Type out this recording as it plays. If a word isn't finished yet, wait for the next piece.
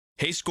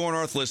Hey, Score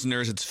North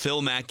listeners, it's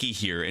Phil Mackey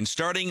here. And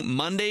starting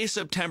Monday,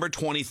 September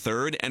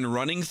 23rd and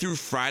running through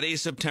Friday,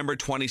 September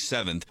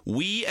 27th,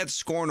 we at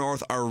Score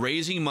North are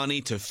raising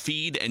money to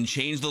feed and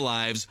change the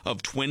lives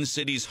of Twin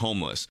Cities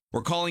homeless.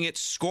 We're calling it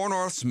Score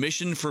North's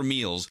Mission for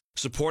Meals,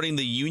 supporting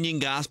the Union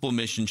Gospel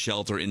Mission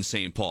Shelter in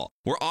St. Paul.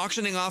 We're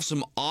auctioning off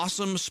some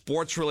awesome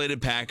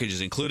sports-related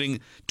packages,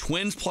 including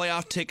Twins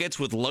playoff tickets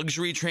with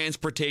luxury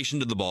transportation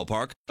to the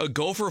ballpark, a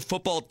Gopher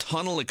football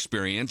tunnel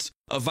experience,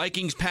 a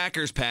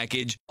Vikings-Packers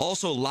package,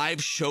 also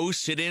live show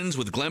sit-ins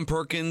with Glenn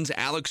Perkins,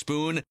 Alex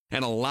Boone,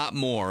 and a lot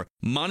more.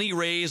 Money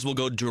raised will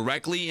go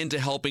directly into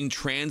helping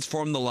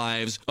transform the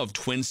lives of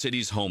Twin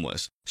Cities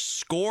homeless.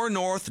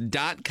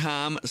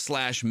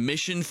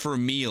 ScoreNorth.com/mission for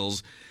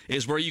meals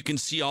is where you can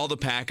see all the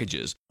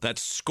packages.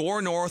 That's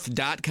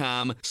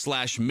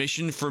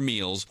ScoreNorth.com/mission for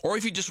meals. Or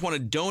if you just want to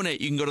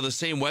donate, you can go to the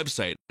same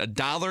website.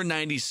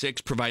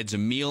 $1.96 provides a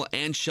meal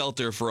and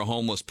shelter for a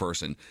homeless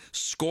person.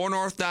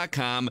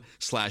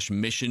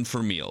 ScoreNorth.com/mission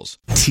for meals.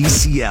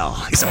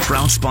 TCL is a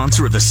proud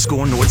sponsor of the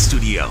Score North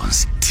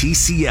Studios.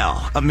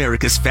 TCL,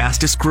 America's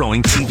fastest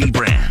growing TV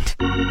brand.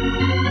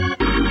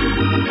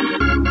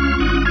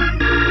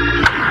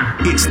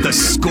 It's the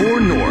Score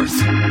North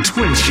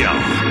Twin Show.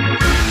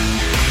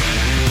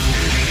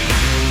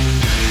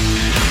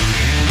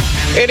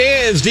 It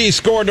is the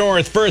Score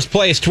North First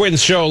Place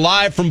Twins Show,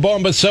 live from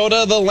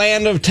Bombasota, the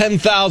land of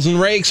 10,000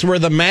 rakes, where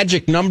the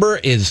magic number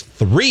is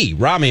 3.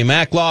 Rami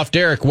Makloff,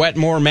 Derek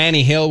Wetmore,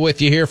 Manny Hill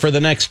with you here for the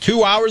next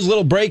 2 hours.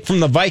 Little break from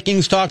the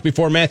Vikings talk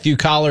before Matthew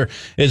Collar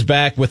is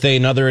back with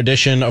another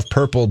edition of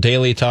Purple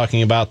Daily,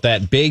 talking about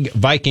that big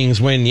Vikings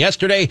win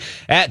yesterday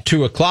at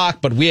 2 o'clock.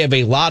 But we have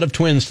a lot of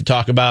Twins to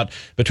talk about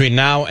between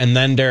now and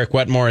then, Derek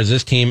Wetmore, as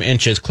this team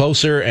inches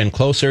closer and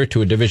closer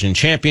to a division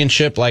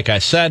championship. Like I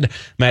said,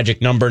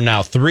 magic number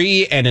now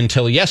 3, and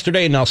until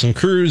yesterday, Nelson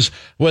Cruz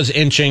was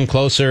inching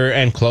closer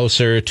and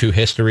closer to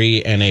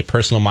history and a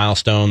personal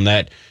milestone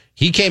that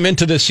he came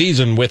into this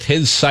season with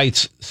his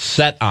sights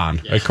set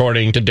on,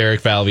 according to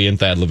Derek Falvey and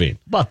Thad Levine.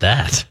 About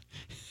that.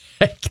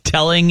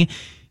 telling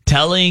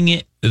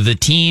the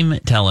team,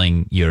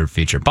 telling your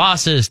future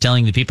bosses,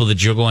 telling the people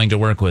that you're going to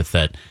work with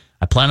that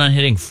I plan on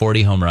hitting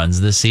 40 home runs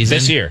this season.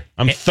 This year.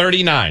 I'm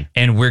 39.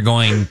 And we're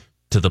going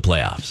to the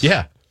playoffs.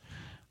 Yeah.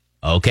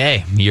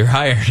 Okay, you're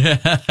hired.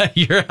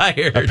 You're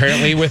hired.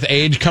 Apparently with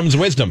age comes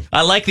wisdom.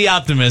 I like the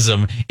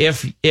optimism.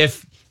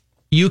 If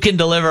you can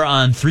deliver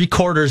on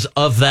 3/4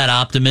 of that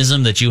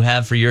optimism that you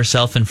have for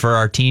yourself and for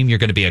our team, you're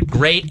going to be a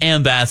great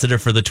ambassador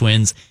for the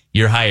Twins.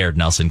 You're hired,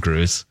 Nelson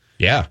Cruz.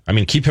 Yeah, I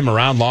mean, keep him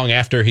around long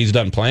after he's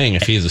done playing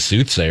if he's a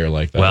soothsayer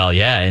like that. Well,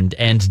 yeah,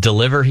 and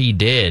deliver he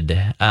did.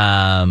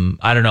 I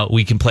don't know.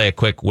 We can play a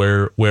quick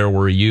where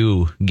were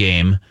you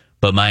game,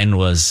 but mine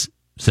was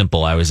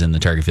simple. I was in the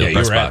Target Field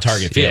press box. You were at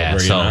Target Field, yeah,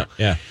 were you not?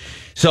 Yeah.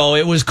 So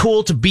it was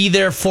cool to be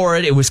there for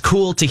it. It was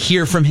cool to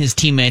hear from his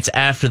teammates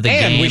after the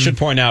game. And we should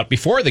point out,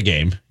 before the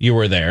game, you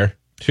were there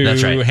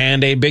to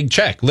hand a big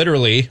check,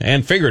 literally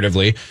and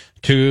figuratively,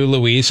 to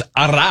Luis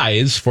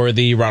Arraez for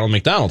the Ronald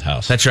McDonald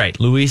House. That's right.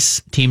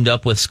 Luis teamed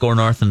up with Score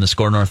North and the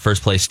Score North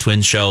First Place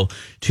Twins Show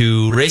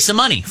to raise some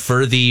money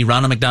for the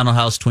Ronald McDonald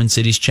House Twin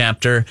Cities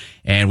chapter,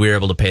 and we were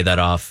able to pay that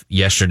off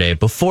yesterday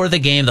before the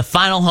game, the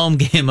final home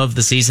game of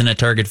the season at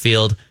Target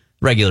Field.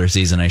 Regular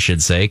season, I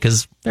should say,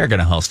 because they're going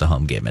to host a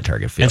home game at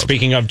Target Field. And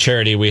speaking of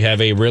charity, we have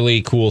a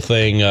really cool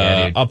thing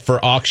up for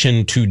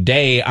auction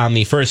today on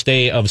the first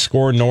day of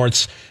Score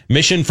North's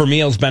Mission for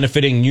Meals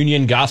benefiting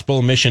Union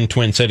Gospel Mission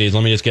Twin Cities.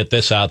 Let me just get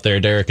this out there,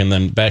 Derek, and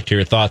then back to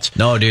your thoughts.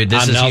 No, dude,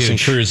 this on is Nelson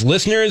huge. Cruz.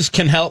 Listeners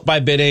can help by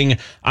bidding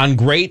on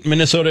great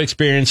Minnesota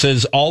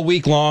experiences all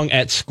week long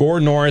at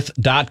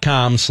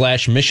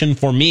scorenorth.com/mission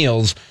for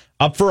meals.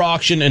 Up for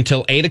auction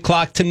until 8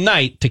 o'clock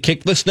tonight to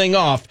kick this thing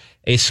off.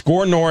 A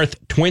Score North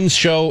Twins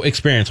Show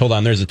experience. Hold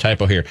on, there's a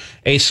typo here.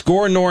 A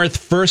Score North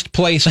First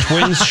Place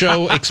Twins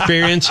Show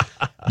experience.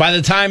 By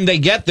the time they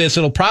get this,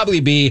 it'll probably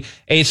be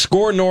a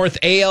Score North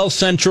AL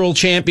Central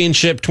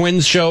Championship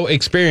Twins Show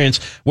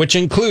experience, which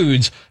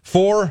includes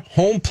 4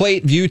 home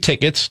plate view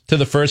tickets to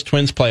the first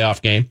Twins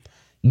playoff game,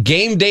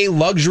 game day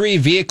luxury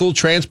vehicle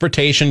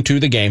transportation to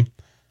the game,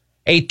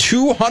 a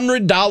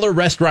 $200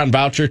 restaurant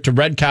voucher to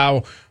Red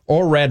Cow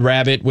or Red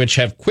Rabbit, which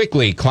have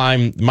quickly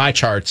climbed my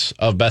charts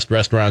of best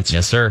restaurants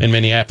in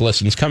Minneapolis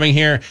since coming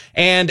here,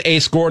 and a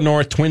Score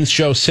North Twins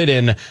Show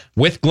sit-in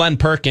with Glenn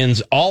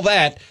Perkins. All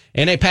that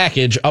in a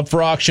package up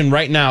for auction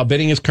right now.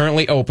 Bidding is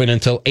currently open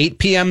until 8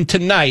 p.m.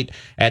 tonight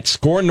at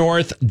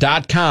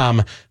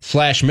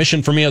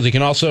scorenorth.com/mission for meals. You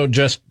can also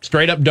just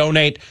straight up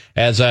donate,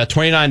 as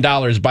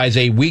 $29 buys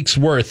a week's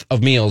worth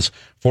of meals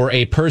for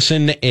a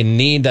person in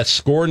need. That's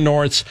Score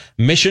North's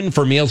Mission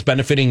for Meals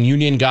benefiting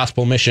Union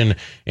Gospel Mission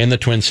in the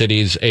Twin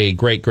Cities. A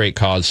great, great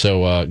cause.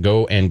 So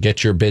go and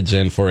get your bids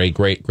in for a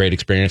great, great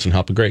experience and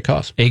help a great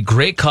cause. A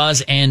great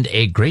cause and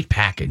a great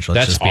package.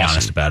 Let's just be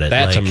honest about it.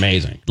 That's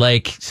amazing.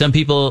 Like some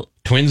people...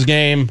 Twins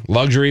game,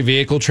 luxury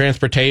vehicle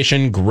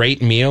transportation,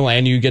 great meal,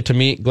 and you get to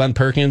meet Glenn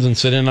Perkins and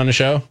sit in on a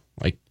show.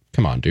 Like,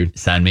 Come on, dude.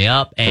 Sign me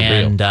up.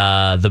 And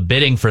the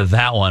bidding for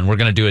that one, we're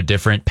going to do a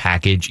different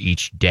package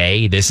each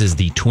day. This is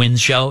the Twins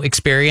Show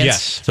experience.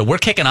 Yes. So we're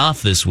kicking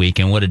off this week,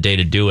 and what a day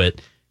to do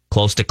it.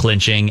 Close to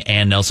clinching,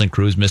 and Nelson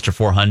Cruz, Mr.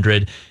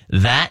 400.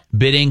 That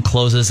bidding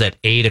closes at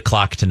 8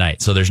 o'clock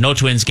tonight. So there's no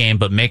Twins game,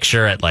 but make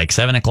sure at like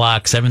 7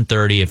 o'clock,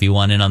 7:30, if you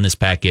want in on this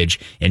package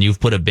and you've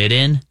put a bid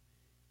in,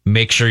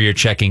 make sure you're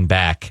checking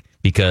back,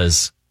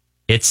 because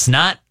it's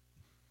not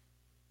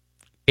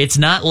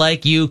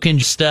like you can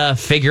just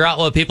figure out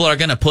what people are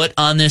going to put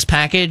on this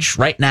package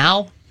right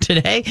now,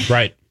 today.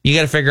 Right. You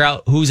got to figure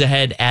out who's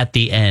ahead at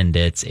the end.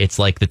 It's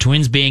like the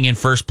Twins being in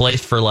first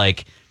place for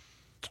like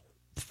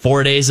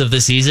 4 days of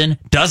the season.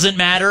 Doesn't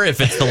matter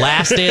if it's the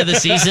last day of the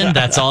season.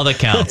 That's all that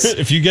counts.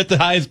 If you get the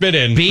highest bid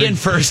in, be in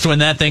first when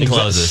that thing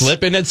closes.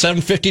 Slip in at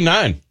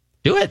 7.59.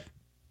 Do it.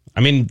 I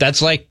mean,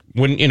 that's like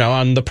when,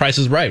 on The Price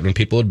is Right, when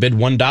people would bid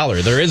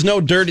 $1.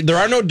 There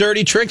are no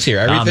dirty tricks here.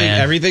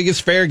 Everything is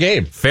fair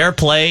game. Fair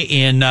play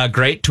in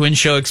great Twin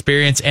Show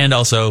experience, and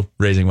also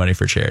raising money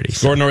for charity.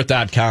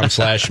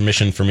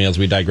 ScoreNorth.com/mission for me, as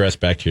we digress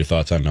back to your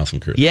thoughts on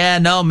Nelson Cruz. Yeah,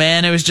 no,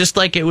 man. It was just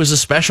like it was a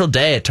special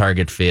day at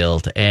Target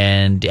Field.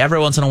 And every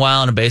once in a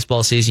while in a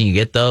baseball season, you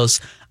get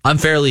those. I'm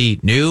fairly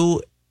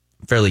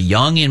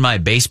young in my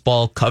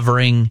baseball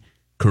covering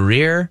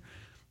career.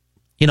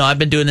 I've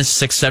been doing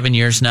this 6-7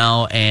 years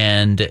now,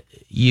 and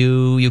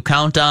you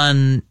count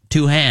on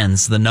two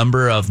hands the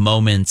number of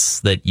moments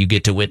that you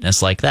get to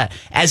witness like that.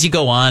 As you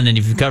go on, and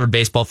if you've covered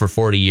baseball for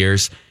 40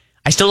 years,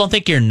 I still don't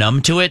think you're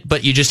numb to it,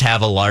 but you just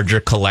have a larger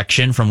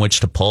collection from which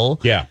to pull.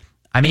 Yeah.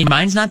 I mean,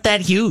 mine's not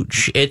that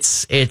huge.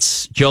 It's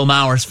Joe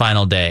Mauer's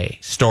final day,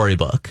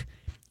 storybook.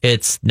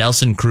 It's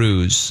Nelson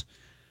Cruz.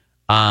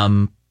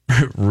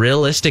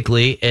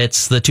 Realistically,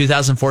 it's the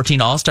 2014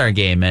 All-Star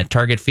Game at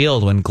Target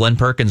Field when Glenn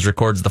Perkins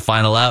records the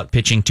final out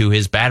pitching to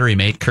his battery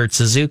mate, Kurt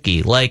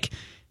Suzuki. Like,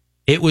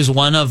 it was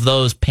one of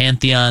those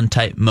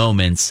Pantheon-type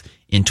moments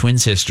in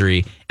Twins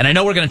history. And I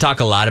know we're going to talk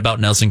a lot about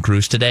Nelson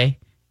Cruz today,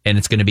 and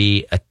it's going to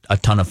be a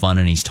ton of fun,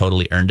 and he's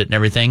totally earned it and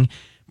everything.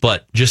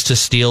 But just to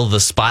steal the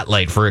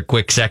spotlight for a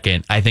quick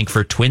second, I think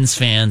for Twins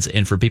fans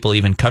and for people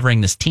even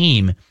covering this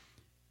team,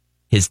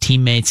 his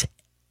teammates,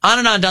 on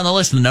and on down the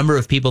list, the number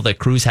of people that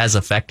Cruz has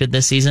affected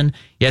this season.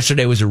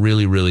 Yesterday was a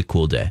really, really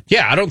cool day.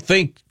 Yeah, I don't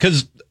think,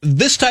 because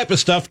this type of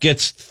stuff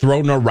gets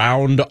thrown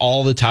around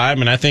all the time,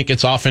 and I think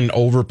it's often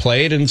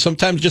overplayed and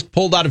sometimes just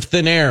pulled out of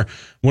thin air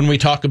when we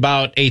talk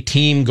about a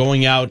team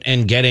going out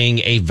and getting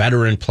a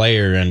veteran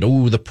player and,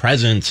 the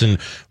presence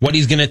and what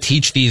he's going to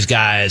teach these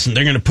guys, and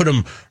they're going to put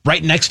him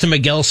right next to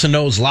Miguel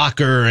Sano's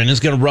locker and is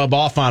going to rub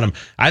off on him.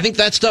 I think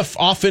that stuff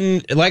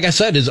often, like I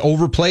said, is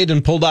overplayed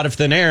and pulled out of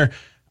thin air.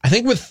 I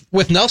think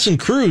with Nelson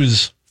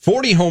Cruz,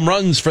 40 home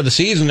runs for the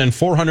season and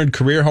 400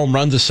 career home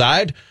runs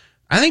aside,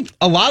 I think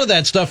a lot of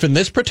that stuff in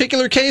this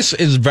particular case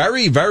is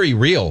very, very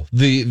real.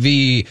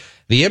 The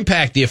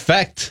impact, the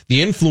effect,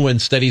 the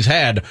influence that he's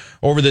had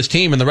over this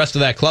team and the rest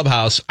of that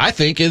clubhouse, I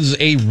think is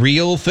a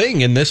real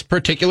thing in this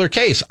particular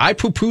case. I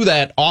poo-poo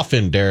that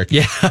often, Derek.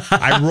 Yeah.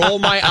 I roll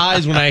my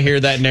eyes when I hear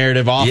that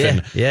narrative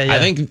often. Yeah.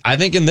 I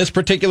think in this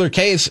particular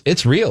case,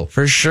 it's real.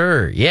 For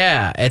sure.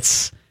 Yeah,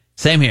 it's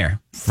same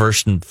here.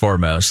 First and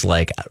foremost,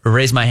 like,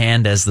 raise my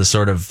hand as the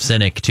sort of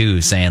cynic too,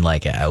 saying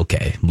like,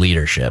 okay,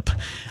 leadership.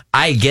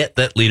 I get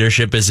that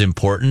leadership is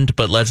important,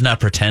 but let's not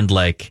pretend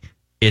like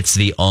it's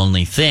the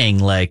only thing.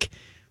 Like,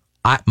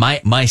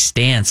 my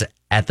stance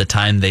at the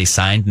time they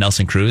signed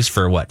Nelson Cruz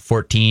for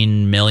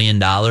 $14 million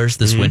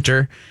this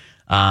winter,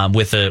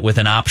 with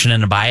an option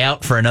and a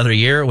buyout for another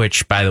year,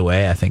 which, by the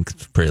way, I think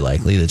it's pretty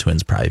likely the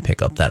Twins probably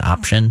pick up that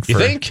option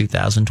for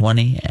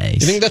 2020. Yeah, you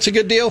think that's a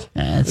good deal?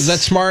 Is that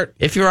smart?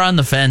 If you were on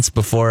the fence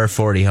before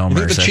 40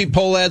 homers, you think the cheap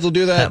poll ads will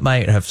do that? That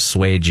might have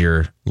swayed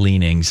your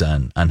leanings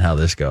on how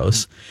this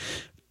goes.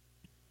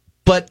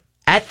 But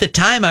at the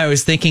time, I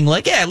was thinking,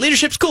 like, yeah,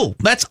 leadership's cool.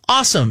 That's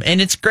awesome.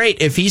 And it's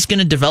great if he's going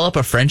to develop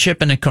a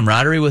friendship and a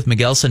camaraderie with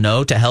Miguel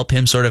Sano to help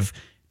him sort of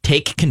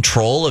take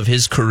control of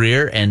his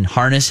career and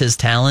harness his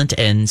talent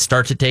and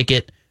start to take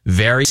it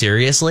very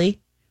seriously,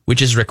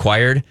 which is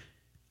required,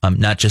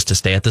 not just to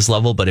stay at this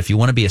level, but if you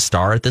want to be a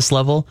star at this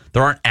level,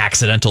 there aren't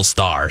accidental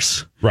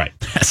stars. Right.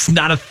 That's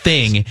not a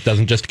thing.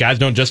 Guys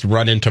don't just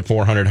run into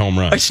 400 home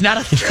runs. It's not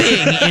a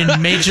thing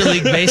in Major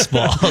League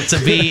Baseball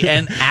to be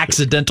an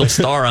accidental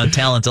star on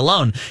talent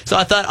alone. So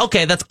I thought,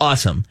 okay, that's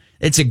awesome.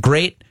 It's a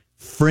great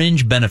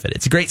fringe benefit.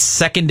 It's a great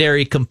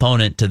secondary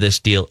component to this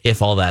deal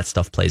if all that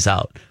stuff plays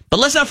out. But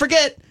let's not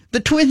forget, the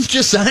Twins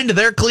just signed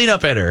their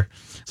cleanup hitter.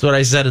 That's what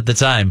I said at the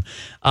time.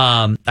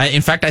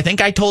 In fact, I think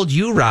I told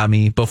you,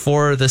 Rami,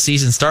 before the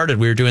season started,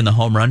 we were doing the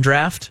home run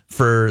draft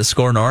for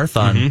Score North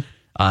on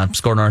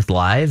Score North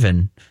Live,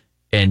 and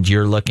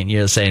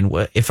you're saying,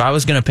 well, if I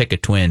was going to pick a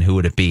Twin, who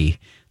would it be?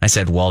 I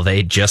said, well,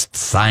 they just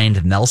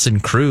signed Nelson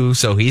Cruz,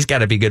 so he's got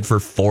to be good for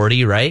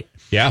 40, right?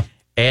 Yeah.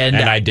 And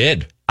I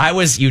did.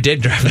 You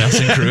did draft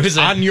Nelson Cruz.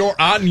 on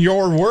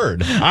your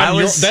word.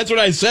 That's what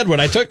I said when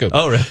I took him.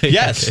 Oh, really?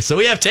 Yes. Okay. So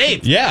we have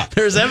tape. Yeah.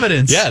 There's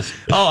evidence. Yes.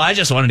 Oh, I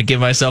just wanted to give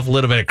myself a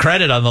little bit of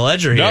credit on the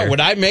ledger here. No, when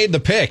I made the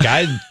pick,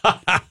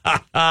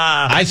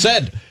 I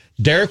said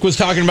Derek was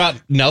talking about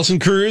Nelson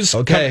Cruz.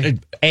 Okay.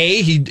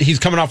 He's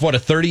coming off, a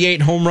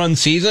 38 home run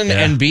season,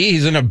 and B,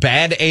 he's in a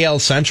bad AL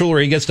Central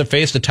where he gets to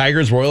face the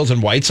Tigers, Royals,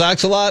 and White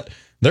Sox a lot.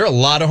 There are a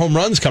lot of home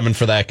runs coming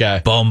for that guy.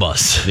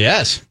 Bombas.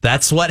 Yes.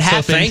 That's what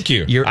happened. So thank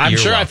you. I'm you're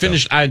sure welcome. I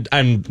finished.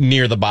 I'm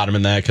near the bottom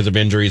in that because of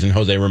injuries and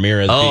Jose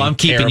Ramirez. Oh, I'm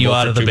keeping you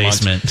out of the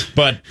basement. Months.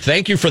 But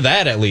thank you for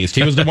that, at least.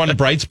 He was the one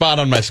bright spot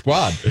on my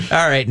squad.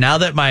 All right. Now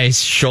that my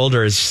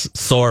shoulder is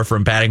sore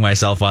from patting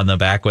myself on the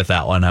back with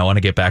that one, I want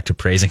to get back to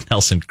praising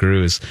Nelson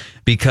Cruz,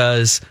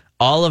 because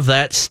all of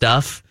that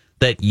stuff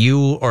that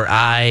you or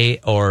I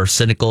or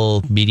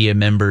cynical media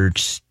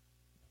members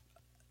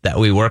that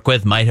we work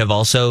with might have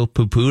also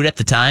poo-pooed at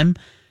the time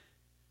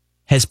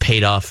has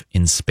paid off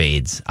in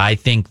spades. I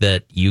think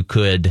that you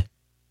could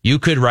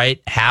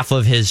write half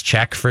of his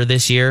check for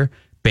this year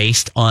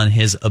based on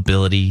his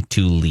ability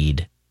to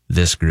lead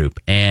this group.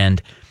 And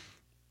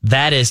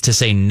that is to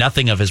say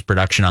nothing of his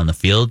production on the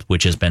field,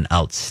 which has been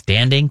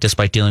outstanding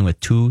despite dealing with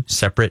 2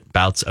 separate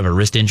bouts of a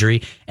wrist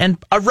injury and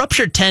a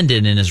ruptured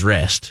tendon in his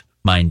wrist,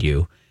 mind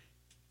you.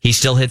 He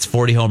still hits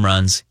 40 home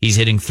runs. He's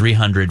hitting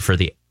 300 for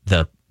the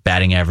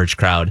batting average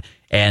crowd.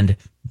 And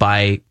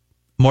by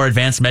more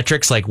advanced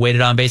metrics like weighted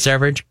on base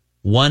average,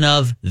 one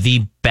of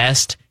the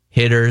best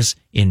hitters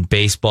in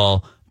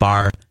baseball,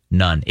 bar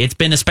none. It's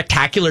been a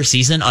spectacular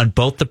season on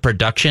both the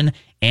production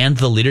and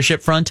the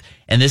leadership front.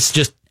 And this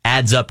just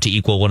adds up to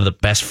equal one of the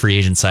best free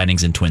agent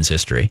signings in Twins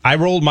history. I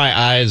rolled my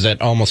eyes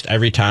at almost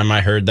every time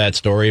I heard that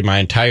story, my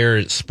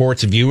entire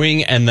sports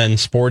viewing and then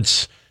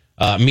sports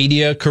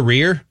media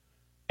career.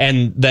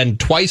 And then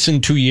twice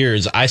in 2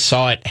 years, I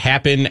saw it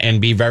happen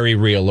and be very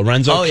real.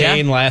 Lorenzo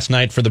Cain last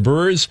night for the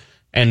Brewers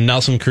and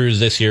Nelson Cruz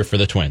this year for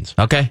the Twins.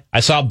 Okay.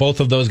 I saw both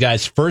of those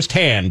guys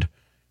firsthand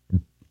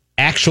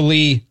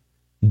actually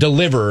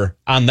deliver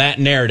on that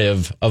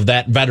narrative of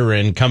that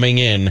veteran coming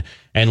in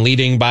and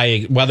leading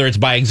by, whether it's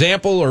by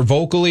example or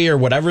vocally or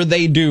whatever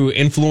they do,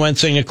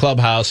 influencing a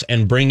clubhouse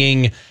and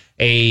bringing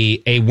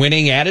a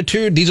winning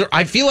attitude.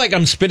 I feel like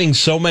I'm spitting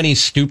so many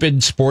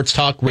stupid sports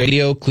talk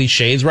radio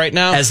cliches right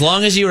now. As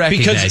long as you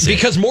recognize it.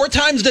 Because more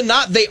times than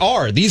not, they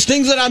are. These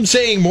things that I'm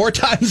saying more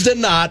times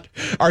than not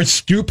are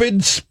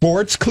stupid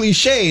sports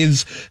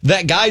cliches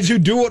that guys who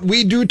do what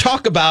we do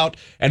talk about.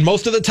 And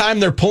most of the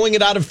time they're pulling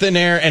it out of thin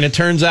air, and it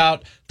turns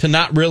out to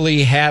not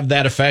really have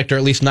that effect, or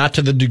at least not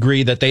to the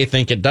degree that they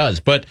think it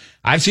does. But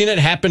I've seen it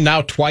happen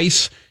now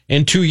twice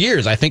in 2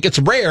 years. I think it's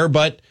rare,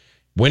 but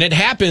when it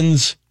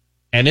happens,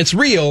 and it's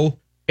real,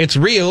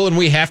 and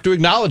we have to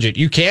acknowledge it.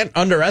 You can't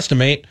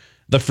underestimate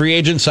the free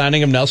agent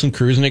signing of Nelson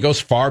Cruz, and it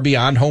goes far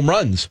beyond home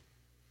runs.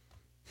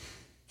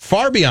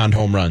 Far beyond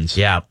home runs.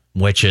 Yeah,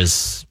 which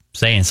is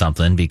saying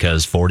something,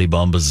 because 40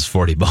 bombas is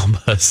 40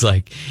 bombas.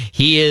 Like,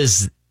 he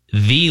is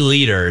the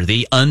leader,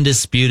 the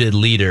undisputed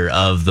leader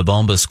of the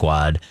Bomba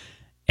squad,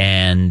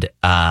 and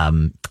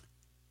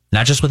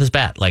not just with his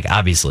bat, like,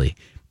 obviously.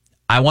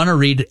 I want to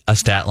read a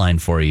stat line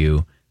for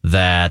you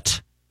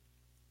that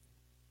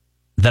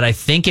I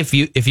think if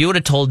you would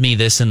have told me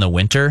this in the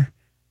winter,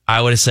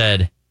 I would have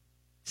said,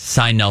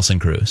 sign Nelson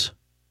Cruz.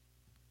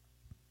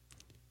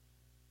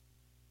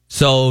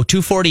 So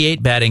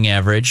 248 batting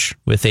average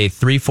with a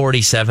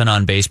 347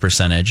 on base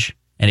percentage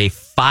and a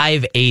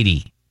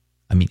 580,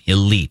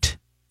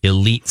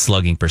 elite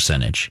slugging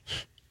percentage.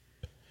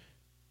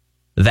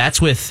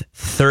 That's with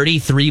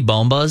 33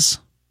 bombas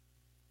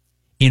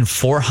in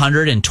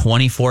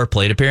 424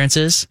 plate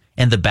appearances.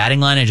 And the batting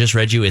line I just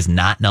read you is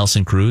not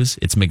Nelson Cruz,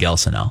 it's Miguel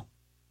Sano.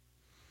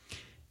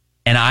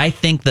 And I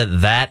think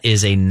that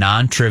is a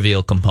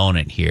non-trivial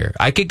component here.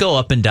 I could go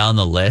up and down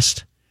the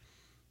list.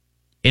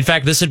 In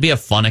fact, this would be a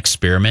fun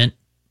experiment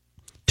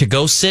to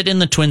go sit in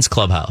the Twins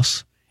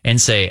clubhouse and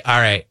say, all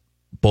right,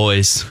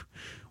 boys,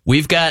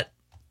 we've got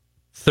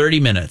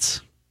 30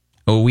 minutes.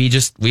 We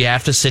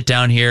have to sit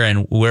down here,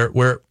 and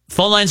we're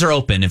phone lines are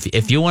open.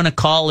 If you want to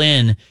call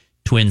in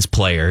Twins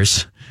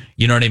players,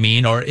 you know what I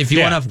mean? Or if you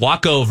want to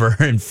walk over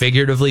and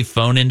figuratively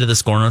phone into the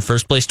Score North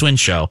First Place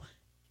Twins show,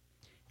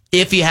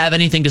 if you have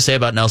anything to say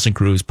about Nelson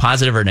Cruz,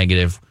 positive or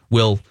negative,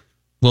 we'll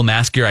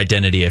mask your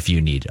identity if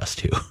you need us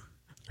to.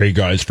 Hey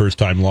guys, first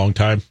time, long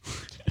time.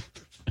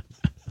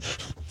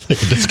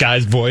 Like a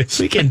disguised voice.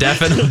 We can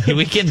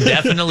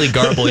definitely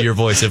garble your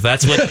voice if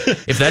that's what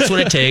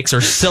it takes,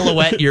 or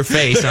silhouette your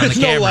face on the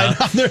camera. No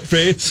light on their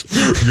face.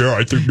 Yeah,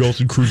 I think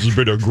Nelson Cruz has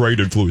been a great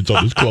influence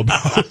on this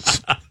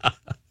clubhouse.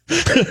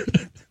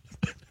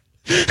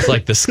 It's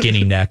like the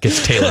skinny neck.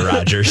 It's Taylor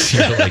Rogers.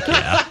 You're like,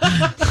 yeah,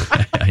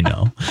 I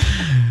know.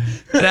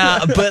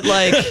 But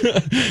like,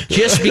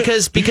 just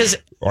because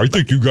I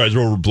think you guys are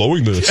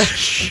overblowing this.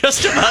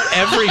 Just about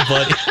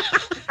everybody.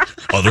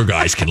 Other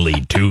guys can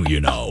lead too, you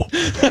know.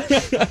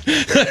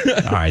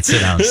 All right,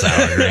 sit down,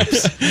 sour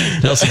grapes.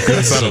 Nelson Cruz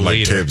is a Sounded like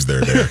leader. Tibbs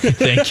there.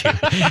 Thank you.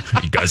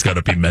 You guys got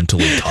to be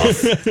mentally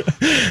tough.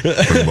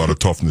 Bring a lot of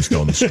toughness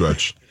down the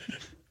stretch.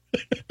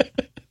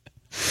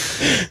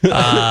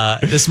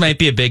 This might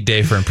be a big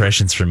day for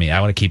impressions for me. I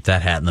want to keep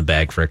that hat in the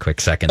bag for a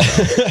quick second,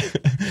 though.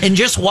 And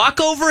just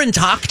walk over and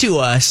talk to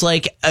us.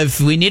 Like,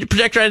 if we need to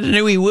protect our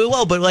identity, we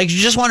will. But, like, you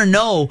just want to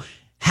know,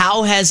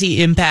 how has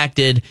he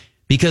impacted?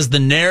 Because the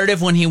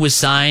narrative when he was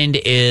signed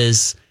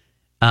is,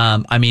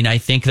 I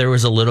think there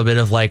was a little bit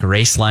of, like,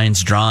 race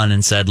lines drawn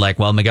and said, like,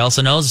 well, Miguel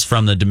Sano's is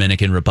from the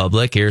Dominican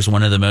Republic. Here's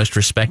one of the most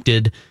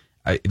respected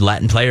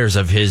Latin players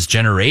of his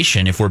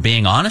generation, if we're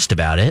being honest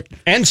about it.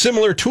 And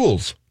similar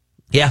tools.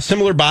 Yeah.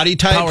 Similar body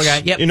types. Power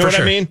guy. Yep, you know what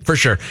sure, I mean? For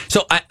sure.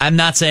 So I'm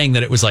not saying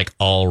that it was like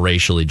all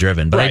racially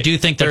driven, but I do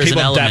think there's an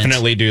element. People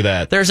definitely do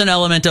that. There's an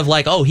element of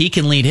like, oh, he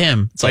can lead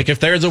him. It's like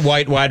if there's a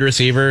white wide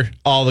receiver,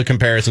 all the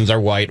comparisons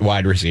are white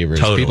wide receivers.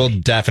 Totally. People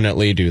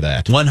definitely do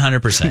that.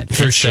 100%.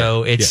 For sure.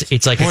 So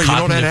it's like Boy, a you know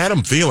cognitive. that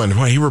Adam Thielen?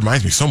 Boy, he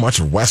reminds me so much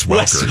of Wes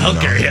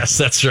Welker. Yes,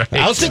 that's right.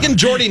 I was thinking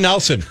Jordy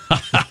Nelson.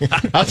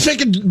 I was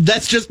thinking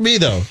that's just me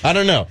though. I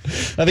don't know.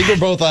 I think we're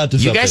both on to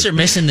something. You guys are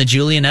missing the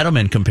Julian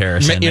Edelman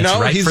comparison. You know,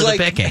 it's right he's for like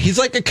the picking. he's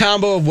like a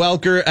combo of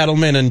Welker,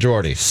 Edelman, and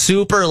Jordy.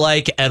 Super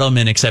like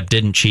Edelman, except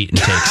didn't cheat and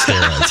take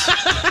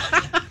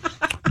steroids.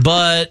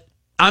 But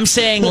I'm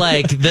saying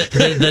like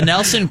the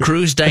Nelson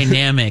Cruz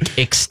dynamic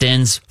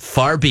extends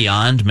far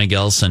beyond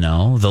Miguel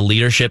Sano, the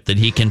leadership that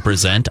he can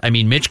present. I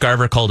mean, Mitch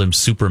Garver called him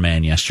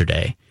Superman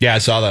yesterday. Yeah, I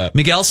saw that.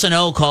 Miguel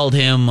Sano called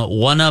him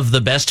one of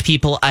the best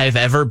people I've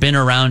ever been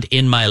around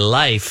in my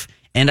life.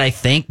 And I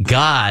thank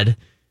God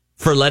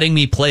for letting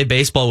me play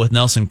baseball with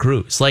Nelson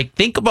Cruz. Like,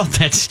 think about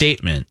that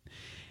statement.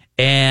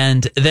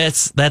 And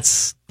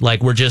that's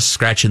like, we're just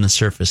scratching the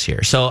surface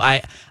here. So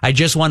I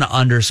just want to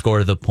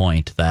underscore the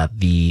point that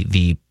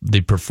the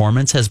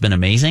performance has been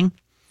amazing,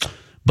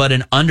 but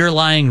an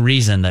underlying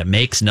reason that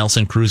makes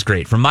Nelson Cruz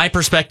great, from my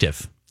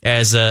perspective,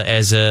 as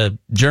a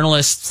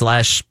journalist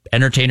 /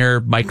 entertainer,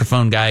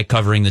 microphone guy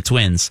covering the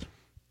Twins,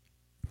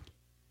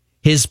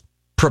 his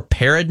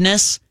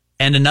preparedness,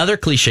 and another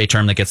cliche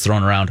term that gets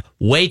thrown around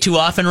way too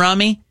often,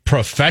 Rami.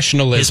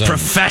 Professionalism. His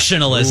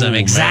professionalism. Ooh,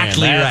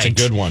 exactly man, that's right. a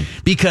good one.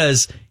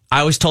 Because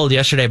I was told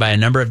yesterday by a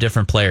number of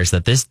different players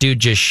that this dude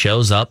just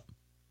shows up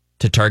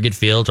to Target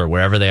Field or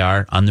wherever they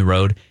are on the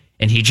road,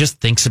 and he just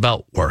thinks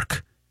about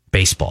work,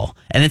 baseball.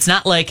 And it's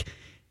not like,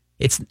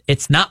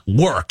 it's not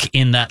work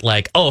in that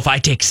like, oh, if I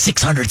take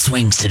 600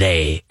 swings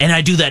today and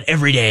I do that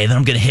every day, then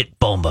I'm going to hit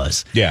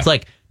bombas. Yeah. It's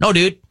like, no,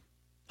 dude,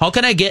 how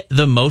can I get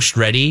the most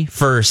ready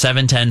for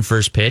 7:10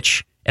 first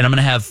pitch? And I'm going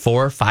to have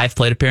 4 or 5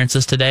 plate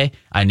appearances today.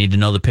 I need to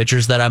know the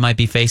pitchers that I might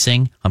be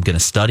facing. I'm going to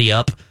study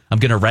up. I'm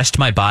going to rest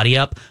my body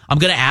up. I'm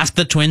going to ask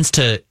the Twins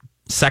to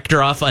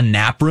sector off a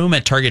nap room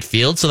at Target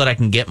Field so that I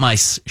can get my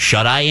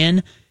shut-eye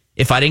in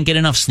if I didn't get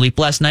enough sleep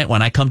last night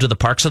when I come to the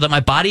park, so that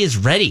my body is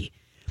ready.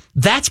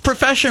 That's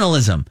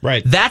professionalism.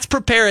 Right. That's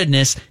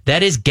preparedness.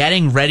 That is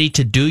getting ready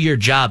to do your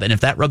job. And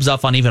if that rubs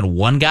off on even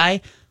one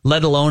guy,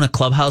 let alone a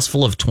clubhouse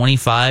full of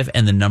 25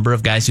 and the number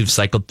of guys who've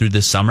cycled through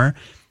this summer,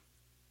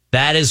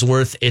 that is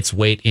worth its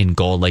weight in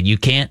gold. Like, you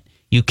can't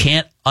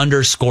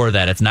underscore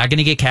that. It's not going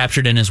to get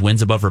captured in his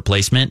wins above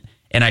replacement.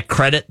 And I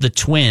credit the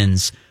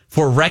Twins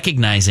for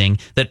recognizing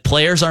that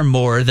players are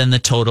more than the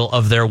total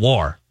of their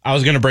WAR. I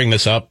was going to bring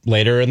this up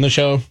later in the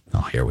show.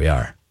 Oh, here we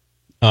are.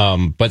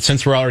 But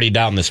since we're already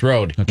down this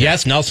road,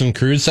 yes, Nelson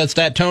Cruz sets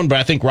that tone, but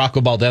I think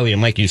Rocco Baldelli,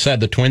 and like you said,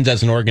 the Twins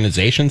as an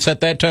organization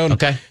set that tone.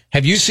 Okay.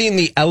 Have you seen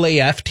the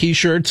LAF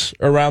t-shirts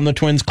around the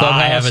Twins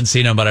clubhouse? I haven't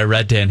seen them, but I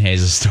read Dan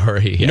Hayes'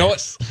 story. You know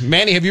what,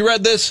 Manny, have you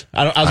read this?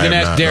 I was going to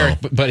ask Derek,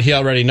 but he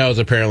already knows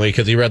apparently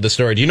because he read the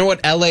story. Do you know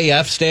what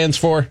LAF stands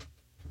for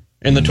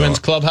in the Twins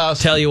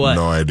clubhouse? Tell you what.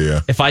 No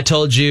idea. If I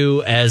told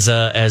you as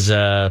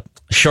a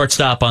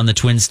shortstop on the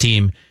Twins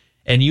team,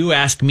 and you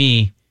ask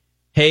me,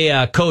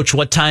 hey, coach,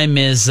 what time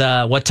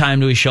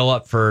do we show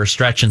up for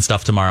stretch and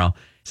stuff tomorrow?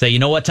 Say, you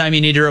know what time you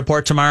need to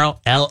report tomorrow?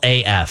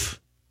 LAF.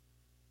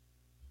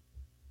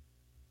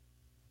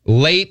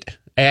 Late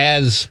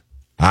as.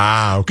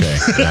 Okay.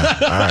 Yeah.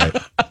 All right.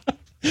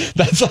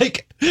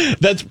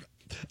 That's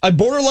a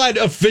borderline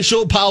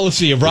official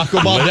policy of Rocco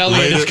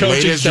Baldelli and his coaching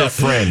late as your staff.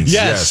 friends.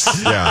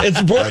 Yes. Yeah.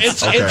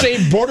 It's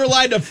a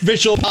borderline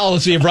official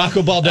policy of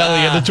Rocco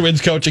Baldelli and the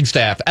Twins coaching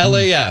staff.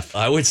 LAF.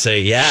 I would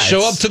say, yeah.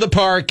 Show up to the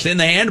park. It's in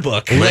the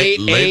handbook.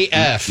 Late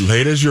AF.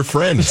 Late as your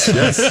friends.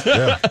 Yes.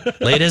 Yeah.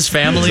 Late as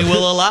family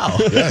will allow.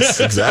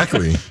 Yes,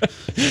 exactly.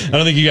 I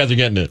don't think you guys are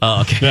getting it.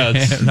 Oh, okay. No,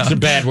 it's a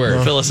bad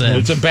word. Fill us in.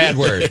 It's a bad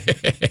word.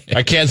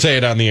 I can't say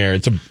it on the air.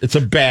 It's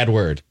a bad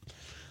word.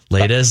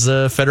 Late as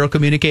the Federal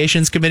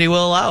Communications Committee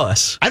will allow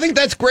us. I think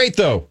that's great,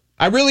 though.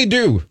 I really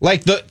do.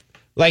 Like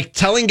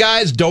telling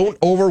guys don't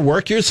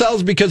overwork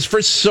yourselves, because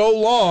for so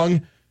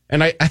long,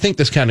 and I think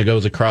this kind of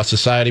goes across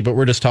society, but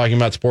we're just talking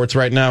about sports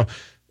right now.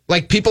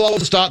 like people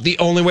always thought the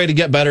only way to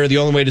get better, the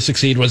only way to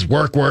succeed was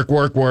work. They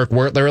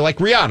were like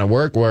Rihanna,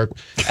 work.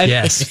 And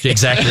Yes,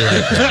 exactly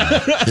like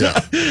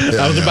that.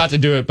 I was about to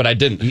do it, but I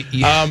didn't.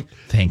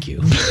 Thank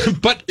you.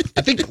 But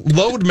I think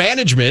load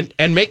management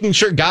and making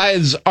sure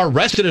guys are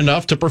rested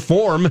enough to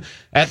perform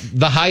at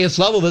the highest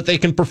level that they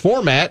can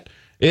perform at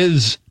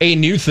is a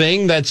new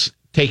thing that's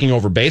taking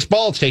over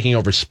baseball. It's taking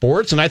over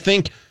sports. And I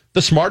think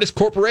the smartest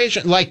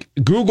corporation, like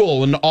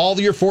Google and all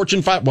your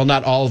Fortune 5, well,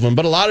 not all of them,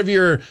 but a lot of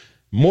your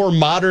more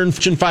modern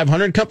Fortune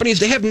 500 companies,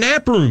 they have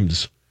nap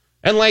rooms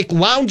and like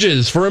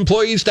lounges for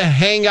employees to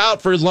hang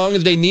out for as long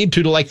as they need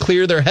to like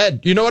clear their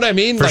head. You know what I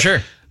mean? For sure.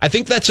 I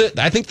think that's it.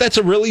 I think that's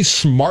a really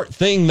smart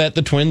thing that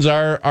the Twins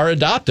are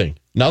adopting.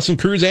 Nelson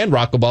Cruz and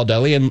Rocco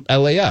Baldelli and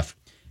LAF.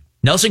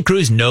 Nelson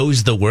Cruz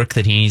knows the work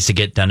that he needs to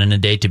get done in a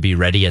day to be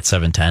ready at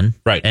 7:10.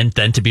 Right. And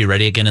then to be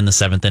ready again in the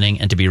 7th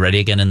inning and to be ready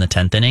again in the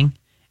 10th inning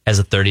as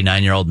a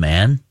 39-year-old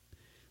man.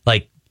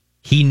 Like,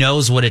 he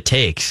knows what it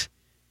takes.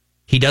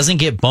 He doesn't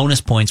get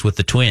bonus points with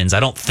the Twins. I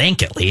don't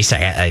think, at least.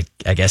 I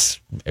guess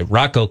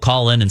Rocco,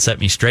 call in and set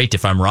me straight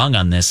if I'm wrong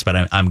on this,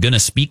 but I'm going to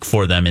speak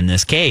for them in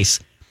this case.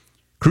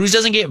 Cruz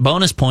doesn't get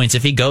bonus points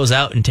if he goes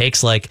out and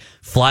takes like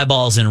fly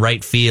balls in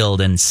right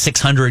field and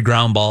 600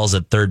 ground balls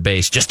at third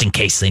base just in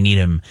case they need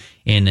him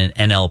in an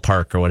NL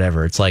park or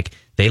whatever. It's like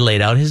they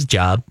laid out his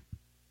job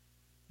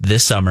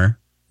this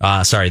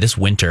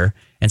winter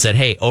and said,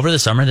 hey, over the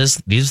summer, these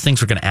are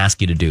things we're going to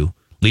ask you to do.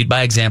 Lead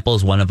by example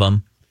is one of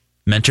them.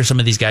 Mentor some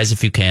of these guys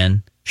if you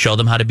can. Show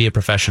them how to be a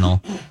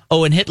professional.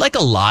 Oh, and hit like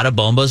a lot of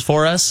bombas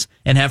for us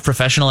and have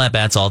professional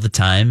at-bats all the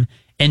time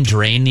and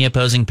drain the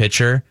opposing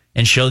pitcher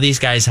and show these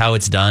guys how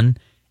it's done.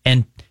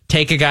 And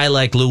take a guy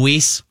like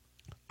Luis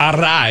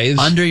Arraez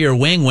under your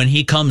wing when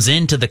he comes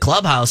into the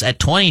clubhouse at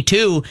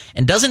 22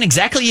 and doesn't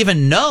exactly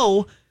even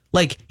know,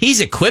 like,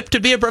 he's equipped to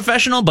be a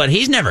professional, but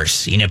he's never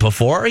seen it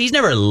before. He's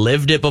never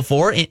lived it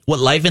before. What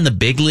life in the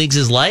big leagues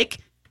is like.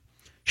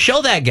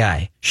 Show that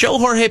guy. Show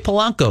Jorge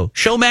Polanco.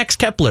 Show Max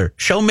Kepler.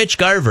 Show Mitch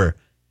Garver.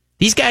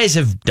 These guys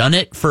have done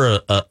it for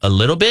a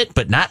little bit,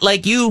 but not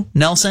like you,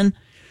 Nelson.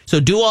 So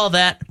do all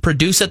that.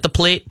 Produce at the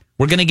plate.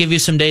 We're going to give you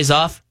some days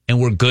off,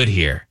 and we're good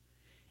here.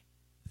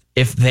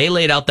 If they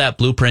laid out that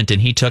blueprint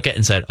and he took it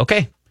and said,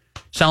 okay,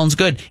 sounds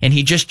good, and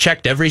he just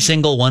checked every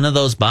single one of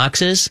those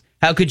boxes,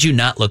 how could you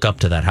not look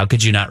up to that? How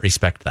could you not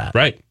respect that?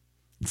 Right.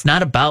 It's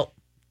not about,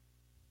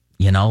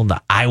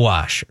 the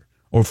eyewash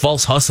or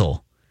false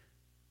hustle.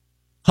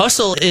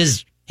 Hustle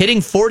is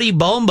hitting 40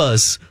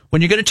 bombas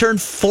when you're going to turn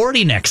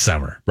 40 next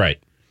summer.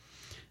 Right.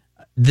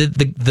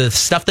 The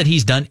stuff that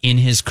he's done in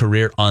his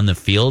career on the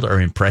field are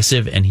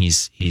impressive, and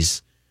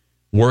he's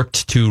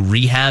worked to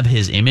rehab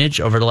his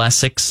image over the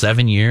last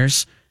 6-7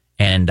 years,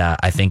 and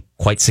I think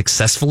quite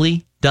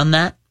successfully done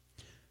that.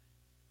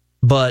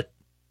 But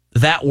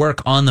that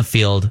work on the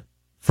field,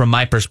 from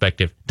my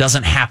perspective,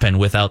 doesn't happen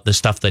without the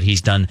stuff that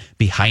he's done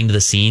behind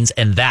the scenes,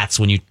 and that's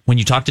when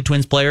you talk to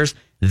Twins players.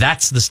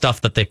 That's the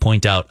stuff that they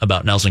point out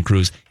about Nelson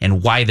Cruz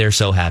and why they're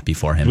so happy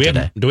for him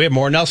today. Do we have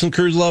more Nelson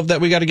Cruz love that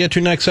we got to get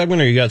to next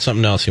segment, or you got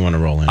something else you want to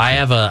roll in? I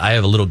have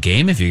a little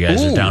game if you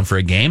guys are down for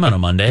a game on a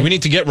Monday. Do we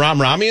need to get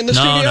Rami in the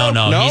studio?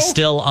 No. He's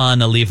still on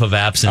a leave of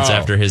absence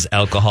after his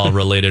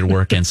alcohol-related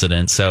work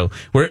incident. So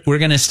we're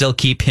going to still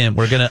keep him.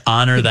 We're going to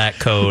honor that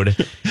code.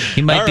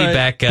 He might be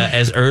back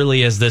as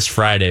early as this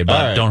Friday,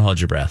 but don't hold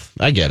your breath.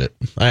 I get it.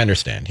 I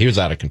understand. He was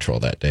out of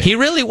control that day. He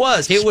really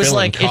was. It was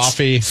like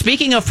coffee.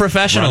 Speaking of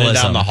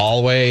professionalism, down the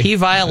hallway. He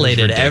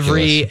violated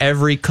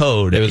every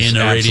code in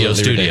a radio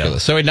studio.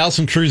 Ridiculous. So a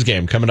Nelson Cruz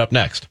game coming up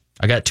next.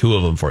 I got 2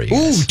 of them for you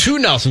guys. 2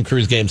 Nelson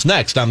Cruz games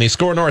next on the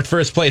Score North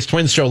First Place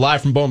Twins Show,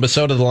 live from Bombas,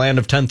 the land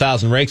of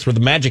 10,000 rakes, where the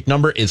magic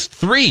number is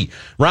 3.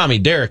 Rami,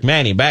 Derek,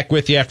 Manny, back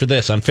with you after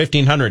this on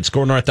 1500,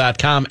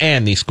 scorenorth.com,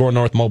 and the Score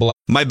North mobile app.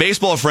 My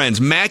baseball friends,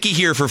 Mackie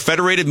here for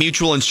Federated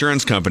Mutual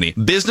Insurance Company.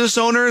 Business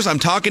owners, I'm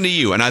talking to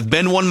you, and I've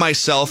been one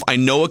myself. I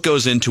know what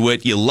goes into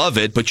it. You love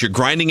it, but you're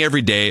grinding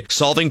every day,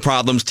 solving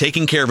problems,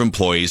 taking care of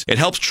employees. It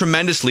helps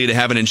tremendously to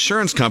have an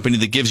insurance company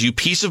that gives you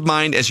peace of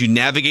mind as you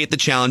navigate the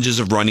challenges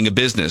of running a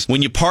business.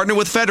 When you partner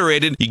with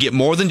Federated, you get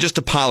more than just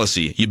a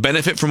policy. You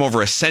benefit from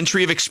over a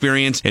century of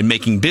experience in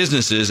making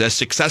businesses as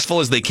successful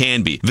as they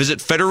can be. Visit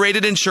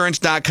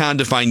federatedinsurance.com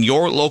to find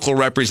your local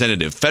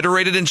representative.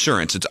 Federated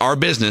Insurance, it's our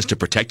business to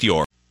protect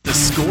yours. The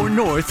Score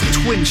North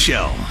Twin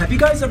Show Have you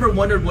guys ever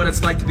wondered what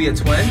it's like to be a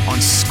twin? on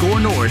Score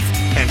North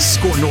and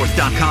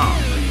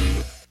scorenorth.com.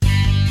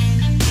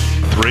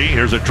 3,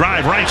 here's a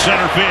drive right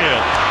center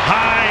field.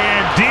 High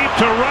and deep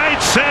to right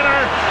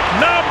center.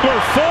 Number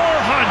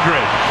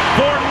 400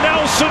 for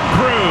Nelson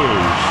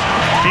Cruz.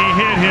 He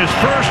hit his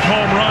first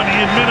home run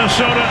in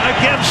Minnesota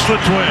against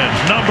the Twins.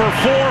 Number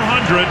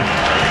 400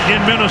 in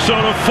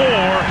Minnesota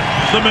for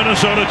the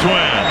Minnesota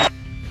Twins.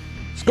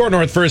 Score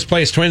North First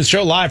Place Twins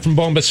Show, live from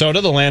Bombas,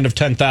 the land of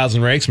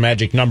 10,000 rakes.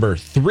 Magic number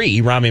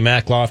 3, Rami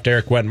Mackloft,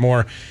 Eric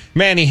Wetmore,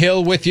 Manny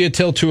Hill with you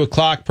till 2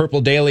 o'clock.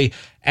 Purple Daily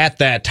at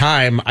that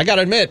time. I got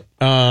to admit,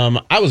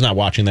 I was not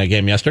watching that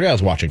game yesterday. I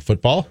was watching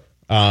football.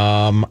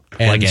 Like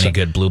any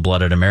good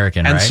blue-blooded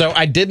American, and right? so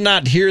I did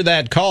not hear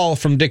that call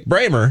from Dick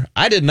Bramer.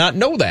 I did not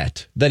know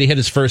that he hit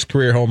his first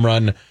career home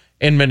run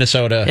in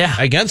Minnesota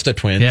against the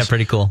Twins. Yeah,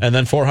 pretty cool. And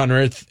then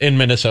 400th in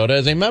Minnesota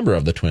as a member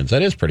of the Twins.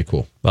 That is pretty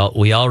cool. Well,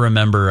 we all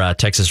remember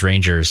Texas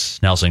Rangers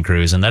Nelson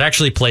Cruz, and that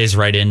actually plays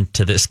right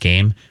into this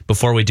game.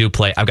 Before we do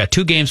play, I've got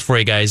 2 games for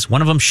you guys.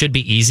 One of them should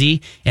be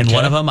easy, and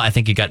one of them I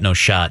think you got no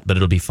shot, but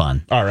it'll be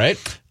fun. All right.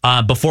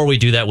 Before we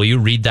do that, will you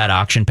read that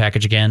auction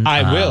package again?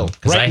 I will.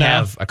 Because I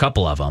have a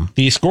couple of them.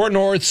 The Score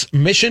North's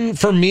Mission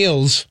for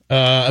Meals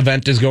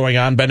event is going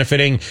on,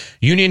 benefiting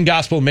Union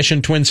Gospel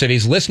Mission Twin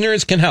Cities.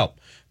 Listeners can help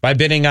by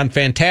bidding on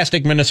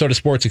fantastic Minnesota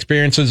sports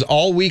experiences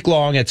all week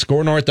long at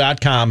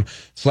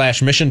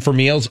scorenorth.com/mission for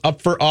meals.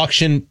 Up for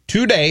auction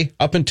today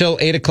up until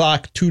 8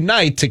 o'clock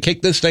tonight to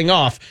kick this thing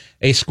off.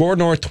 A Score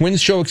North Twins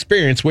show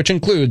experience, which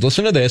includes,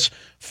 listen to this,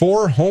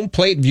 4 home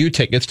plate view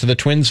tickets to the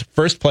Twins'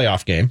 first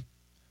playoff game.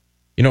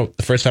 You know,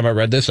 the first time I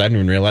read this, I didn't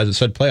even realize it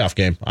said playoff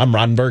game. I'm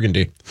Ron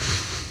Burgundy.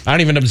 I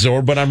don't even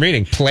absorb what I'm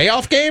reading.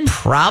 Playoff game?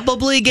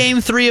 Probably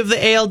game 3 of the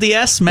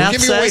ALDS. Math We're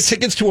giving away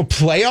tickets to a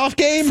playoff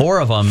game?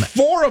 4 of them.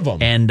 4 of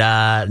them. And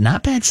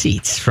not bad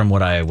seats, from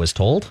what I was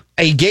told.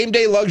 A game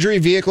day luxury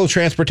vehicle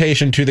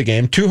transportation to the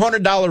game,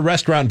 $200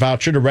 restaurant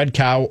voucher to Red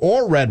Cow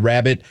or Red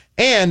Rabbit,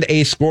 and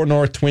a Score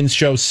North Twins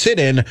show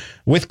sit-in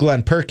with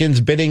Glenn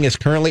Perkins. Bidding is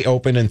currently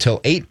open until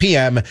 8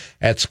 p.m.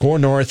 at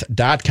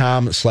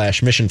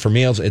scorenorth.com/mission for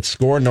meals. It's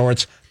Score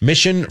North's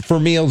Mission for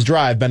Meals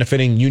Drive,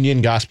 benefiting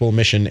Union Gospel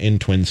Mission in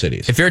Twin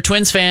Cities. If you're a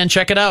Twins fan,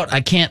 check it out.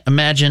 I can't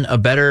imagine a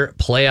better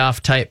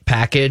playoff-type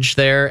package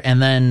there.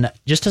 And then,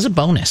 just as a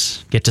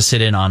bonus, get to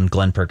sit in on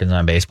Glenn Perkins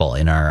on Baseball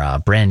in our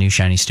brand new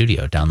shiny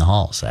studio down the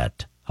halls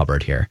at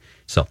Hubbard here.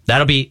 So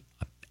that'll be...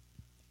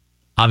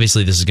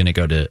 Obviously, this is going to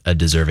go to a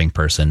deserving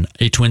person,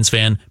 a Twins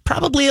fan,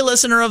 probably a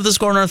listener of the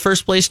Score North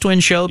First Place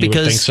Twins show,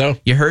 because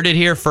you heard it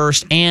here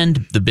first,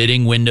 and the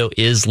bidding window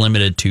is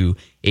limited to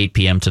 8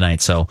 p.m.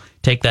 tonight. So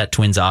take that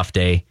Twins off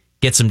day,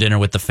 get some dinner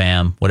with the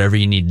fam, whatever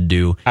you need to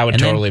do. I would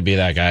totally be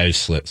that guy who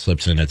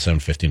slips in at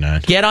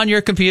 7:59. Get on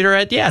your computer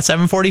at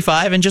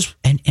 7:45 and just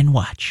and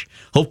watch.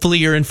 Hopefully,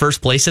 you're in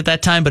first place at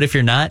that time, but if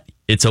you're not,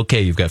 it's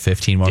okay. You've got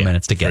 15 more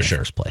minutes to get in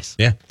first place.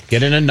 Yeah,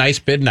 get in a nice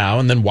bid now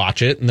and then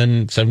watch it, and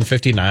then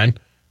 7:59.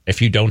 If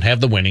you don't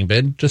have the winning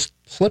bid, just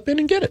slip in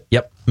and get it.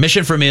 Yep.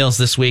 Mission for Meals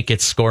this week.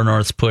 It's Score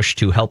North's push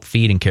to help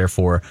feed and care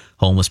for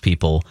homeless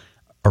people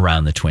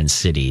around the Twin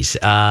Cities.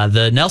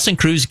 The Nelson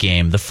Cruz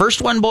game, the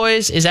first one,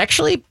 boys, is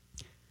actually,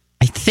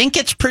 I think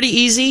it's pretty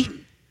easy.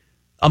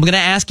 I'm going to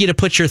ask you to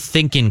put your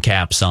thinking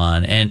caps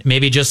on and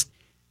maybe just,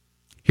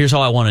 here's how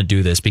I want to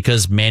do this,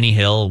 because Manny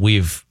Hill,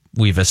 we've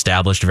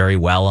established very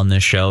well on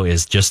this show,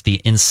 is just the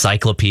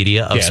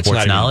encyclopedia of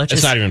sports knowledge.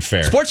 It's not even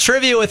fair. Sports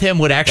trivia with him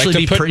would actually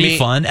be pretty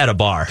fun at a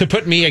bar. To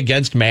put me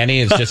against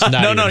Manny is just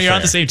not No, you're fair.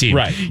 on the same team.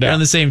 Right. You're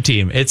on the same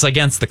team. It's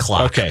against the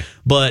clock. Okay.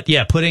 But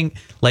yeah,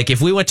 if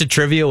we went to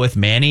trivia with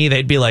Manny,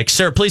 they'd be like,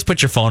 sir, please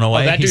put your phone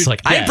away. He's like,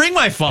 I didn't bring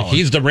my phone.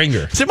 He's the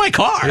ringer. It's in my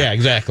car. Yeah,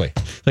 exactly.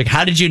 Like,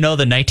 how did you know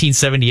the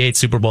 1978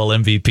 Super Bowl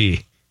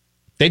MVP?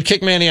 They'd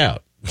kick Manny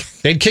out.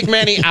 They'd kick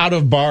Manny out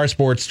of bar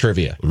sports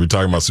trivia. Are we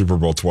talking about Super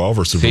Bowl 12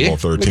 or Super Bowl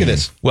 13? Look at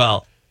this.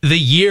 Well, the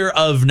year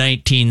of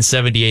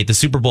 1978, the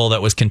Super Bowl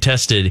that was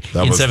contested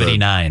in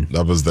 79.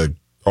 That was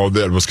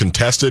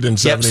contested in 79?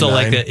 Yep, so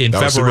like in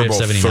February of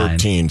 79.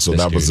 13, so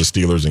that was the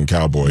Steelers and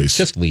Cowboys.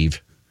 Just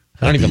leave.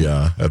 At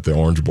the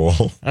Orange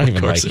Bowl. I don't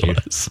even like you.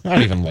 I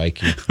don't even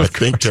like you. I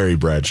think Terry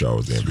Bradshaw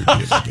was the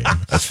MVP of the game.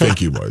 I think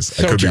he was.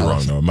 I could be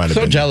wrong, though. It might have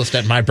been. Jealous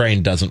that my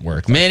brain doesn't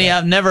work. Manny,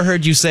 I've never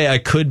heard you say I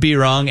could be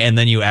wrong, and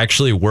then you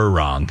actually were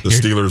wrong. The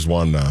Steelers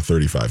won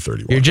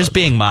 35-31. You're just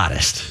being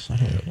modest.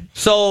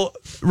 So,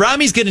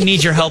 Rami's going to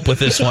need your help with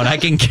this one. I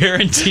can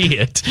guarantee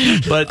it.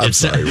 But I'm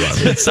sorry,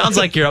 Rami. It sounds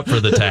like you're up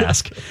for the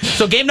task.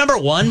 So, game number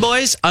 1,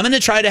 boys, I'm going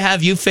to try to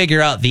have you figure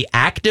out the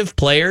active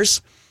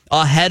players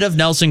ahead of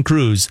Nelson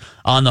Cruz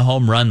on the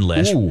home run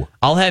list. Ooh.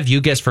 I'll have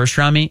you guess first,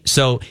 Rami.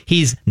 So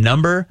he's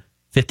number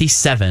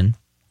 57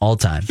 all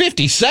time.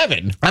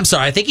 57? I'm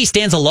sorry. I think he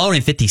stands alone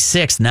in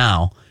 56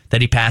 now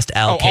that he passed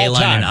Al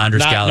Kaline and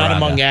Andres Galarraga. Not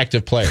among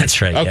active players. That's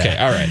right. Okay,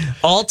 yeah. all right.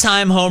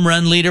 All-time home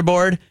run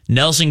leaderboard,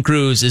 Nelson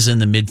Cruz is in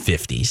the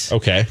mid-50s.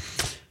 Okay.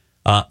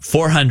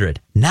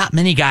 400. Not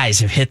many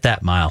guys have hit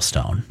that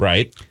milestone.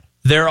 Right.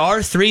 There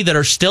are 3 that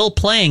are still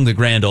playing the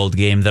grand old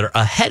game that are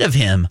ahead of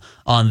him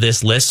on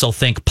this list. So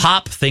think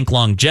pop, think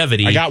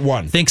longevity. I got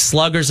one. Think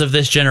sluggers of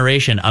this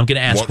generation. I'm going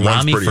to ask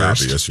Rami pretty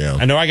first. Obvious, yeah.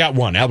 I know I got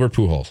one. Albert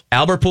Pujols.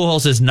 Albert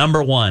Pujols is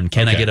number 1.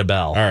 Can I get a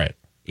bell? All right.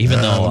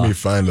 Even though let me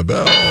find the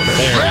bell.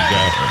 There we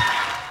go.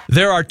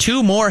 There are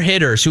 2 more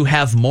hitters who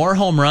have more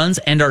home runs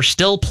and are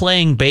still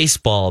playing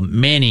baseball.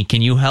 Manny,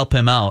 can you help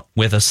him out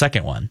with a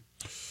second one?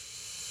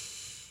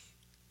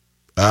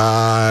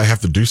 I have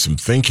to do some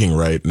thinking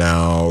right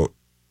now.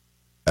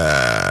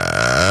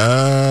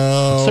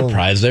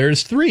 Surprised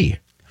there's 3.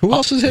 Who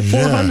else has hit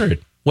 400? Yeah.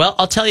 Well,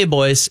 I'll tell you,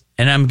 boys,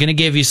 and I'm going to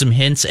give you some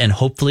hints, and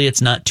hopefully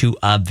it's not too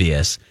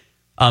obvious.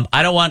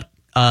 I don't want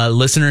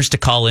listeners to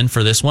call in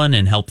for this one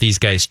and help these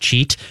guys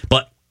cheat,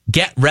 but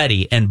get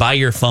ready and buy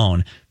your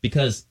phone,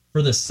 because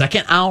for the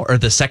second hour or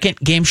the second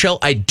game show,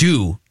 I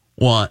do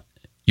want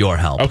your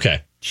help.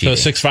 Okay. Cheating.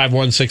 So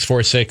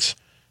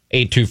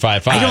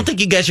 651-646-8255. I don't think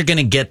you guys are going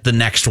to get the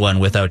next one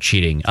without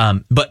cheating.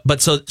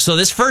 But so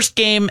this first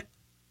game,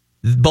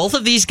 both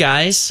of these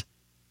guys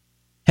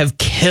have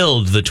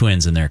killed the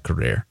Twins in their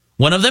career.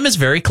 One of them is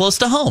very close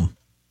to home.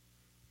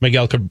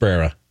 Miguel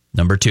Cabrera.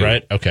 Number 2.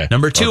 Right? Okay.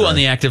 Number 2 on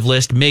the active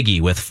list,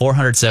 Miggy with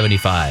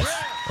 475.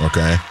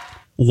 Okay.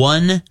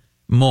 One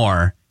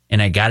more,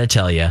 and I got to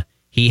tell you,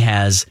 he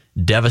has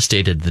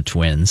devastated the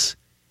Twins.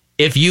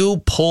 If you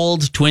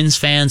polled Twins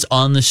fans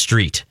on the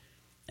street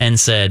and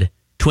said,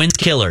 Twins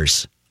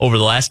killers over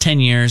the last 10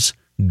 years,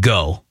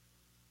 go.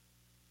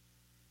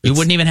 You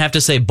wouldn't even have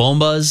to say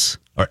Bombas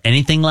or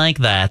anything like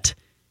that.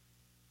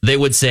 They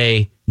would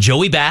say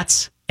Joey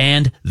Bats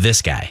and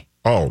this guy.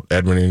 Oh,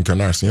 Edwin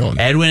Encarnacion.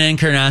 Edwin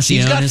Encarnacion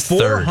He's got is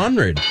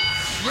 400.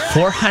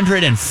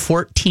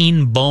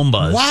 414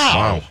 Bombas.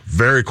 Wow.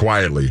 Very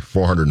quietly,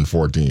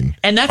 414.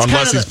 And that's unless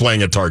kind of he's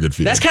playing at Target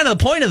Field. That's kind of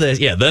the point of this.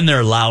 Yeah, then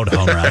they're loud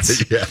home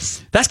runs.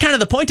 Yes. That's kind of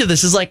the point of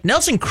this, is like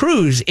Nelson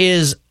Cruz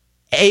is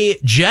a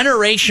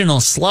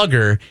generational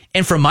slugger.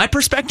 And from my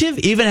perspective,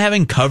 even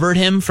having covered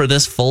him for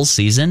this full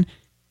season,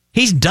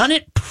 he's done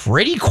it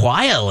pretty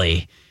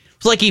quietly.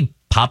 It's like he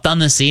popped on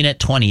the scene at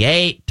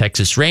 28,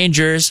 Texas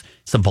Rangers,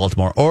 some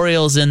Baltimore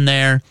Orioles in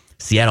there,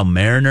 Seattle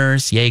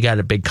Mariners. Yeah, he got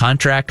a big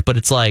contract, but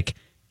it's like,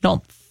 you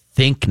don't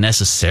think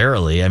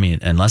necessarily, I mean,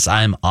 unless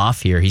I'm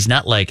off here, he's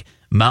not like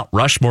Mount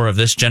Rushmore of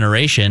this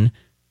generation,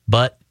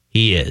 but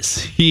he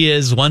is. He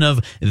is one of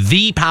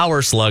the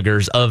power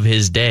sluggers of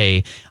his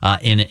day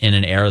in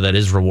an era that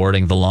is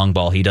rewarding the long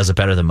ball. He does it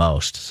better than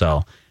most.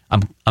 So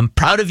I'm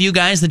proud of you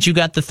guys that you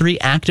got the 3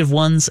 active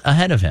ones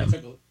ahead of him.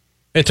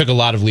 It took a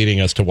lot of leading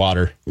us to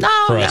water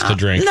for us to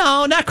drink.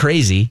 No, not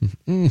crazy.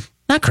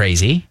 Not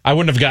crazy. I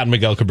wouldn't have gotten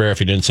Miguel Cabrera if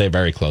he didn't say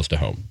very close to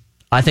home.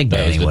 I think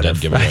Manny would have.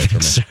 Giveaway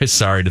for me.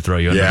 Sorry to throw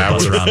you under the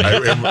bus around me.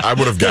 I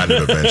would have gotten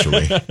it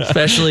eventually.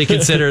 Especially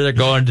consider they're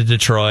going to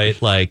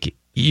Detroit. Like,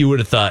 you would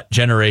have thought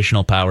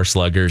generational power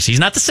sluggers. He's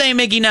not the same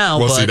Miggy now.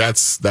 Well, but see,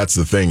 that's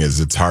the thing, is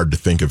it's hard to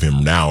think of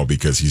him now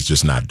because he's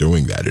just not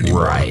doing that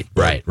anymore. Right.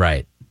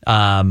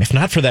 If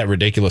not for that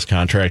ridiculous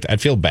contract, I'd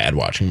feel bad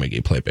watching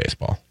Miggy play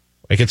baseball.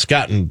 Like, it's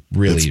gotten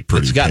really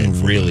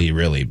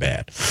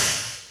bad.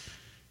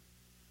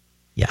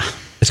 Yeah.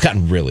 It's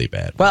gotten really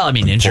bad. Well, I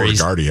mean, injuries.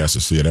 Poor Gardy has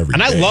to see it every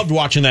and day. I loved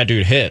watching that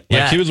dude hit. Like,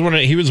 Yeah. he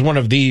was one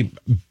of the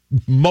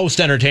most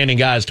entertaining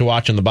guys to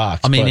watch in the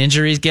box. I mean, but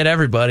injuries get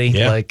everybody.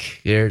 Yeah.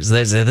 Like, this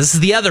is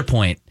the other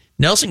point.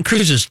 Nelson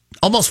Cruz is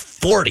almost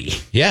 40.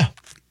 yeah.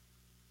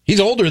 He's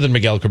older than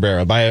Miguel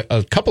Cabrera by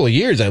a couple of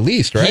years at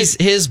least, right?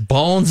 His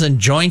bones and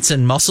joints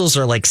and muscles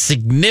are like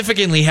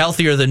significantly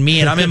healthier than me,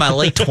 and I'm in my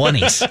late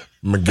 20s.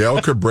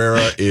 Miguel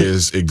Cabrera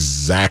is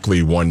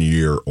exactly 1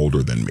 year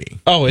older than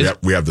me. Oh,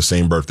 we have the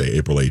same birthday,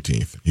 April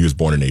 18th. He was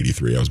born in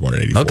 83. I was born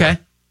in 84. Okay.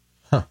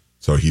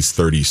 So he's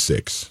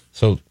 36.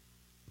 So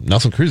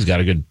Nelson Cruz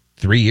got a good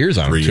 3 years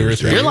on him. 3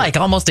 years, You're like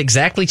almost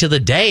exactly to the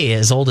day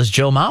as old as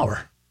Joe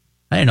Mauer.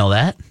 I didn't know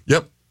that.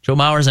 Yep. Joe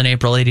Mauer's in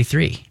April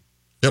 83.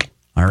 Yep.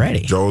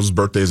 Alrighty. Joe's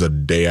birthday is a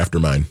day after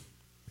mine,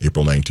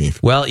 April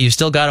 19th. Well, you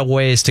still got a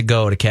ways to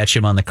go to catch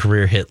him on the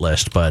career hit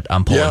list, but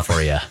I'm pulling for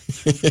you.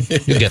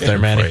 You get there,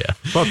 Manny.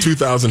 About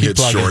 2,000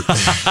 hits plugging.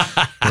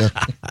 short.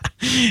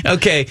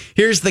 Okay,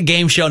 here's the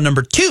game show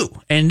number 2,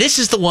 and this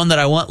is the one that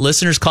I want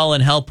listeners call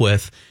and help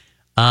with.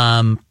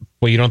 Well,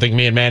 you don't think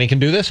me and Manny can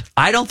do this?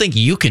 I don't think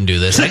you can do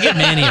this. I give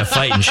Manny a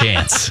fighting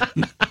chance.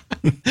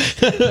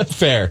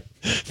 Fair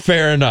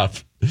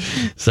enough.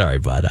 Sorry,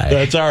 bud.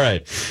 That's all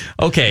right.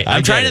 Okay,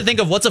 I'm trying to think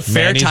of what's a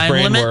fair Manny's time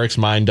brain limit. works,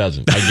 mine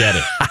doesn't. I get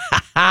it.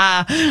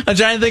 I'm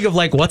trying to think of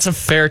like what's a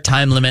fair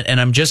time limit, and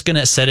I'm just going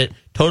to set it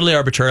totally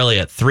arbitrarily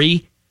at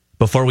 3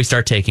 before we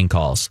start taking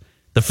calls.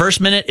 The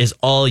first minute is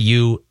all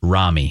you,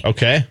 Rami.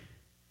 Okay.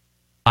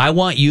 I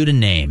want you to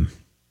name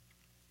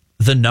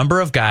the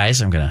number of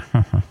guys. I'm going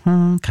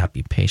to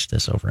copy paste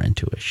this over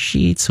into a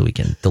sheet so we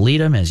can delete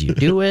them as you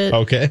do it.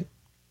 Okay.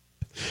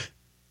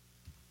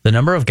 The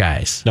number of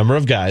guys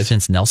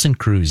since Nelson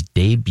Cruz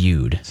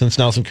debuted.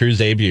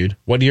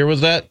 What year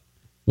was that?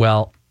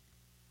 Well,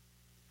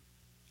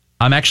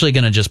 I'm actually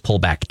going to just pull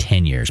back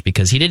 10 years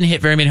because he didn't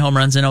hit very many home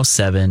runs in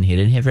 07. He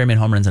didn't hit very many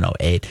home runs in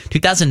 08.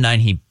 2009,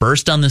 he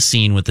burst on the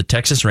scene with the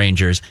Texas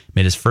Rangers,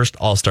 made his first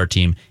All-Star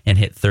team, and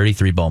hit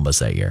 33 bombas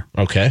that year.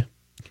 Okay.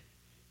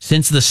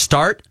 Since the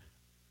start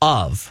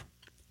of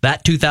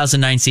that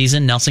 2009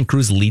 season, Nelson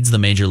Cruz leads the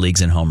major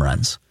leagues in home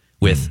runs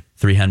with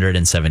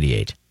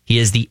 378. He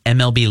is the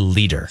MLB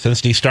leader.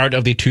 Since the start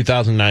of the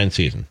 2009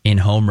 season. In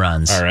home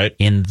runs. All right.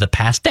 In the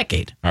past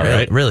decade. All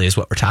right. Really is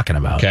what we're talking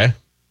about. Okay.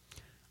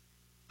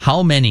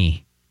 How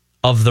many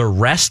of the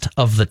rest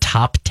of the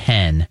top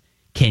 10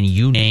 can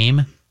you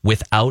name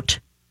without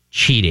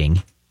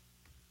cheating?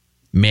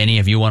 Manny,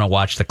 if you want to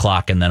watch the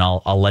clock, and then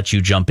I'll let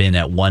you jump in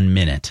at 1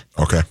 minute.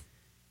 Okay.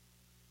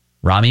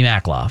 Rami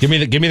Makloff. Give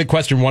me the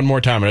question one more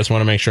time. I just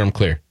want to make sure I'm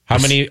clear. How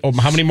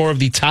many more of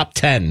the top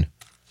 10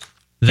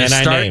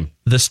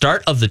 The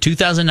start of the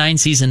 2009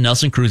 season,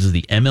 Nelson Cruz is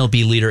the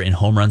MLB leader in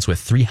home runs with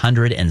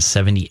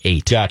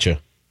 378. Gotcha.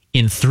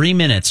 In 3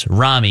 minutes,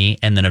 Rami,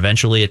 and then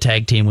eventually a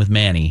tag team with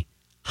Manny,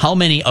 how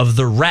many of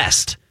the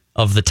rest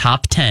of the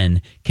top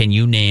 10 can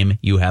you name?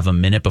 You have a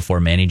minute before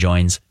Manny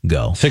joins.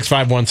 Go.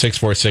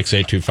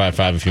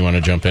 651-646-8255 if you want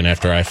to jump in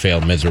after I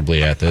failed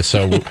miserably at this.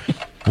 So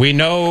we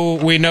know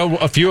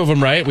a few of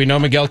them, right? We know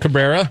Miguel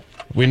Cabrera.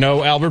 We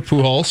know Albert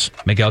Pujols.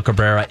 Miguel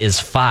Cabrera is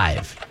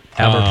 5.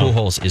 Albert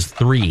Pujols is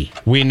 3.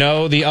 We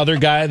know the other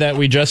guy that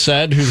we just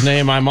said, whose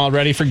name I'm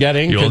already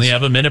forgetting. You only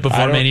have a minute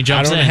before Manny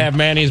jumps in. I don't have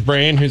Manny's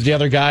brain. Who's the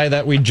other guy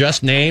that we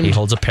just named? He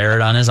holds a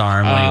parrot on his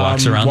arm when he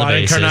walks around the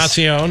bases.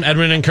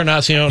 Edwin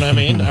Encarnacion, I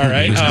mean. All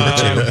right.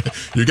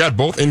 You got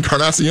both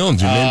Encarnacions. You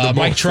named them both.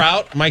 Mike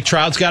Trout. Mike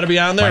Trout's got to be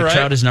on there, right? Mike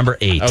Trout is number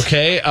 8.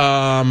 Okay.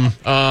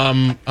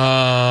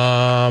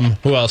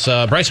 Who else?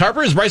 Bryce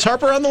Harper. Is Bryce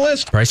Harper on the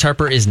list? Bryce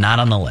Harper is not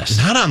on the list.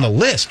 Not on the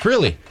list,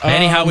 really.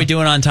 Manny, how are we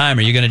doing on time?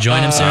 Are you going to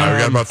join him soon? We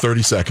got about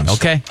 30 seconds.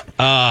 Okay.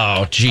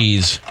 Oh,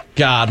 geez.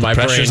 God, my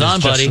brain is on,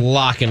 just buddy.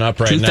 locking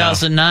up right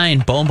 2009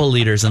 Bomba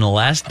leaders in the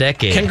last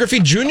decade. Ken Griffey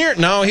Jr.?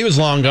 No, he was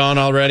long gone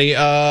already.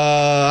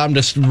 I'm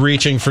just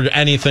reaching for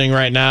anything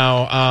right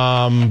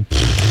now.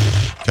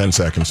 10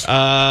 seconds.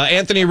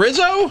 Anthony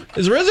Rizzo?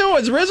 Is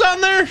Riz on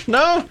there?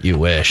 No? You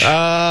wish.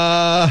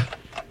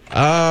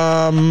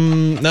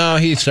 No,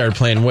 he started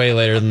playing way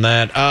later than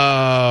that.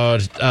 All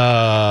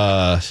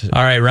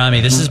right, Rami,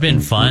 this has been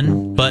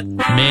fun, but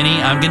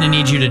Manny, I'm going to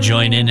need you to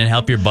join in and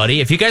help your buddy.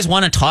 If you guys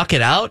want to talk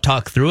it out,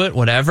 talk through it,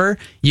 whatever,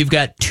 you've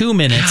got 2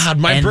 minutes. God,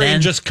 my brain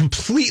just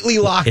completely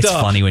locked up. It's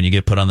funny when you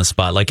get put on the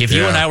spot. Like if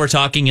you and I were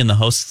talking in the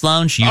host's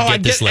lounge, you'd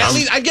get this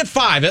list. I'd get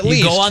 5 at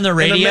least. You go on the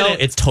radio,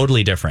 it's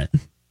totally different.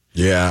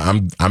 Yeah,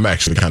 I'm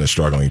actually kind of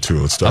struggling too.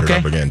 Let's start it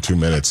up again. 2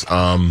 minutes.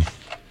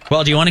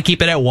 Well, do you want to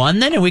keep it at 1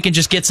 then, and we can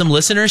just get some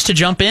listeners to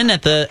jump in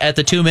at the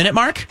 2-minute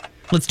mark?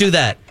 Let's do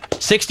that.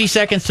 60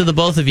 seconds to the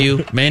both of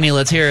you. Manny,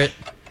 let's hear it.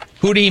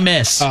 Who do you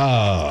miss?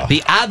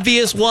 The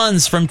obvious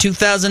ones from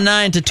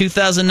 2009 to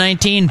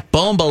 2019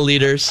 Bomba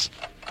leaders.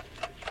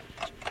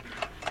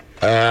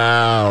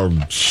 Oh,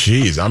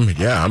 jeez.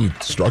 I'm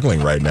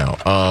struggling right now.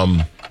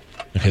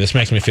 Okay, this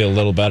makes me feel a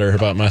little better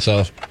about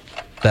myself.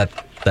 That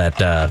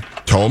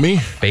Tommy?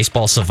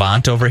 Baseball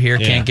savant over here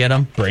can't get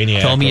him.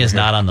 Brainiac Tommy is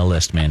not on the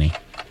list, Manny.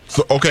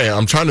 So, okay,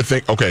 I'm trying to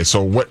think. Okay,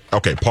 so what?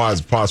 Okay,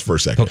 pause for a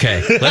second.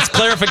 Okay, let's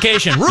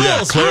clarification. Rules,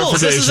 yeah, clarification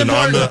rules. This is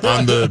on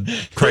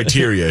the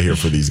criteria here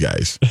for these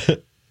guys.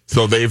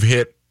 So they've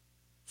hit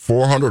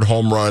 400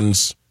 home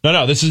runs.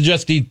 No, this is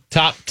just the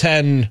top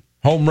 10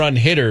 home run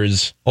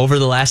hitters over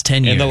the last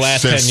 10 years. In the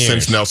last 10 years.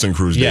 Since Nelson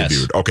Cruz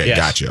debuted. Okay,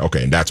 gotcha.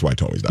 Okay, and that's why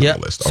Tommy's not on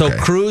the list. Okay. So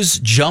Cruz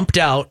jumped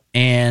out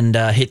and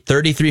hit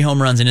 33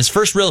 home runs in his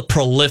first real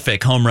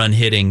prolific home run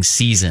hitting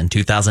season,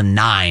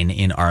 2009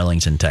 in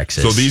Arlington,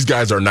 Texas. So these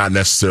guys are not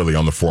necessarily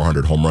on the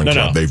 400 home run club.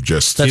 No. They've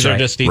just... These are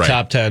just the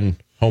top 10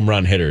 home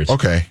run hitters.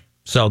 Okay.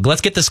 So let's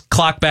get this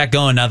clock back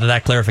going now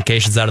that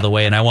clarification's out of the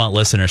way, and I want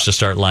listeners to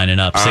start lining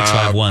up.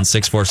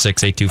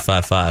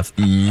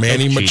 651-646-8255.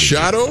 Manny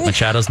Machado?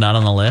 Machado's not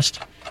on the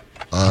list.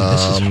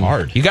 This is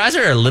hard. You guys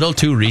are a little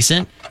too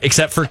recent,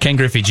 except for Ken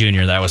Griffey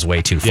Jr. That was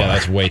way too far. Yeah,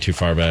 that's way too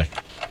far back.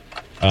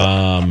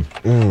 Am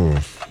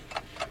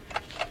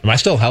I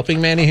still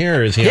helping Manny here?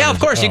 Or is he? Yeah, of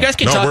course. You guys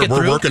can talk it through.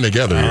 We're working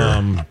together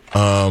here.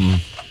 I'm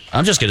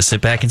just going to sit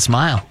back and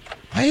smile.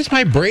 Why is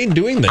my brain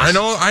doing this?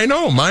 I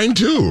know. Mine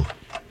too.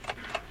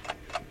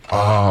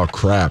 Oh,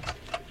 crap.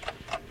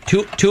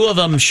 Two of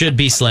them should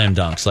be slam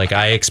dunks. Like,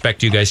 I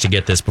expect you guys to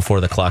get this before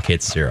the clock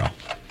hits 0.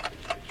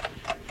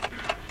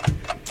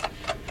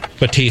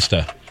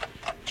 Batista.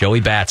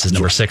 Joey Bats is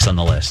number 6 on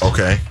the list.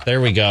 Okay.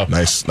 There we go.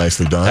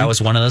 Nicely done. That was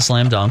one of the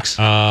slam dunks.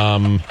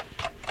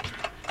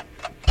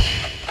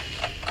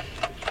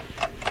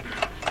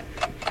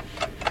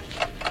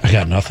 I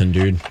got nothing,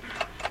 dude.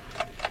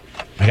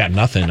 I got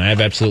nothing. I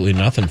have absolutely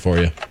nothing for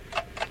you.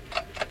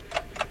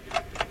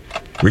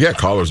 We got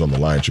callers on the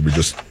line. Should we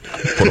just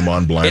put them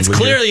on blindly? It's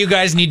clear that you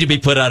guys need to be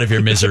put out of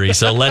your misery,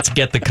 so let's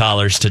get the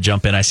callers to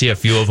jump in. I see a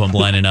few of them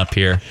lining up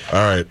here.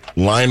 All right.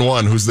 Line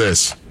 1. Who's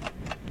this?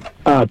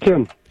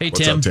 Tim. Hey,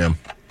 What's Tim. up, Tim?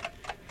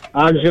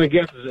 I'm just going to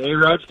guess, is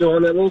A-Rod still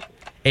on that list?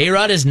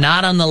 A-Rod is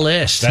not on the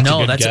list.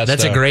 That's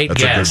that's a great guess.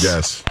 guess. A good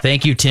guess.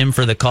 Thank you, Tim,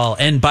 for the call.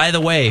 And by the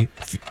way,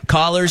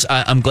 callers,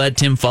 I'm glad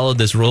Tim followed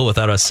this rule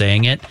without us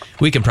saying it.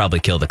 We can probably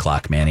kill the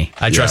clock, Manny.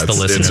 I trust the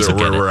listeners.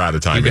 We're out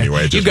of time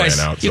anyway. You guys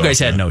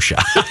had no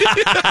shot.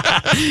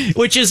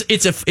 Which is,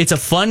 it's a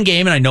fun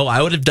game, and I know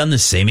I would have done the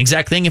same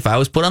exact thing if I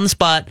was put on the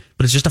spot,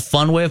 but it's just a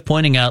fun way of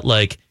pointing out,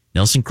 like,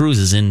 Nelson Cruz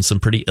is in some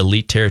pretty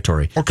elite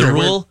territory. Okay, the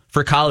rule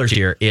for callers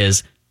here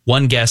is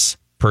one guess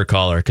per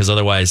caller, because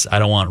otherwise I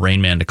don't want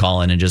Rain Man to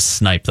call in and just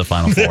snipe the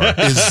final 4.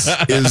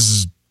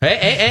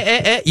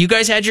 Hey, you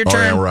guys had your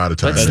turn. Yeah, we're out of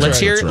time. Let's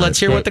hear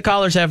what the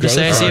callers have to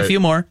say. I see a few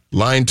more.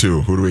 Line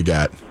 2. Who do we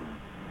got?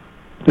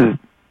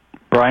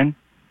 Brian.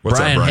 What's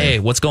up, Brian? Hey,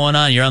 what's going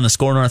on? You're on the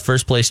Score North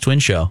First Place Twin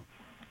Show.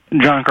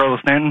 John Carlos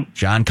Stanton.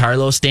 John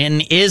Carlos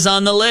Stanton is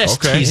on the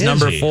list. Okay. He's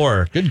number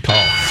 4. Good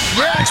call.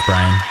 Thanks,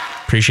 Brian.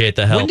 Appreciate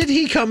the help. When did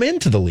he come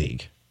into the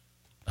league?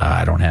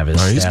 I don't have his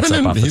stats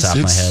up off the top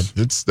of my head.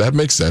 That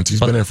makes sense.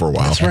 He's been in for a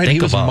while. That's right. He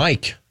was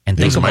Mike. And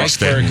think about Mike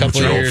Stanton for a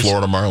couple of years.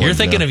 Florida Marlins. You're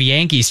thinking of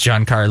Yankees,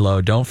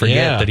 Giancarlo. Don't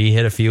forget that he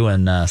hit a few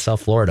in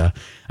South Florida.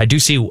 I do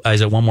see. Is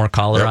there one more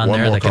caller on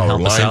there that can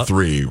help us out? Line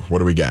 3. What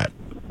do we got?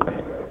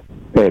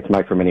 Hey, it's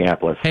Mike from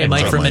Minneapolis. Hey,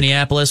 Mike from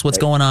Minneapolis. What's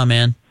going on,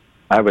 man?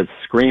 I was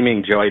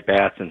screaming Joey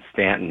Bats and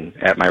Stanton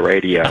at my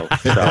radio,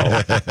 so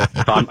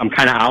I'm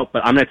kind of out,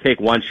 but I'm going to take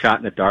one shot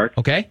in the dark.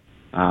 Okay.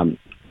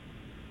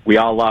 We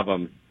all love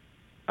him.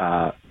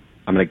 I'm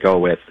going to go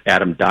with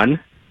Adam Dunn.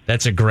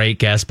 That's a great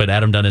guess, but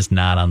Adam Dunn is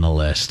not on the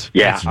list.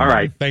 Yeah, all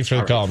right. Thanks for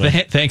the call,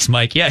 man. Thanks,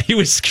 Mike. Yeah, he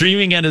was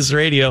screaming at his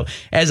radio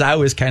as I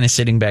was kind of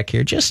sitting back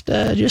here, just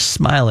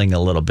smiling a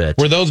little bit.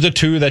 Were those the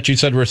two that you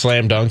said were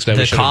slam dunks? That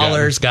the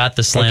callers got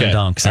the slam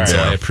dunks, and so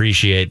I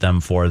appreciate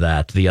them for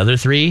that. The other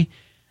three,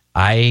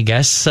 I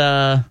guess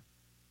the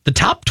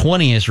top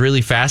 20 is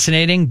really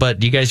fascinating, but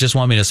do you guys just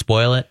want me to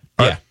spoil it?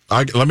 Yeah.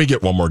 Let me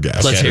get one more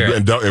guess. Let's hear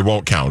it. It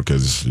won't count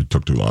because it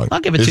took too long. I'll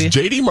give it to you. Is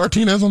JD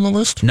Martinez on the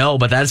list? No,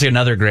 but that's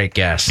another great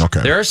guess.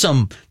 Okay. There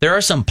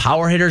are some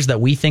power hitters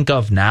that we think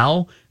of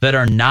now that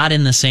are not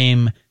in the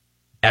same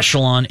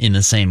echelon, in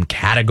the same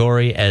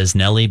category as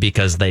Nelly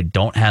because they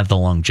don't have the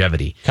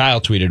longevity.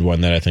 Kyle tweeted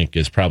one that I think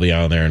is probably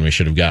on there, and we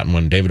should have gotten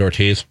one. David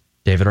Ortiz.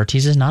 David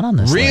Ortiz is not on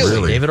this list.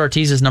 Really? David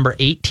Ortiz is number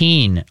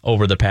 18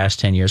 over the past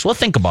 10 years. Well,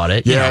 think about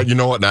it. Yeah, you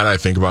know what? Now that I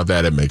think about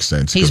that, it makes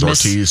sense. Because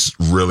Ortiz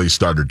really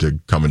started to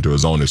come into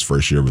his own his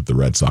first year with the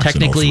Red Sox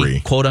technically, in 03.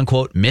 quote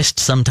unquote, missed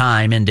some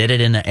time and did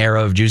it in the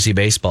era of juicy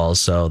baseballs,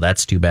 so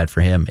that's too bad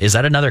for him. Is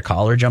that another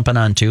caller jumping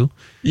on too?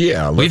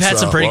 Yeah. We've had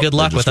some pretty good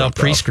luck without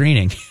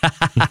pre-screening.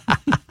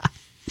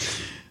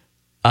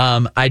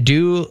 I'll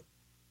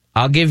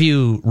give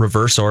you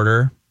reverse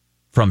order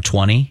from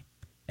 20.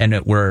 And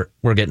we're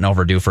getting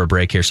overdue for a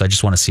break here, so I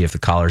just want to see if the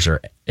callers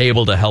are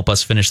able to help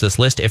us finish this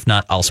list. If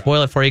not, I'll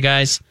spoil it for you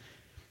guys.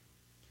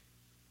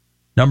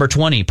 Number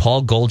 20,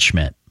 Paul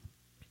Goldschmidt.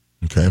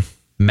 Okay.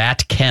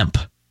 Matt Kemp.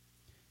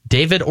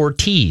 David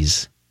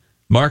Ortiz.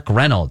 Mark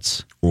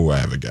Reynolds. Ooh, I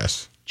have a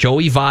guess.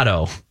 Joey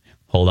Votto.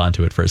 Hold on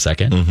to it for a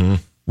second. Mm-hmm.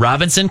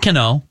 Robinson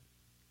Cano.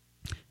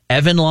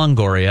 Evan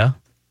Longoria.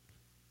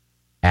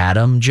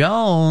 Adam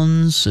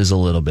Jones is a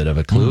little bit of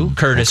a clue.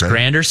 Curtis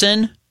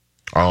Granderson.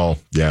 Oh,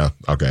 yeah.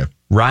 Okay.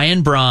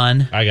 Ryan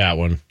Braun. I got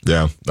one.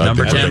 Yeah.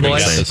 Number 10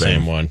 boys. Got the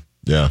same one.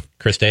 Yeah.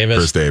 Chris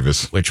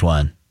Davis. Which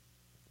one?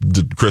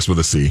 Chris with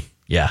a C.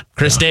 Yeah.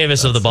 Chris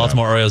Davis of the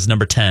Baltimore Orioles,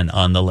 number 10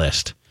 on the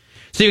list.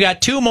 So you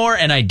got two more,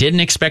 and I didn't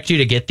expect you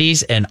to get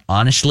these, and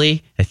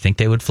honestly, I think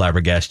they would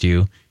flabbergast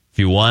you. If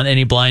you want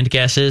any blind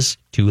guesses,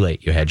 too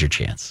late. You had your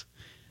chance.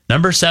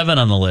 Number 7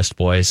 on the list,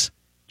 boys.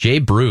 Jay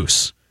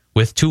Bruce.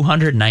 With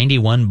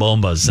 291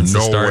 bombas since the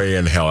start. No way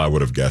in hell I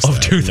would have guessed of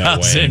that.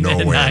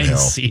 2009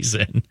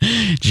 season.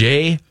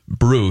 Jay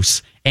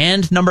Bruce.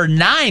 And number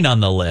 9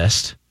 on the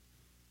list,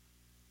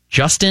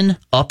 Justin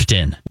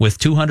Upton with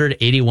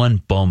 281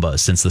 bombas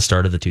since the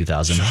start of the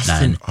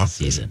 2009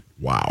 season.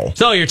 Wow.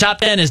 So your top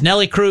 10 is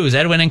Nelly Cruz,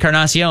 Edwin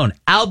Encarnacion,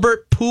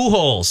 Albert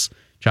Pujols,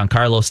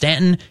 Giancarlo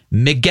Stanton,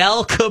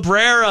 Miguel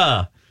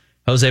Cabrera,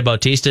 Jose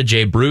Bautista,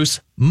 Jay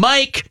Bruce,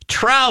 Mike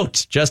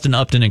Trout, Justin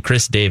Upton, and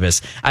Chris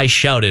Davis. I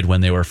shouted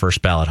when they were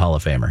first ballot Hall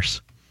of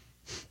Famers.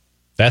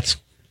 That's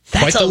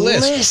quite the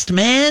list,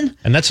 man.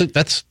 And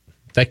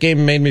that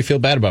game made me feel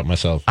bad about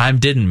myself. I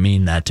didn't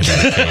mean that to be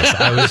the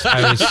case.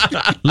 I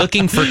was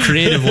looking for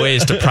creative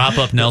ways to prop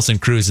up Nelson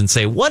Cruz and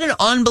say, what an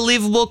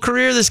unbelievable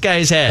career this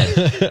guy's had.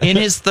 In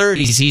his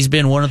 30s, he's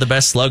been one of the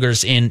best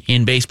sluggers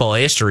in baseball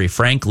history,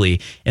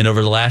 frankly. And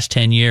over the last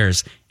 10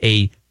 years,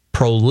 a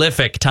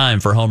prolific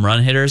time for home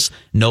run hitters.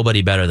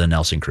 Nobody better than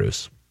Nelson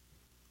Cruz.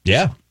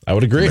 Yeah, I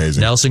would agree.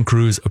 Amazing. Nelson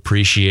Cruz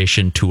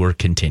Appreciation Tour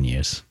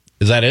continues.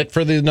 Is that it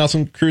for the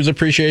Nelson Cruz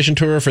Appreciation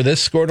Tour for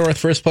this Score North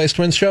First Place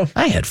Twins show?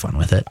 I had fun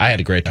with it. I had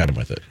a great time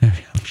with it.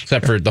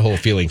 Except for the whole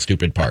feeling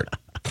stupid part.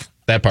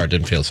 That part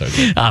didn't feel so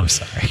good. I'm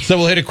sorry. So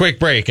we'll hit a quick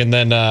break, and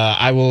then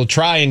I will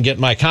try and get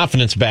my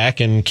confidence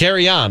back and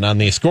carry on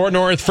the Score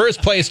North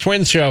First Place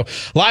Twins show,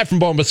 live from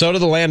Bombasota,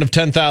 the land of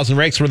 10,000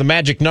 rakes, where the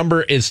magic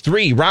number is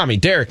 3. Rami,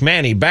 Derek,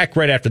 Manny, back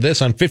right after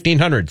this on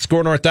 1500,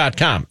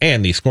 scorenorth.com,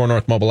 and the Score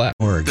North mobile app.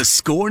 The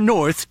Score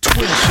North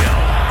Twin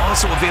Show.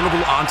 Also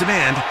available on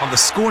demand on the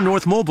Score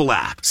North mobile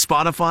app,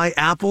 Spotify,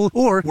 Apple,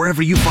 or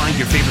wherever you find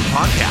your favorite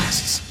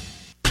podcasts.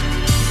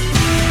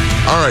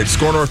 All right,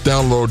 Score North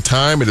download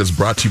time. It is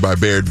brought to you by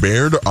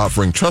Baird,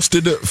 offering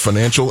trusted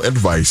financial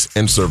advice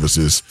and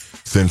services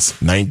since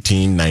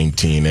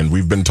 1919. And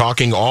we've been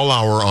talking all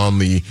hour on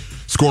the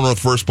Score North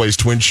First Place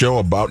Twins show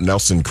about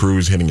Nelson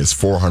Cruz hitting his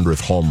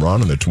 400th home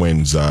run, and the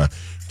Twins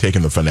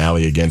taking the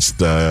finale against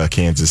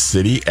Kansas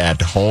City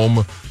at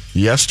home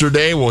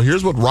yesterday. Well,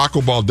 here's what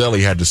Rocco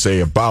Baldelli had to say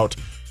about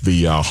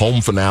the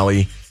home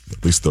finale,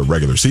 at least the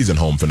regular season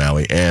home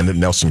finale, and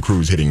Nelson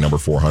Cruz hitting number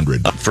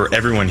 400. For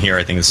everyone here,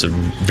 I think it's a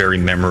very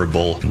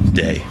memorable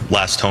day.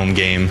 Last home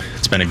game.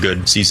 It's been a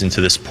good season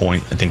to this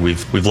point. I think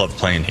we've loved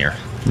playing here.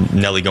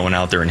 Nelly going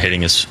out there and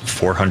hitting his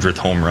 400th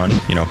home run,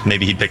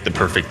 maybe he picked the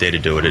perfect day to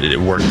do it. It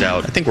worked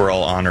out. I think we're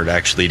all honored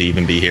actually to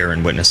even be here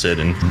and witness it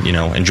and,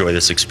 enjoy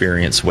this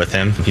experience with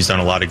him. He's done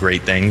a lot of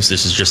great things.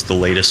 This is just the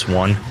latest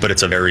one, but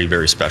it's a very,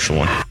 very special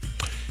one.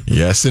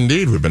 Yes,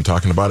 indeed. We've been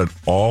talking about it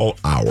all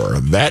hour.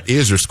 That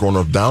is your Score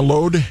North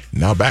download.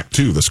 Now back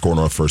to the Score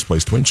North First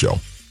Place Twin Show.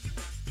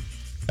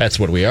 That's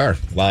what we are.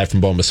 Live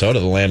from Bombasota,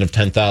 the land of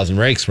 10,000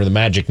 rakes, where the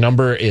magic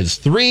number is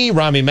 3.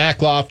 Rami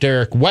Makloff,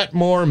 Eric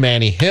Wetmore,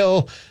 Manny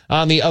Hill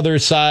on the other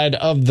side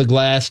of the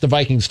glass. The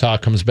Vikings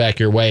talk comes back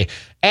your way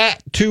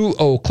at 2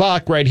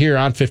 o'clock right here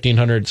on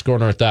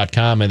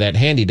 1500scorenorth.com and that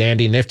handy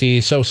dandy nifty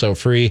so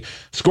free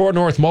Score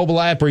North mobile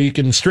app where you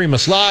can stream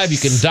us live. You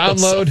can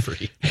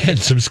download and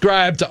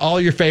subscribe to all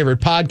your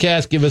favorite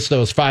podcasts. Give us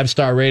those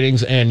 5-star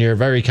ratings and your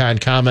very kind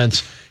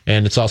comments.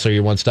 And it's also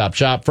your one-stop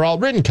shop for all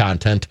written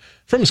content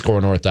from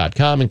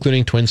scorenorth.com,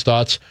 including Twins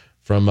thoughts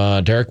from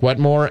Derek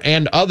Wetmore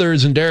and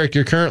others. And Derek,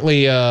 you're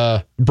currently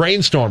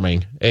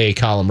brainstorming a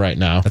column right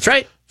now. That's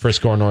right. For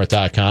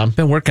scorenorth.com.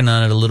 Been working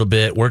on it a little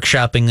bit,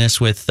 workshopping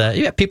this with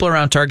people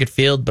around Target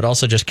Field, but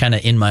also just kind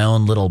of in my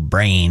own little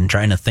brain,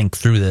 trying to think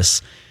through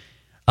this.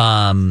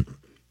 And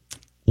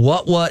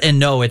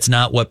no, it's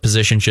not what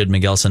position should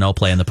Miguel Sano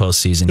play in the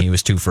postseason. He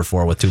was 2 for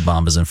 4 with 2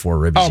 bombas and 4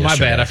 ribbies. Oh, my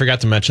bad. I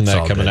forgot to mention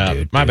that coming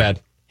out. My bad.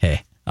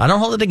 Hey, I don't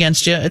hold it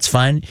against you. It's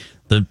fine.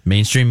 The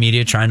mainstream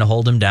media trying to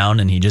hold him down,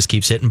 and he just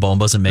keeps hitting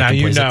bombas and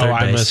making plays at third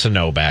base. I'm a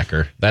Sano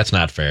backer. That's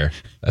not fair.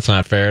 That's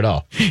not fair at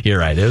all. You're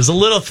right. It was a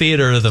little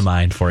theater of the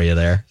mind for you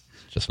there.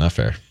 Just not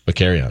fair. But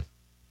carry on.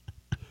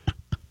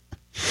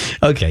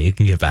 Okay, you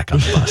can get back on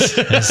the bus.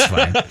 That's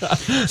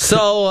fine.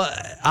 So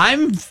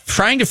I'm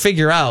trying to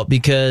figure out,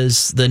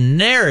 because the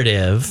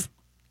narrative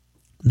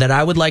that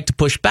I would like to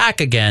push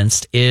back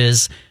against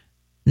is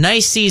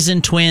nice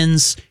season,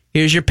 Twins.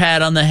 Here's your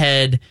pat on the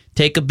head.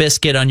 Take a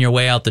biscuit on your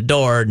way out the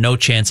door. No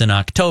chance in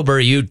October.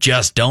 You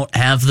just don't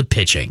have the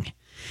pitching.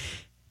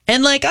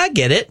 And, I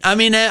get it. I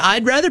mean,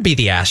 I'd rather be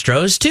the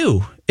Astros,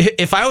 too.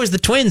 If I was the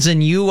Twins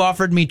and you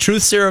offered me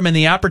truth serum and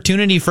the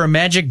opportunity for a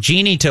magic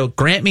genie to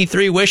grant me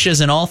 3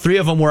 wishes and all 3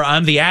 of them were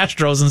I'm the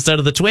Astros instead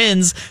of the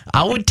Twins,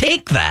 I would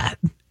take that.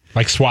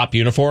 Like swap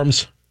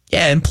uniforms?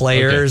 Yeah, and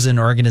players and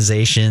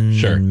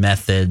organizations and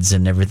methods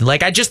and everything.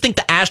 I just think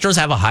the Astros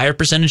have a higher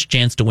percentage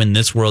chance to win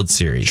this World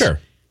Series. Sure.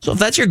 So if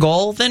that's your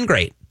goal, then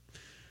great.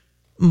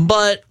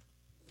 But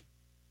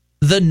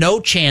the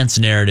no chance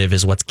narrative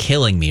is what's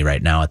killing me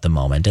right now at the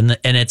moment. And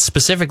it's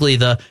specifically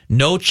the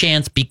no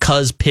chance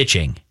because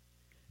pitching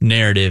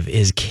narrative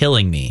is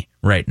killing me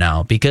right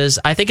now, because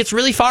I think it's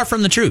really far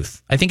from the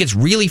truth. I think it's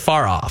really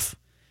far off.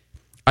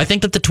 I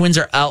think that the Twins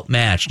are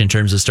outmatched in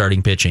terms of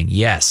starting pitching.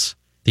 Yes,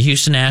 the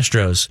Houston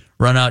Astros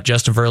run out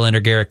Justin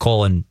Verlander, Garrett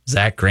Cole, and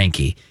Zach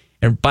Greinke.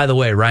 And by the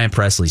way, Ryan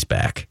Presley's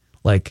back.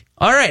 All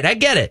right, I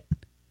get it.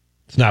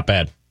 It's not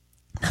bad.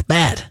 Not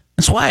bad.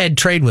 That's why I'd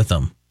trade with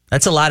them.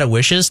 That's a lot of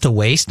wishes to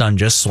waste on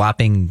just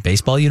swapping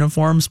baseball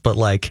uniforms, but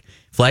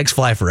flags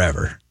fly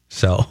forever.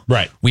 So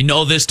we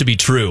know this to be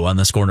true on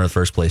the Score North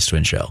First Place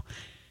Twin Show.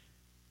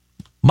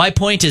 My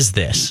point is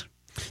this.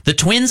 The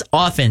Twins'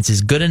 offense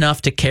is good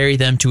enough to carry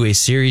them to a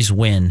series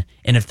win,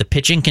 and if the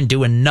pitching can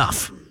do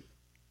enough,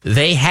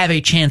 they have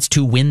a chance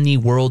to win the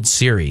World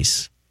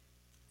Series.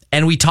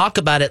 And we talk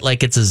about it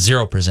like it's a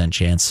 0%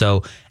 chance.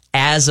 So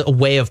as a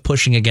way of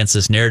pushing against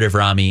this narrative,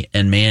 Rami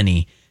and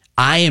Manny,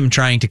 I am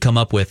trying to come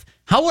up with,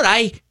 how would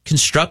I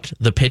construct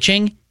the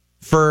pitching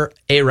for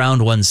a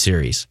round 1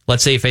 series?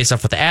 Let's say you face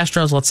off with the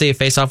Astros. Let's say you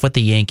face off with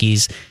the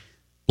Yankees.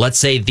 Let's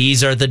say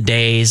these are the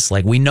days.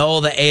 We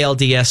know the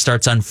ALDS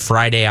starts on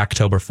Friday,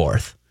 October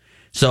 4th.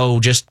 So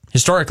just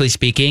historically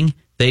speaking,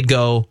 they'd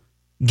go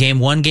game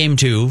 1, game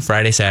 2,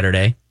 Friday,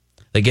 Saturday.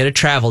 They get a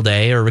travel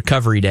day or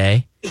recovery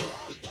day.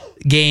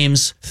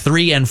 Games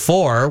 3 and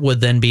 4 would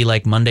then be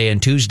Monday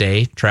and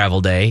Tuesday,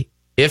 travel day.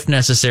 If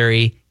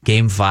necessary,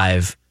 game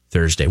 5,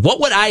 Thursday. What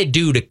would I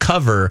do to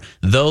cover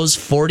those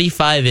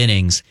 45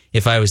 innings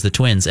if I was the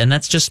Twins? And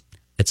it's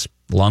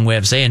a long way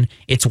of saying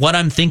it's what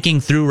I'm thinking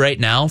through right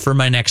now for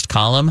my next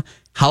column.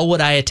 How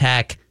would I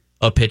attack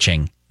a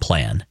pitching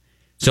plan?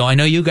 So I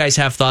know you guys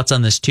have thoughts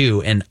on this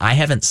too, and I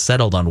haven't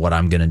settled on what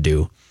I'm going to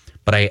do,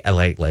 but I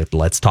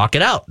let's talk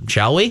it out,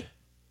 shall we?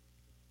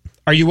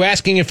 Are you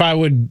asking if I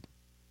would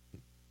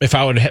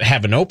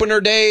have an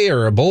opener day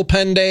or a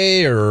bullpen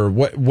day or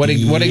what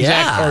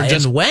exactly, or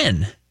just and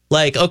when?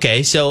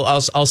 Okay, so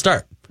I'll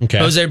start. Okay.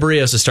 Jose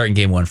Barrios is starting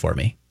game 1 for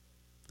me.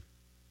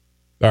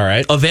 All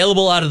right.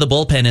 Available out of the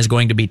bullpen is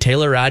going to be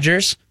Taylor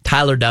Rogers,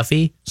 Tyler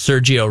Duffy,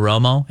 Sergio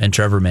Romo, and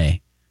Trevor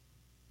May.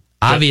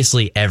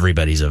 Obviously,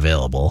 everybody's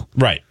available.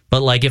 Right.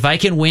 But if I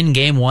can win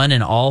game 1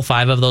 and all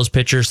 5 of those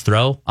pitchers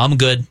throw, I'm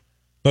good.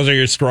 Those are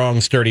your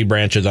strong, sturdy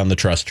branches on the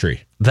trust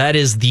tree. That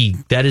is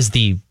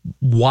the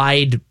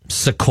wide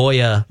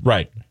sequoia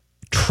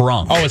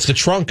trunk. Oh, it's the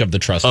trunk of the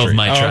trust tree. Of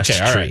my trust tree.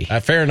 All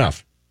right. Fair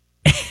enough.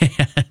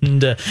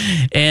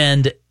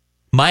 And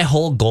my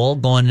whole goal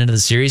going into the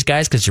series,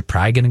 guys, because you're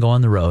probably going to go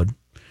on the road,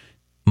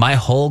 my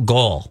whole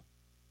goal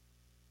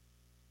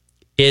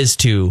is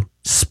to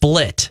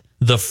split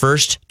the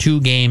first 2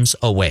 games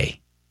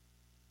away.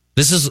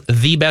 This is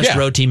the best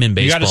road team in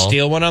baseball. You got to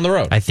steal one on the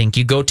road. I think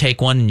you go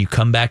take one and you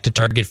come back to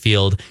Target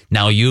Field.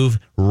 Now you've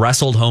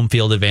wrestled home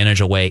field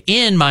advantage away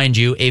in, mind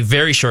you, a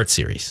very short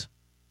series.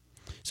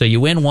 So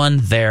you win one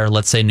there,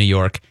 let's say New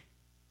York,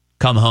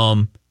 come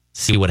home,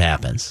 see what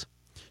happens.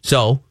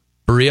 So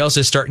Barrios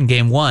is starting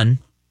game 1.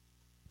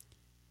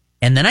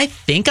 And then I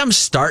think I'm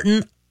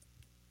starting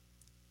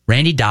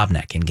Randy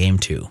Dobnak in game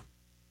 2.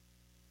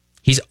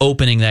 He's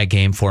opening that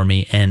game for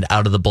me, and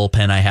out of the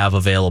bullpen I have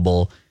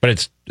available.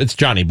 But it's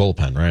Johnny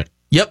Bullpen, right?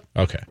 Yep.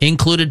 Okay.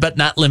 Included but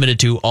not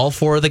limited to all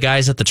 4 of the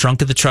guys at the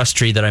trunk of the trust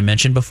tree that I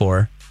mentioned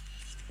before,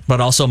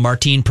 but also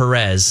Martin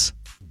Perez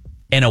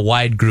in a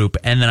wide group,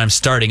 and then I'm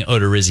starting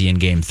Odorizzi in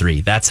game 3.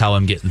 That's how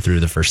I'm getting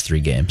through the first 3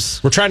 games.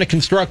 We're trying to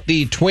construct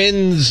the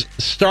Twins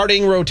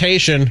starting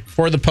rotation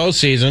for the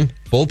postseason.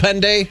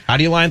 Bullpen day, how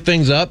do you line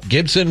things up?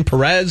 Gibson,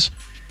 Perez.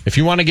 If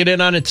you want to get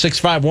in on it,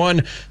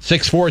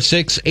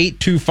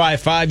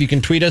 651-646-8255. You can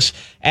tweet us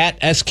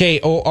at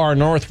SKOR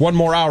North. One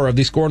more hour of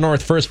the Score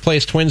North First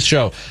Place Twins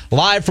show.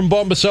 Live from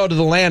Bombasot to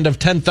the land of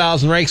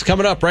 10,000 rakes.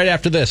 Coming up right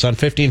after this on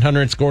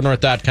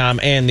 1500scorenorth.com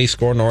and the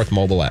Score North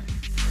mobile app.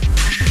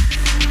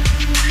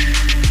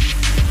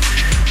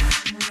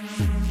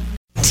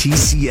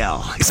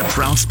 TCL is a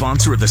proud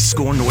sponsor of the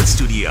Score North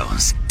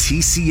Studios.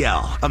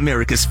 TCL,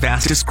 America's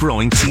fastest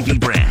growing TV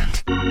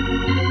brand.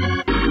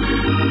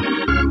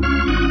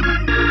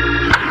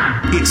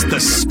 It's the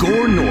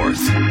Score North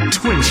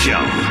Twin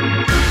Show.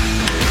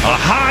 A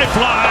high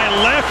fly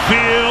left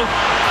field,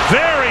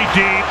 very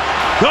deep.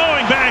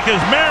 Going back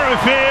is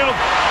Merrifield.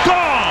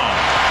 Gone!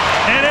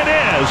 And it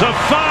is a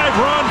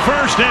 5-run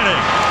first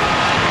inning.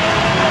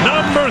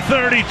 Number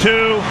 32,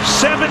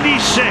 76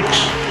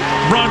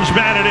 runs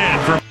batted in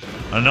for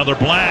another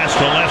blast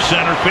to left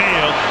center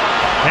field.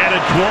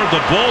 Headed toward the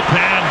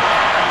bullpen.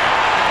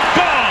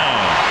 Gone!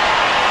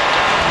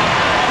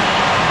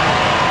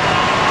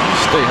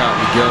 Stay hot,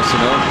 Miguel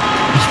Sano.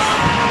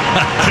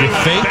 You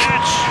think?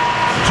 Bats,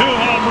 2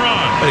 home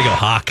runs. Way to go,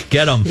 Hawk.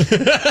 Get him.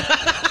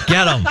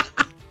 Get him.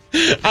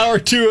 Hour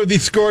 2 of the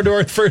Score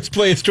North First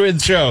Place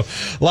Twins show.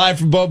 Live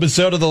from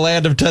Bombasot, the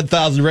land of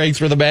 10,000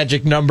 rakes, where the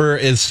magic number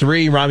is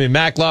 3. Rami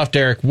Makloff,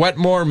 Derek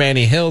Wetmore,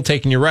 Manny Hill,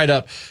 taking you right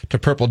up to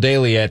Purple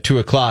Daily at 2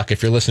 o'clock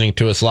if you're listening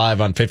to us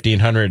live on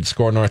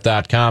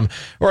 1500scorenorth.com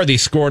or the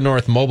Score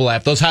North mobile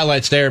app. Those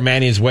highlights there,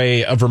 Manny's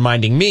way of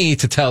reminding me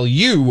to tell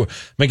you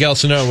Miguel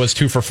Sano was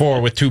 2 for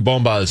 4 with 2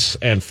 bombas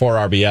and 4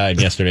 RBI in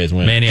yesterday's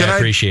win. Manny, I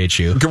appreciate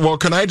you. Well,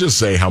 can I just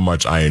say how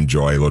much I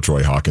enjoy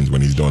LaTroy Hawkins when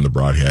he's doing the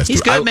broadcast?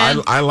 He's good, man.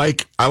 I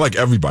like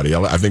everybody.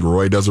 I think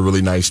Roy does a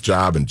really nice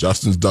job, and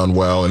Justin's done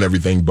well and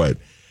everything, but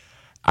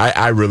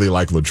I really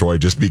like LaTroy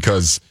just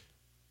because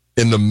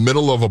in the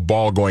middle of a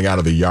ball going out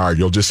of the yard,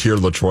 you'll just hear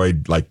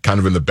LaTroy like kind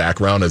of in the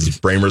background as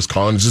Bramer's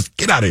calling, just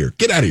get out of here.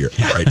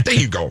 All right, there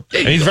you go.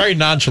 And he's very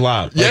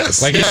nonchalant.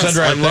 Like he said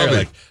right there,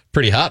 like,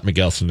 pretty hot,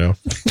 Miguel Sano.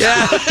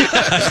 Yeah.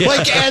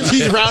 Like as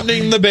he's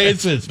rounding the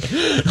bases.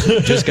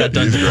 Just got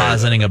done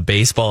depositing a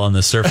baseball on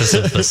the surface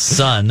of the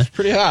sun.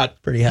 Pretty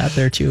hot. Pretty hot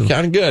there, too.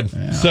 Kind of good.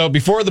 Yeah. So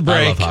before the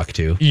break, I love Hawk,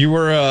 too. You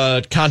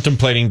were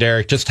contemplating,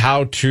 Derek, just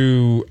how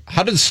to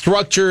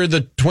structure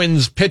the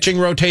Twins pitching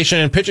rotation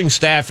and pitching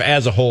staff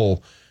as a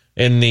whole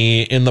in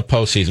the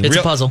postseason. It's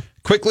a puzzle.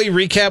 Quickly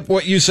recap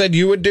what you said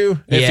you would do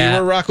if you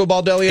were Rocco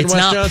Baldelli and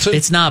Wes Johnson.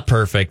 It's not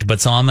perfect, but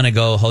so I'm going to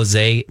go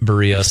Jose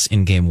Barrios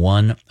in game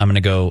 1. I'm going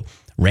to go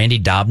Randy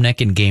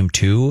Dobnak in game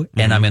 2,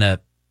 and I'm going to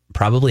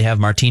probably have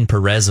Martin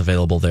Perez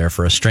available there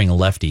for a string of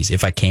lefties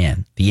if I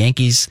can. The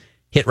Yankees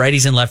hit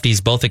righties and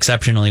lefties both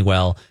exceptionally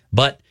well,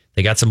 but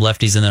they got some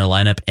lefties in their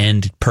lineup,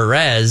 and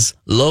Perez,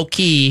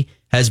 low-key,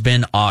 has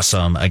been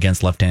awesome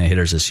against left-handed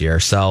hitters this year.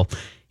 So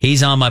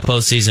he's on my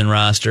postseason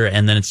roster,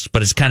 and then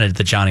it's kind of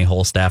the Johnny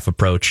Holstaff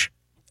approach.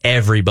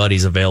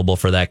 Everybody's available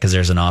for that because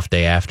there's an off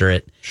day after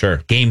it. Sure.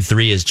 Game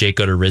 3 is Jake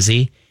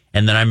Odorizzi,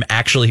 and then I'm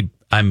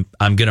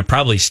going to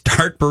probably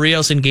start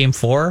Barrios in game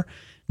 4,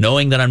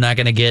 knowing that I'm not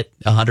going to get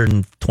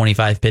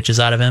 125 pitches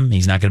out of him.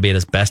 He's not going to be at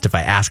his best if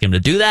I ask him to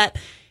do that.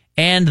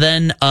 And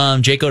then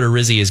Jake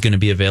Odorizzi is going to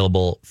be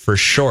available for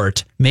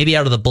short, maybe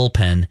out of the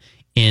bullpen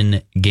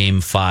in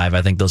game 5.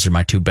 I think those are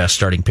my 2 best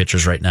starting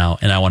pitchers right now,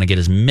 and I want to get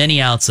as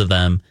many outs of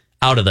them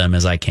out of them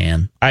as I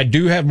can. I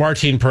do have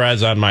Martin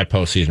Perez on my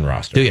postseason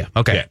roster. Do you?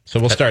 Okay. Yeah, so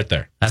we'll start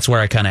there. That's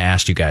where I kind of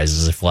asked you guys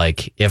is if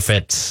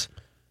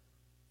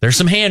there's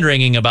some hand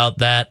wringing about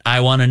that. I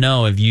want to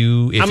know if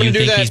you think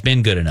he's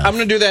been good enough. I'm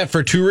going to do that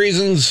for 2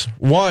 reasons.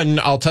 One,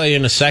 I'll tell you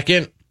in a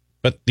second,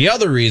 but the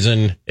other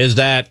reason is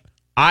that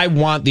I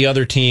want the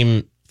other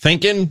team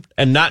thinking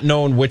and not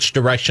knowing which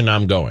direction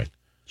I'm going.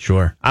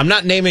 Sure. I'm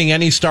not naming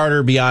any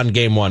starter beyond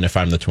game 1 if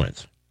I'm the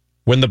Twins.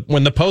 When the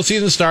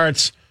postseason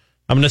starts,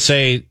 I'm going to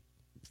say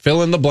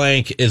fill in the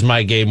blank is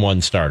my game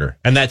 1 starter.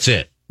 And that's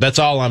it. That's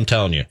all I'm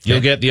telling you. You'll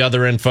get the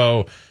other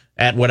info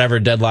at whatever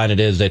deadline it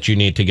is that you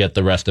need to get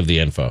the rest of the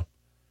info.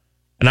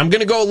 And I'm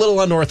going to go a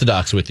little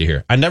unorthodox with you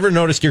here. I never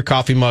noticed your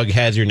coffee mug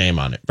has your name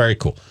on it. Very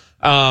cool.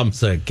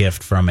 It's a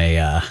gift from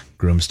a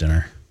groom's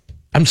dinner.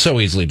 I'm so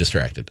easily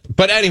distracted.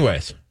 But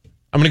anyways,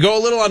 I'm going to go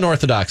a little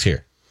unorthodox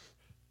here.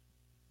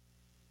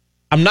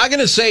 I'm not going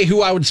to say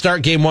who I would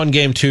start game 1,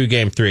 game 2,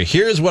 game 3.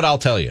 Here's what I'll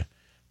tell you.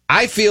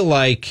 I feel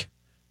like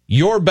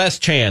your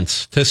best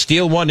chance to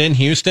steal one in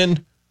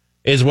Houston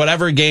is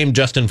whatever game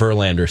Justin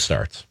Verlander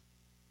starts.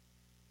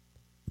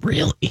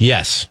 Really?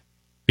 Yes.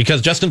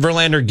 Because Justin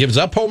Verlander gives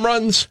up home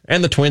runs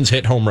and the Twins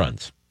hit home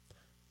runs.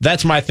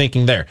 That's my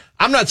thinking there.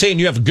 I'm not saying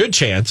you have a good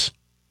chance.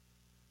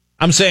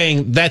 I'm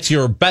saying that's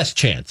your best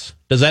chance.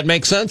 Does that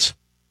make sense?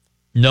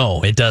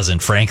 No, it doesn't,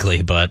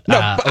 frankly, but... No,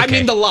 but okay. I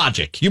mean the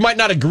logic. You might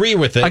not agree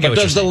with it, but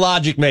does the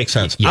logic make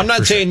sense? Yeah, I'm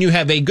not saying you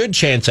have a good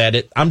chance at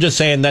it. I'm just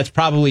saying that's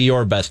probably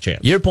your best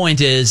chance. Your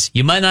point is,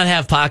 you might not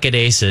have pocket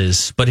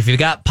aces, but if you've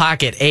got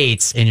pocket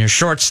eights and you're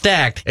short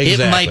stacked, It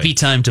might be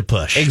time to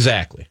push.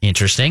 Exactly.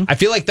 Interesting. I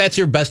feel like that's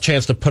your best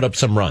chance to put up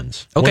some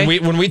runs. Okay.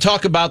 When we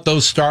talk about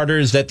those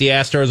starters that the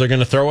Astros are going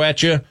to throw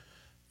at you,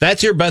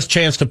 that's your best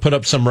chance to put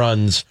up some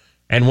runs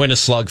and win a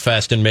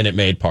slugfest in Minute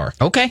Maid Park.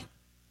 Okay.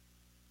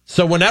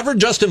 So whenever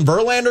Justin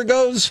Verlander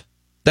goes,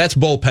 that's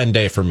bullpen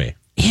day for me.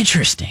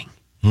 Interesting.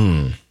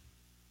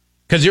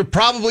 Because you're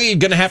probably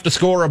going to have to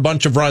score a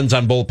bunch of runs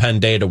on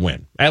bullpen day to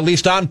win. At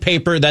least on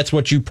paper, that's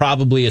what you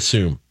probably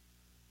assume.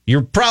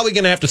 You're probably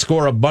going to have to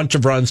score a bunch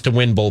of runs to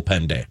win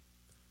bullpen day.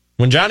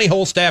 When Johnny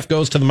Holstaff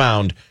goes to the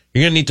mound,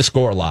 you're going to need to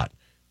score a lot.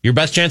 Your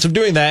best chance of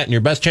doing that and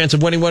your best chance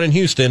of winning one in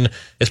Houston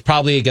is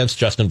probably against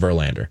Justin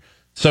Verlander.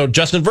 So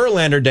Justin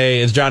Verlander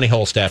day is Johnny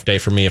Holstaff day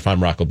for me if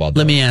I'm Rocco Balboa.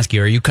 Let me ask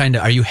you,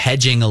 are you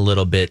hedging a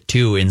little bit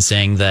too in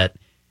saying that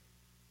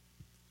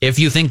if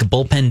you think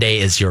bullpen day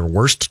is your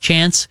worst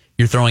chance,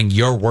 you're throwing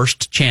your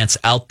worst chance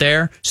out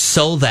there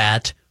so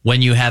that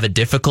when you have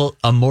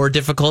a more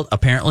difficult,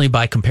 apparently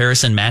by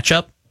comparison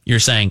matchup, you're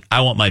saying, I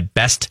want my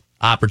best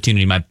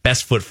opportunity, my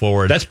best foot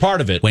forward. That's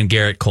part of it. When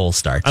Garrett Cole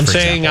starts. I'm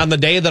saying on the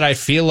day that I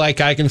feel like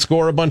I can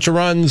score a bunch of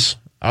runs,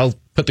 I'll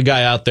put the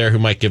guy out there who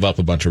might give up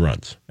a bunch of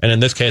runs. And in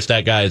this case,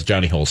 that guy is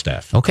Johnny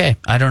Holstaff. Okay.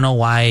 I don't know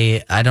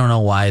why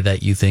that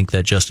you think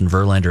that Justin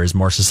Verlander is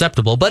more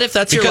susceptible, but if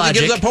that's your logic,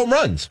 because he gives up home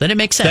runs, then it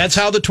makes sense. That's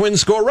how the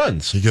Twins score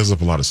runs. He gives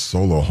up a lot of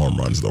solo home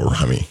runs, though,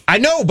 Rami. I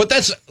know, but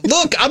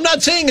look, I'm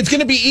not saying it's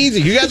going to be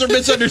easy. You guys are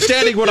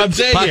misunderstanding what I'm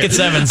saying. Pocket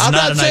seven's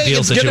not an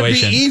ideal situation. It's going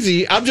to be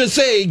easy. I'm just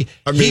saying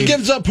he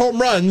gives up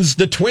home runs.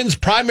 The Twins'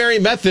 primary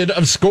method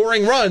of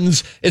scoring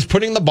runs is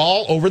putting the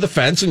ball over the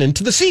fence and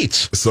into the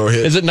seats.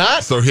 Is it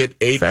not? So hit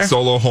 8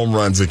 solo home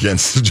runs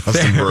against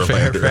Justin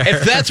Verlander.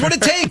 If that's what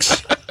it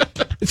takes,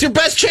 it's your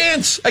best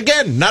chance.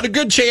 Again, not a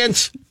good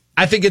chance.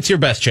 I think it's your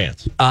best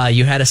chance.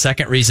 You had a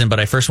second reason, but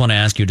I first want to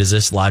ask you, does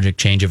this logic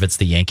change if it's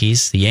the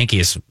Yankees? The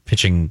Yankees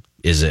pitching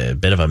is a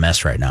bit of a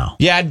mess right now.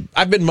 Yeah,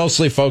 I've been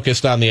mostly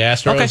focused on the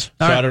Astros, okay. So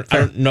I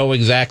don't know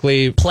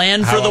exactly.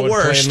 Plan for the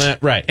worst.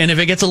 That. Right. And if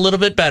it gets a little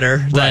bit better,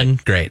 then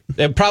great.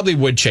 It probably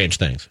would change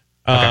things.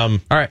 Okay. All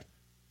right.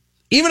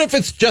 Even if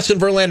it's Justin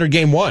Verlander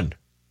game 1,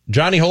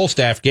 Johnny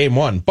Holstaff game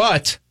 1,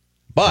 but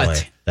boy,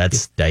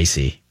 that's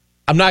dicey.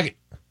 I'm going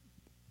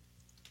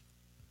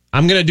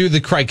to do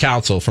the Craig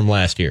Counsell from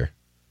last year.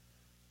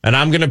 And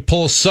I'm going to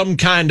pull some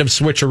kind of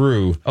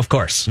switcheroo. Of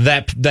course.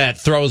 That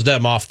throws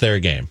them off their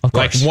game. Of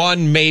course. Like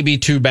 1, maybe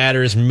 2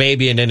 batters,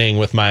 maybe an inning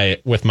with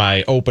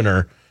my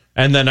opener.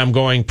 And then I'm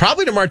going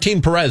probably to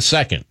Martin Perez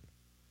second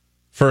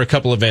for a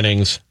couple of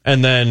innings.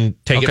 And then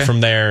take it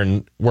from there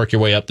and work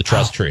your way up the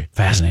trust tree.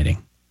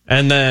 Fascinating.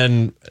 And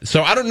then,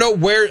 so I don't know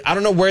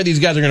where these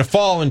guys are going to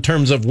fall in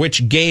terms of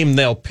which game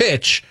they'll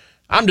pitch.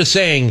 I'm just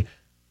saying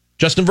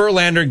Justin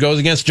Verlander goes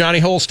against Johnny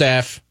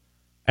Holstaff,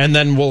 and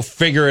then we'll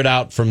figure it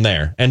out from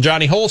there. And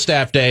Johnny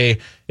Holstaff day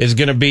is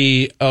going to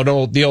be the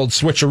old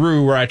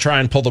switcheroo where I try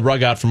and pull the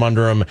rug out from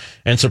under them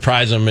and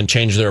surprise them and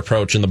change their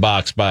approach in the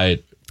box by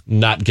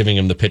not giving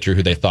him the pitcher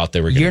who they thought they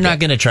were going to get. You're not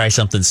going to try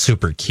something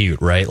super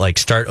cute, right? Like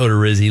start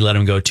Odorizzi, let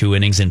him go 2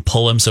 innings and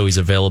pull him so he's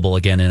available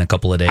again in a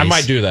couple of days. I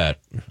might do that.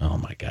 Oh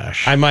my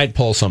gosh. I might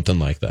pull something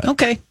like that.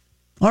 Okay.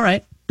 All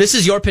right. This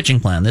is your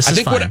pitching plan. This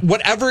is fine. I think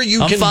whatever you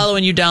can... I'm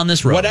following you down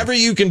this road. Whatever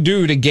you can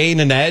do to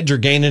gain an edge or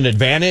gain an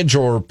advantage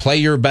or play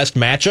your best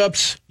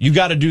matchups, you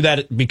got to do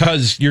that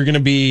because you're going to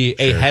be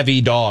a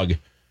heavy dog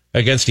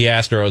against the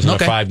Astros in a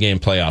 5-game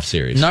playoff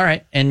series. All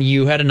right. And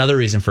you had another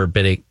reason for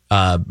bidding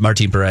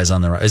Martin Perez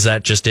on the right. Is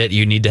that just it?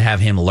 You need to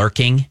have him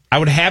lurking? I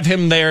would have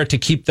him there to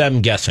keep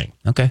them guessing.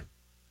 Okay.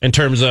 In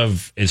terms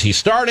of, is he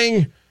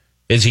starting?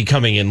 Is he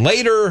coming in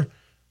later?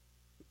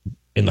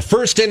 In the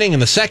first inning, in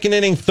the second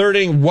inning, third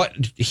inning,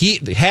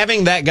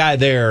 having that guy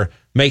there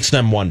makes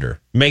them wonder,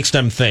 makes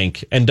them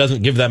think, and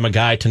doesn't give them a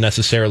guy to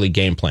necessarily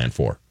game plan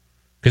for.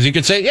 Because you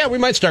could say, yeah, we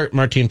might start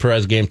Martin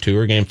Perez game 2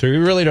 or game 3. We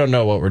really don't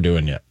know what we're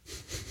doing yet.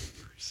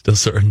 Still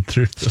sorting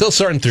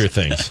through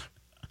things.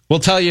 We'll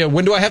tell you.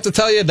 When do I have to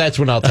tell you? That's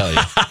when I'll tell you.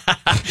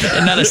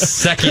 And not a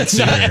second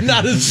sooner.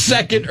 not a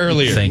second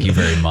earlier. Thank you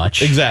very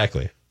much.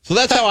 Exactly. So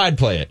that's how I'd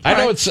play it.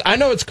 I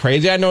know it's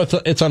crazy. I know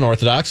it's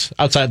unorthodox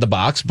outside the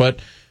box, but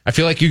I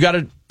feel like you got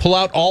to pull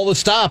out all the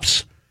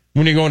stops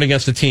when you're going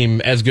against a team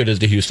as good as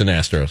the Houston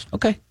Astros.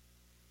 Okay.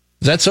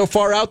 Is that so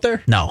far out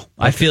there? No. Okay.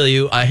 I feel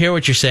you. I hear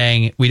what you're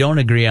saying. We don't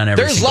agree on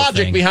everything. There's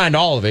logic behind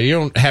all of it. You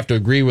don't have to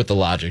agree with the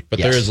logic, but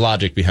there is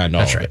logic behind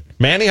all of it.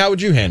 Manny, how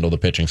would you handle the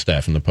pitching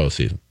staff in the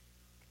postseason?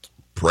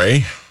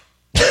 Pray.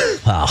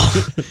 Wow.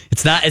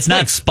 It's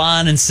not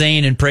spawn and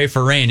sane and pray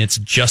for rain. It's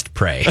just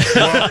pray.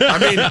 Well, I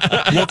mean,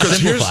 because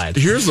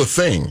here's the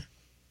thing.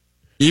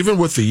 Even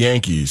with the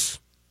Yankees,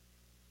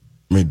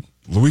 I mean,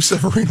 Luis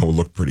Severino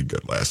looked pretty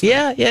good last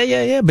night.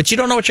 Yeah. But you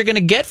don't know what you're going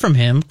to get from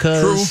him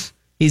because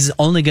he's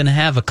only going to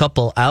have a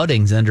couple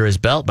outings under his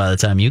belt by the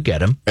time you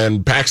get him.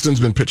 And Paxton's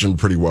been pitching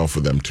pretty well for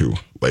them, too,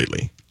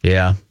 lately.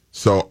 Yeah.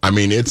 So, I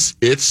mean, it's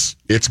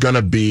going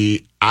to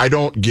be, I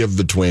don't give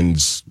the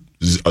Twins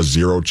a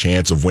zero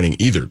chance of winning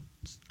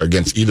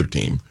against either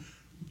team,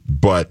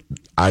 but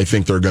I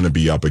think they're going to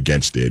be up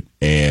against it.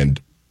 And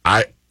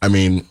I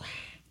mean,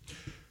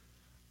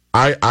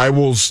 I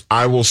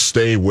will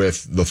stay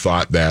with the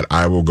thought that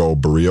I will go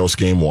Barrios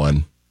game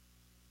 1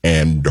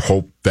 and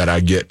hope that I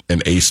get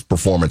an ace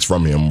performance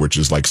from him, which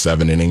is like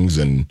 7 innings,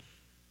 and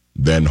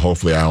then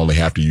hopefully I only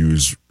have to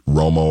use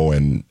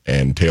Romo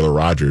and Taylor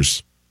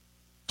Rogers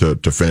to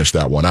finish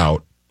that one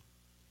out.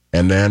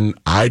 And then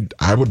I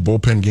would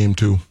bullpen game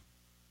 2.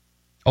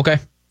 Okay.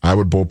 I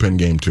would bullpen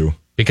game 2.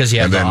 Because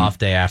you have the off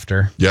day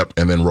after. Yep,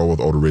 and then roll with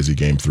Odorizzi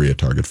game 3 at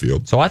Target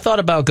Field. So I thought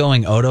about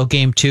going Odo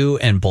game 2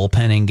 and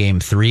bullpenning game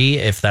 3,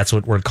 if that's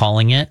what we're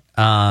calling it.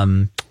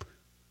 But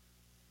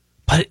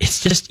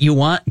it's just you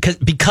want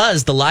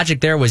because the logic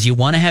there was you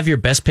want to have your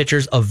best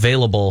pitchers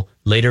available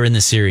later in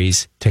the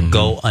series to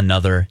go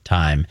another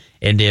time.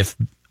 And if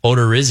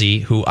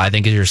Odorizzi, who I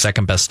think is your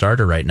second best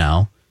starter right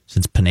now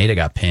since Pineda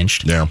got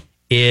pinched,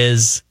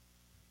 he's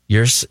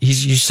your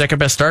second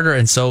best starter,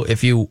 and so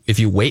if you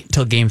wait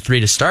until game 3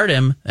 to start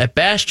him, at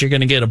best you're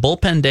going to get a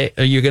bullpen day.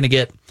 Or you're going to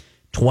get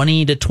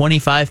 20 to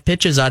 25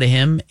 pitches out of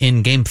him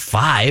in game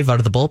 5 out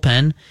of the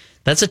bullpen.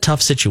 That's a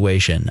tough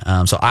situation.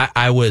 So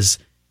I was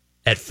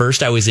at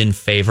first I was in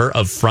favor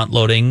of front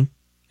loading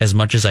as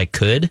much as I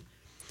could,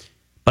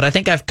 but I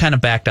think I've kind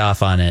of backed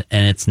off on it,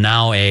 and it's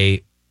now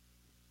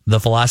the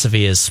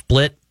philosophy is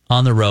split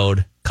on the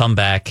road, come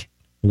back,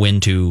 win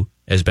 2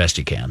 as best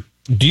you can.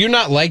 Do you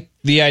not like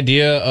the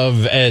idea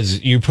of,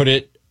 as you put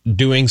it,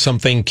 doing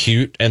something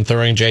cute and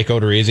throwing Jake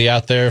Odorizzi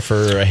out there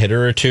for a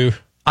hitter or 2?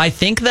 I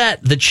think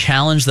that the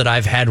challenge that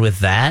I've had with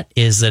that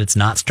is that it's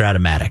not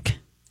Stratomatic.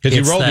 Because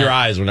you rolled your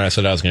eyes when I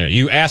said I was going to.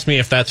 You asked me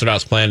if that's what I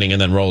was planning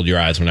and then rolled your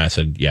eyes when I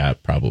said, yeah,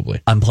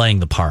 probably. I'm playing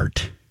the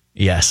part.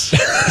 Yes.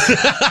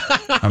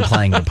 I'm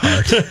playing the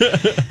part.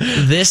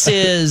 This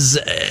is,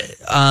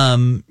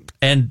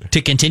 and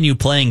to continue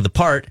playing the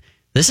part,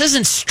 this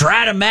isn't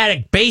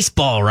Stratomatic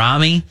baseball,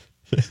 Rami.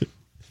 Is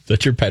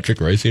that your Patrick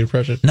Royce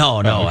impression? No,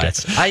 okay.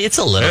 It's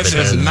a little bit.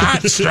 This is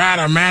not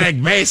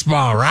Stratomatic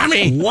baseball,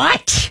 Rami.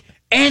 What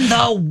in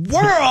the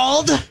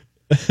world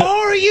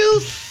are you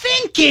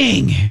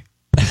thinking?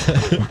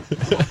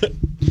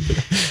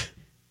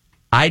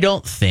 I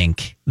don't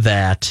think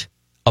that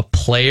a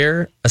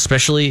player,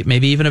 especially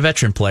maybe even a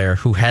veteran player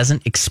who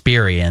hasn't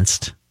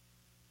experienced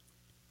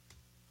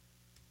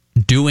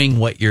doing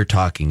what you're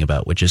talking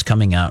about, which is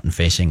coming out and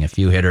facing a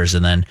few hitters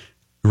and then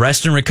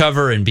rest and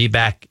recover and be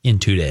back in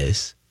 2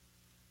 days.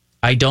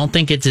 I don't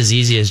think it's as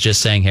easy as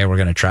just saying, hey, we're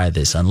going to try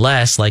this.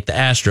 Unless, like the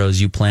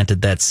Astros, you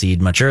planted that seed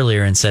much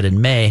earlier and said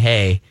in May,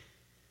 hey,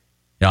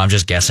 I'm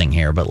just guessing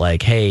here, but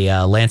like, hey,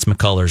 Lance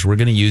McCullers, we're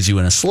going to use you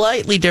in a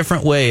slightly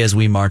different way as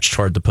we march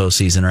toward the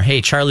postseason. Or,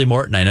 hey, Charlie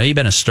Morton, I know you've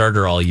been a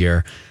starter all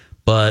year,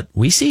 but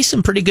we see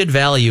some pretty good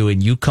value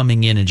in you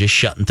coming in and just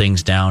shutting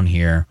things down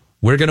here.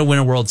 We're going to win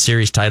a World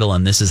Series title,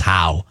 and this is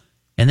how.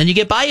 And then you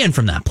get buy-in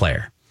from that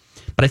player.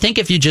 But I think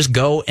if you just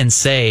go and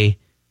say,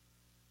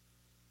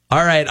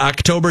 all right,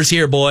 October's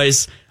here,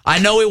 boys. I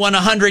know we won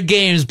 100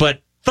 games,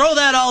 but throw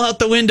that all out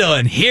the window,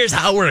 and here's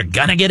how we're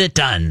going to get it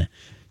done.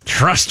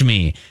 Trust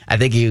me. I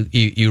think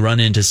you run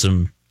into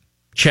some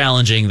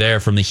challenging there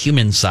from the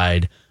human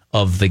side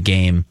of the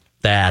game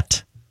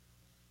that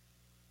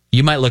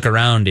you might look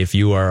around if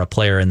you are a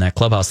player in that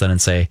clubhouse then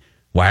and say,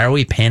 why are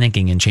we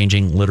panicking and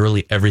changing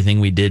literally everything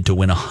we did to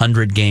win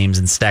 100 games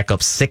and stack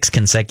up 6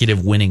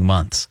 consecutive winning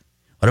months?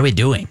 What are we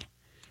doing?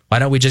 Why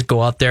don't we just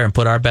go out there and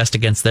put our best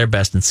against their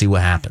best and see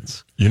what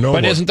happens?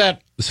 But isn't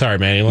that... Sorry,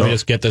 Manny, let me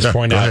just get this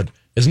point out. Ahead.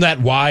 Isn't that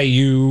why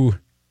you...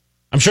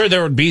 I'm sure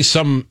there would be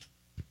some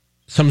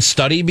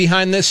study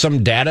behind this,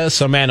 some data,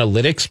 some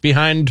analytics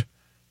behind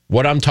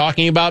what I'm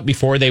talking about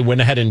before they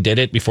went ahead and did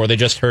it, before they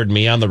just heard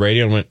me on the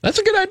radio and went, that's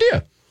a good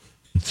idea.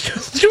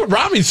 Let's do what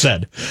Rami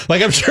said.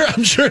 Like, I'm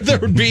sure there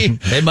would be...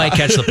 They might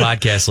catch the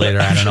podcast later.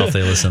 I don't know if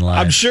they listen live.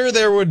 I'm sure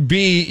there would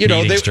be,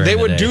 they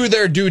would do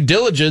their due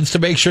diligence to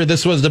make sure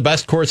this was the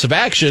best course of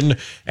action.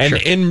 And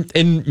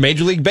in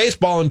Major League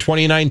Baseball in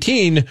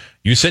 2019,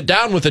 you sit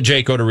down with a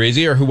Jake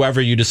Odorizzi or whoever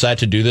you decide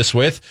to do this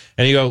with,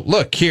 and you go,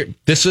 look, here,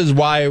 this is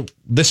what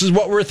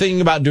we're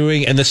thinking about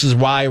doing, and this is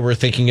why we're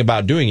thinking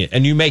about doing it.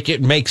 And you make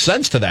it make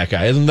sense to that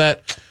guy. Isn't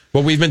that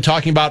what we've been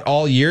talking about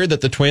all year,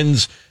 that the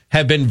Twins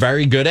have been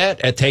very good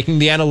at taking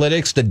the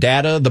analytics, the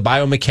data, the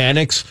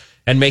biomechanics,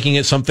 and making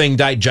it something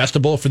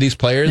digestible for these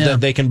players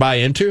that they can buy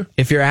into?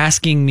 If you're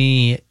asking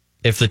me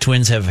if the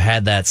Twins have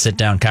had that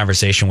sit-down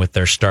conversation with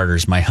their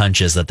starters, my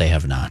hunch is that they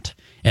have not.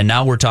 And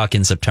now we're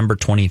talking September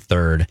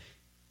 23rd.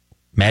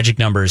 Magic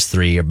number is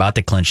 3. You're about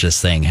to clinch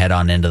this thing, head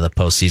on into the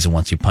postseason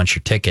once you punch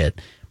your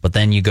ticket. But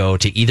then you go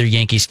to either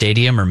Yankee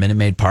Stadium or Minute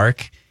Maid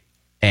Park,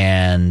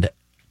 and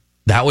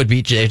that would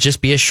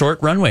just be a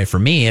short runway for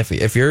me.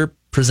 If you're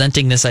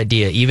presenting this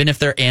idea, even if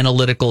they're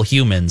analytical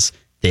humans,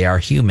 they are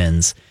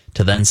humans,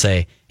 to then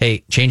say,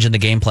 hey, changing the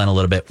game plan a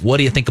little bit. What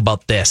do you think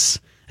about this?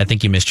 I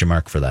think you missed your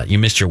mark for that. You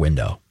missed your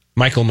window.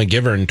 Michael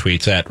McGivern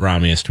tweets at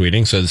Rami is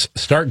tweeting, says,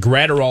 start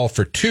Gratterall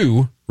for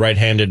 2,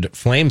 right-handed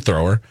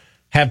flamethrower.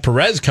 Have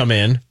Perez come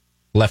in,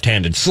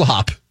 left-handed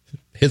slop,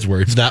 his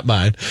words, not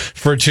mine,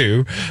 for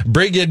 2.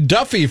 Bring in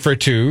Duffy for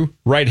 2,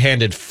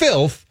 right-handed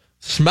filth.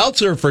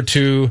 Smeltzer for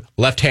 2,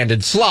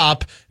 left-handed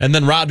slop. And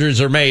then Rogers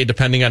or May,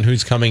 depending on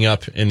who's coming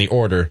up in the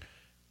order.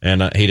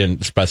 And he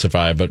didn't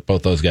specify, but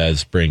both those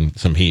guys bring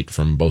some heat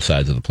from both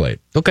sides of the plate.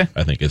 Okay.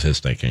 I think is his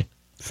thinking.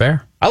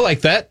 Fair. I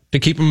like that, to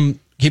keep him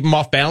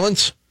off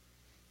balance.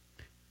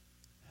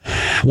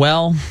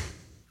 Well,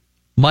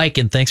 Mike,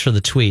 and thanks for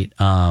the tweet.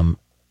 To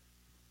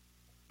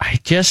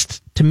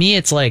me,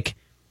 it's like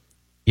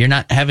you're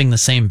not having the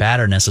same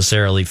batter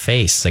necessarily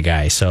face the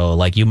guy. So,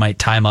 like, you might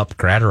time up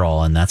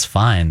Gratterall, and that's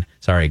fine.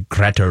 Sorry,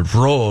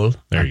 Gratterall.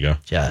 There you go.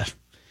 Yeah.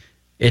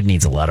 It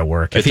needs a lot of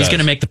work. If he's going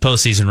to make the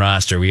postseason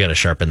roster, we got to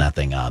sharpen that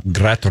thing up.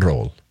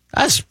 Gratterall.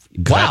 Wow.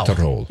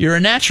 Gratterall. You're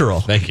a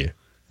natural. Thank you.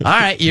 All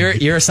right,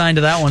 you're assigned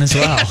to that one as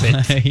well.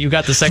 You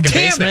got the second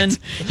baseman.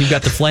 You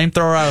got the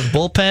flamethrower out of the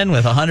bullpen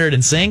with 100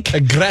 in sync.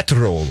 A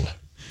Gratterall.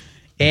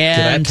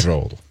 And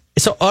Gratterall.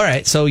 So, all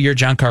right, so you're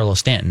Giancarlo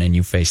Stanton, and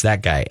you face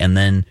that guy, and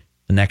then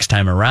the next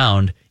time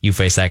around, you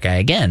face that guy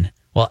again.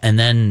 Well, and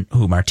then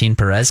Martin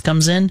Perez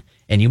comes in,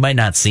 and you might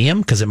not see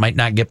him because it might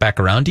not get back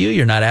around to you.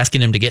 You're not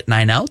asking him to get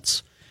 9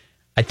 outs.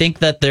 I think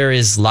that there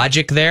is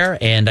logic there,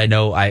 and I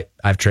know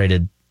I've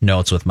traded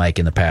notes with Mike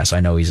in the past. I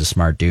know he's a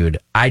smart dude.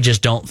 I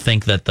just don't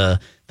think that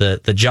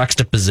the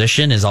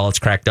juxtaposition is all it's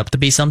cracked up to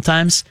be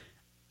sometimes.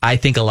 I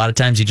think a lot of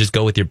times you just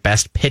go with your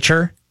best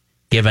pitcher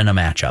given a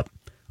matchup.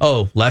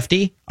 Oh,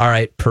 lefty? All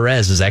right,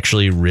 Perez is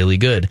actually really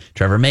good.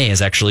 Trevor May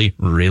is actually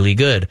really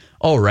good.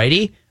 Oh,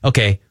 righty?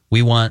 Okay,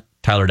 we want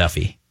Tyler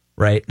Duffy,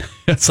 right?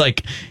 It's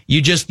like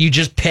you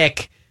just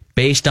pick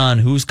based on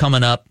who's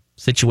coming up,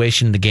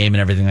 situation in the game,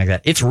 and everything like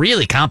that. It's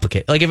really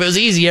complicated. Like, if it was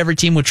easy, every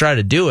team would try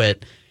to do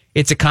it.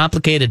 It's a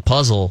complicated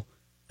puzzle.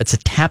 It's a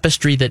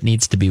tapestry that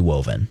needs to be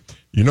woven.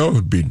 You know, it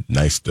would be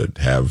nice to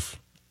have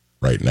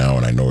right now,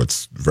 and I know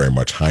it's very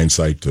much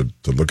hindsight to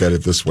look at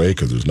it this way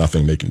because there's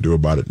nothing they can do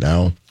about it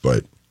now,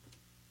 but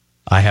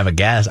I have a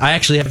guess. I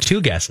actually have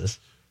 2 guesses.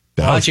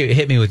 Why don't you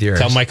hit me with yours?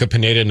 Tell Micah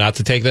Pineda not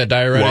to take that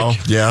diuretic. Well,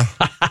 yeah.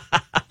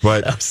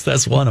 But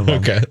that's one of them.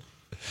 Okay.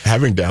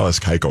 Having Dallas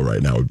Keuchel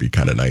right now would be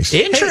kind of nice.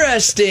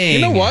 Interesting. Hey,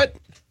 you know what?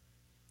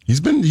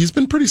 He's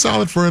been pretty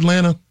solid for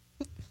Atlanta.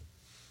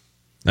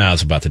 No, I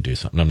was about to do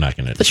something. I'm not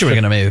going to. I thought you were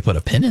going to maybe put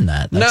a pin in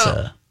that.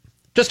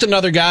 Just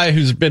another guy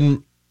who's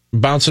been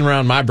bouncing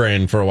around my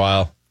brain for a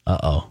while.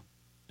 Uh-oh.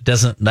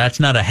 That's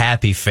not a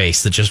happy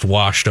face that just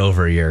washed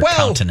over your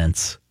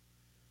countenance.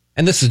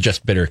 And this is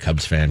just bitter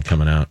Cubs fan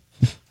coming out.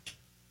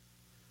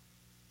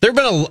 There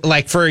have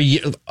been for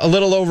a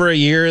little over a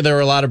year, there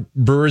were a lot of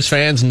Brewers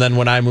fans, and then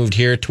when I moved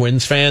here,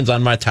 Twins fans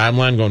on my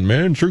timeline going,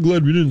 man, sure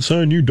glad we didn't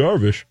sign Yu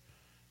Darvish.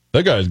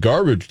 That guy's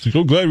garbage.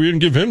 So glad we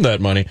didn't give him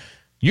that money.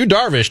 Yu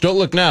Darvish, don't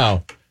look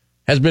now,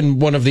 has been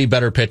one of the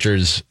better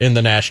pitchers in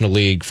the National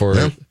League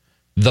for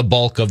the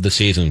bulk of the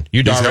season.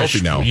 Yu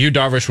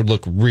Darvish would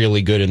look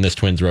really good in this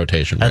Twins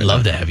rotation. I'd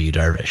love to have Yu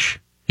Darvish.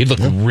 He'd look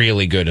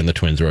really good in the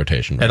Twins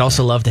rotation. I'd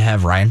also love to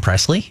have Ryan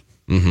Presley.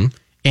 Mm-hmm.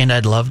 And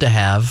I'd love to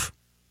have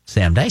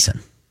Sam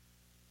Dyson.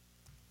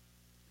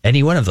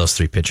 Any one of those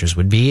 3 pitchers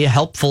would be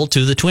helpful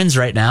to the Twins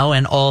right now,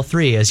 and all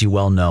 3, as you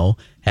well know,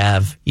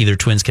 have either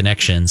Twins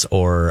connections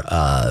or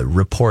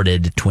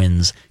reported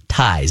Twins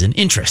ties and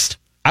interest.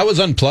 I was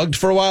unplugged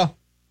for a while.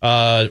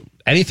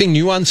 Anything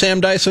new on Sam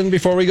Dyson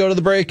before we go to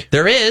the break?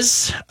 There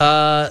is.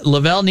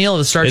 Lavelle Neal of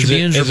the Star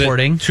Tribune's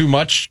reporting. Is it too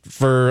much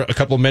for a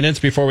couple minutes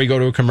before we go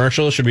to a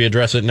commercial? Should we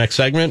address it next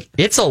segment?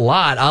 It's a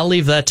lot. I'll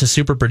leave that to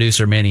super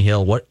producer Manny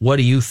Hill. What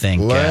do you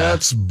think?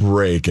 Let's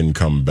break and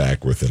come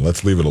back with it.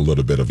 Let's leave it a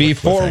little bit of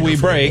before we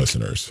break.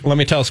 Listeners, let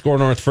me tell Score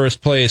North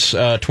First Place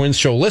Twins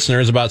Show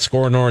listeners about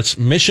Score North's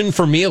Mission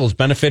for Meals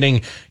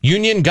benefiting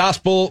Union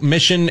Gospel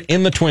Mission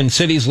in the Twin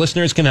Cities.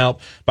 Listeners can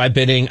help by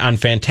bidding on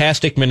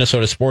fantastic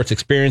Minnesota sports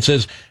experiences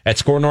at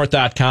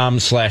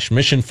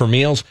scorenorth.com/mission for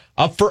meals.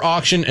 Up for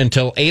auction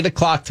until 8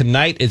 o'clock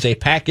tonight is a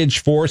package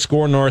for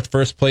Score North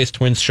First Place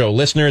Twins Show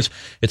listeners.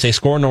 It's a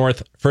Score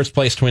North First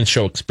Place Twins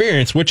Show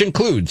experience, which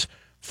includes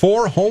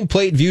 4 home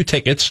plate view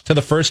tickets to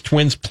the first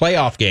Twins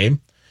playoff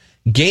game,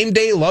 game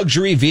day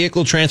luxury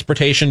vehicle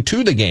transportation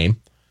to the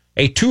game,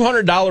 a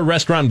 $200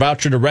 restaurant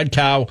voucher to Red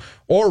Cow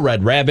or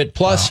Red Rabbit,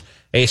 plus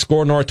a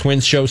Score North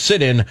Twins show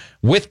sit-in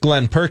with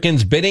Glenn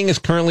Perkins. Bidding is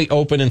currently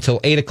open until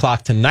 8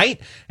 o'clock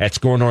tonight at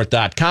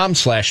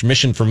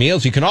scorenorth.com/mission for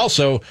meals. You can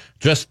also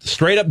just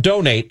straight up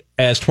donate,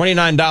 as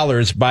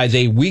 $29 buys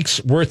a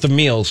week's worth of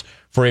meals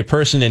for a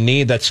person in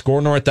need. That's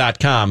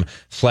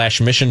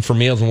scorenorth.com/mission for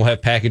meals, and we'll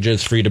have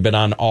packages for you to bid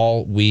on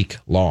all week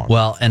long.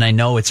 Well, and I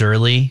know it's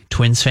early,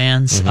 Twins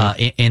fans,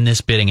 in this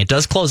bidding. It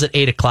does close at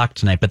 8 o'clock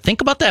tonight, but think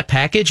about that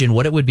package and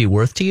what it would be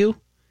worth to you.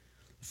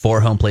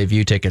 4 home play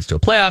view tickets to a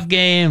playoff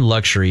game,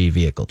 luxury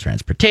vehicle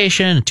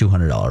transportation, a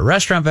 $200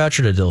 restaurant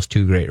voucher to those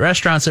 2 great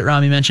restaurants that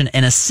Rami mentioned,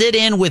 and a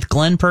sit-in with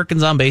Glenn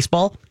Perkins on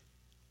baseball.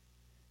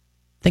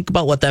 Think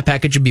about what that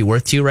package would be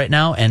worth to you right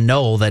now, and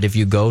know that if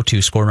you go to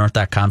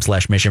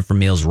scorenorth.com/mission for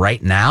meals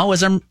right now,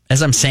 as I'm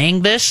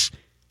saying this,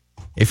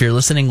 if you're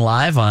listening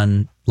live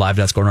on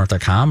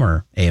live.scorenorth.com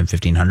or AM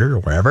 1500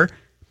 or wherever,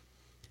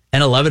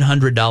 an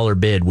 $1,100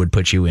 bid would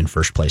put you in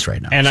first place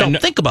right now. And so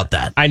think about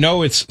that. I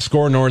know it's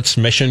Score North's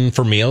mission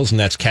for meals, and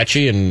that's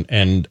catchy,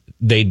 and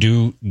they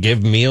do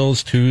give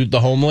meals to the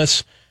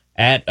homeless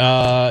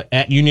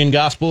at Union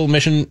Gospel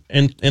Mission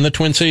in the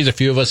Twin Cities. A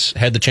few of us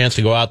had the chance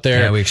to go out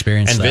there. Yeah, we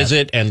experienced and that.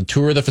 Visit and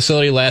tour the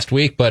facility last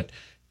week, but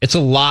it's a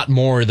lot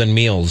more than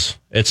meals.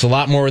 It's a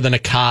lot more than a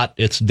cot.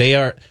 They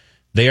are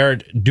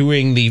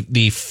doing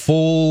the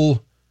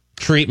full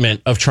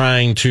treatment of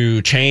trying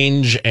to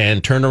change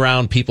and turn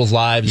around people's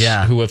lives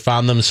who have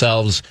found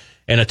themselves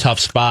in a tough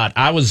spot.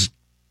 I was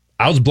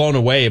blown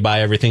away by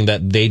everything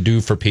that they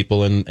do for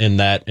people in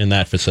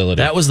that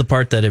facility. That was the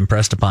part that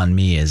impressed upon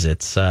me. Is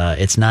it's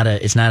not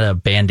a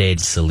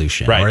Band-Aid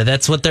solution, right? Or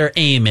that's what their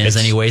aim is,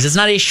 anyways. It's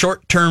not a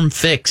short-term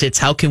fix. It's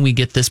how can we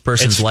get this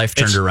person's life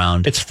turned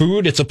around? It's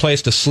food. It's a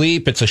place to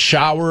sleep. It's a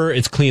shower.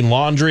 It's clean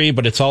laundry.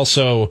 But it's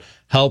also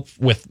help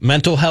with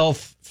mental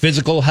health,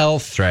 physical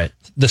health. That's right.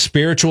 The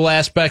spiritual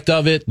aspect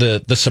of it,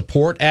 the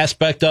support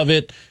aspect of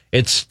it.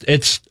 It's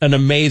an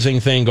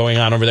amazing thing going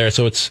on over there.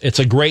 So it's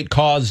a great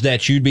cause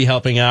that you'd be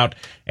helping out,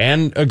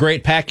 and a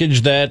great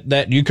package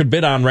that you could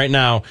bid on right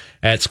now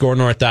at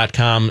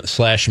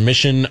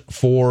scorenorth.com/mission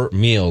for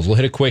meals. We'll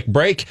hit a quick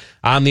break.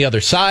 On the other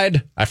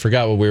side, I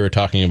forgot what we were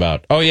talking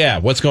about. Oh yeah,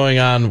 what's going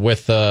on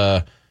with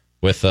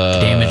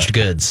damaged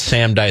goods.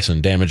 Sam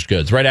Dyson, damaged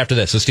goods. Right after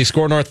this, it's the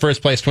Score North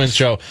First Place Twins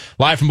show,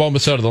 live from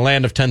Bombasota, the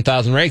land of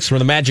 10,000 rakes, where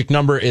the magic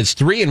number is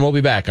 3, and we'll be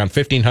back on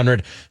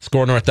 1500,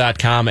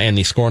 scorenorth.com, and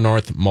the Score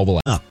North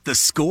mobile app. The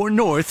Score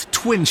North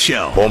Twin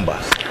Show.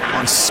 Bomba.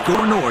 On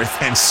Score North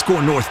and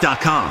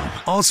scorenorth.com.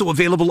 Also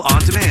available on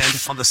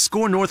demand on the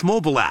Score North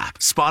mobile app,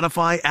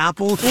 Spotify,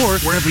 Apple, or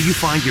wherever you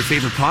find your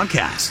favorite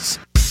podcasts.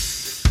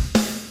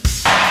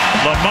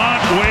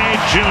 Lamont Wade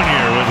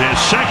Jr. with his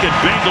second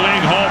big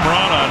league home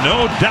run, a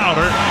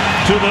no-doubter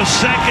to the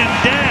second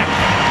deck.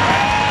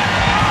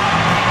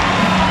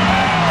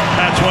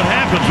 That's what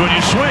happens when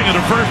you swing at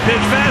a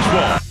first-pitch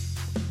fastball.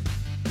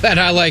 That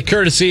highlight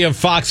courtesy of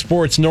Fox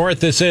Sports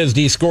North. This is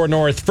the Score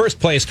North First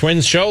Place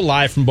Twins show,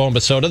 live from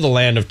Bombasota, the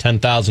land of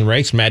 10,000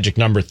 rakes, magic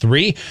number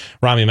 3.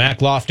 Rami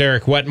Mackloft,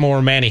 Eric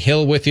Wetmore, Manny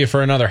Hill with you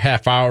for another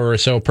half hour or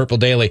so. Purple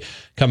Daily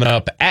coming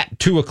up at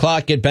 2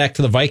 o'clock. Get back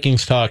to the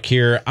Vikings talk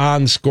here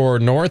on Score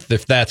North,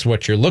 if that's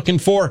what you're looking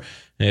for.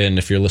 And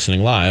if you're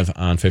listening live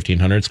on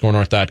 1500,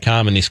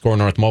 scorenorth.com, and the Score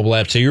North mobile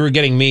app. So you were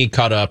getting me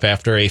caught up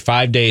after a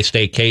 5-day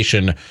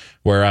staycation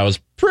where I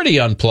was pretty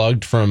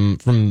unplugged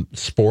from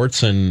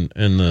sports and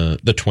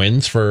the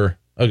Twins for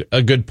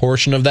a good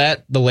portion of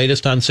that. The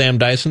latest on Sam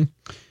Dyson?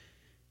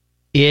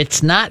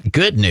 It's not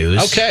good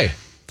news. Okay.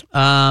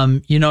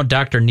 You know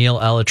Dr. Neil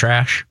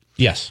Elatrash?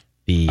 Yes.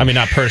 I mean,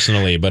 not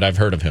personally, but I've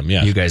heard of him,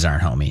 yes. You guys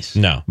aren't homies.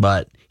 No.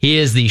 But he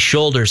is the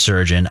shoulder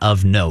surgeon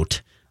of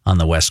note on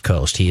the West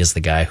Coast. He is the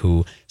guy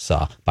who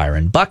saw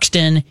Byron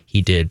Buxton.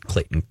 He did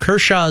Clayton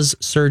Kershaw's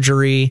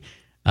surgery.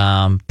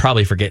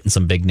 Probably forgetting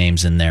some big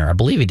names in there. I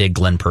believe he did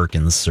Glenn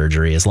Perkins'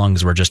 surgery, as long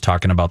as we're just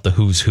talking about the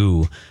who's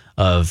who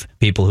of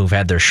people who've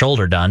had their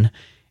shoulder done.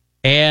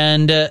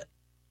 And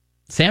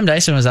Sam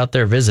Dyson was out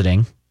there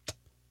visiting.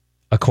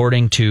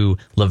 According to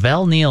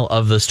Lavelle Neal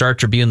of the Star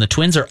Tribune, the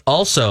Twins are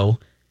also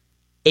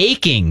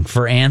aching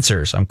for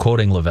answers. I'm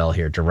quoting Lavelle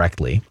here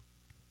directly.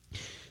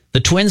 The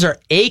Twins are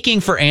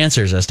aching for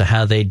answers as to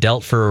how they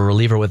dealt for a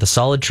reliever with a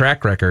solid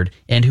track record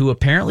and who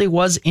apparently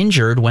was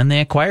injured when they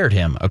acquired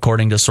him.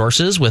 According to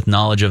sources with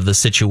knowledge of the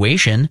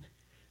situation,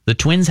 the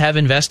Twins have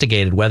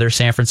investigated whether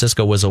San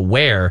Francisco was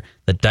aware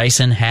that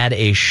Dyson had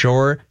a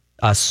sore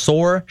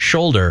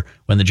shoulder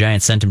when the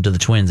Giants sent him to the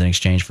Twins in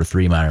exchange for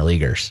 3 minor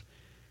leaguers.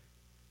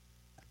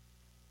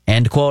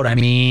 End quote. I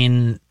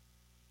mean,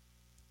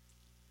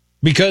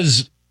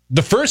 because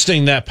the first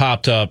thing that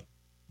popped up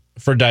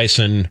for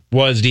Dyson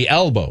was the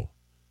elbow.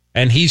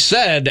 And he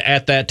said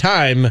at that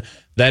time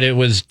that it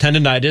was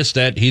tendonitis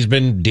that he's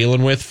been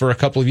dealing with for a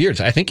couple of years.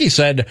 I think he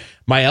said,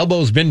 my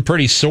elbow's been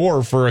pretty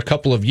sore for a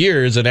couple of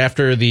years. And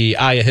after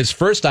his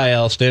first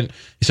IL stint,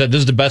 he said, this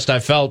is the best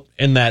I've felt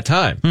in that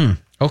time.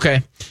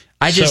 Okay.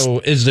 So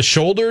is the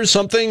shoulder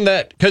something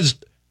that, because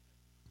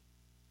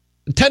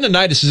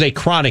tendonitis is a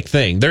chronic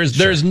thing.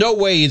 There's no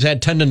way he's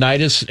had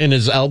tendonitis in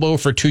his elbow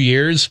for 2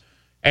 years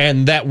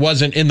and that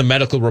wasn't in the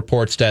medical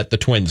reports that the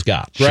Twins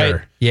got, right?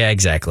 Sure. Yeah,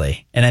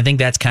 exactly. And I think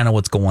that's kind of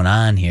what's going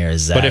on here.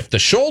 Is that, but if the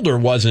shoulder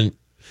wasn't,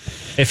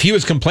 if he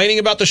was complaining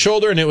about the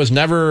shoulder and it was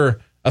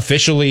never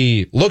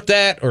officially looked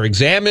at or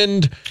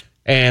examined,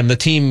 and the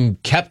team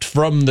kept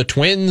from the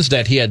Twins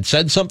that he had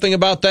said something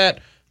about that,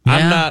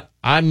 Yeah.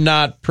 I'm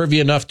not privy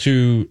enough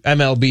to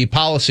MLB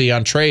policy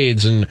on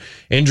trades and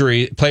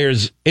injured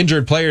players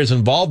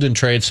involved in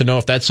trades to know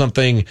if that's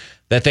something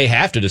that they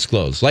have to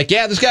disclose. Like,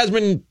 yeah, this guy's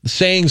been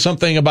saying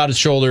something about his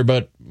shoulder,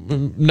 but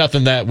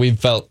nothing that we've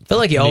felt. I feel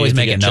like you always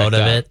make a note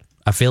of it.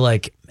 I feel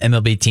like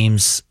MLB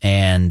teams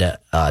and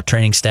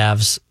training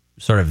staffs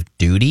sort of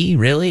duty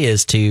really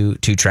is to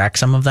track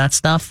some of that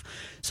stuff.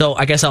 So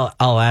I guess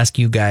I'll ask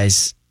you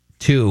guys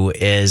too,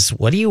 is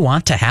what do you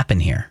want to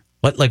happen here?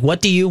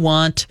 What do you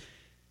want?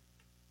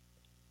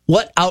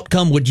 What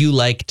outcome would you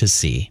like to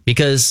see?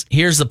 Because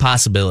here's the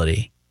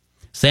possibility.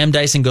 Sam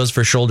Dyson goes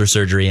for shoulder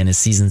surgery and his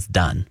season's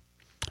done.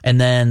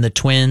 And then the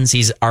Twins,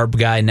 he's our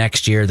guy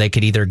next year. They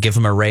could either give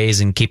him a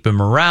raise and keep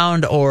him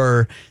around,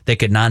 or they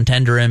could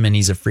non-tender him and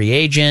he's a free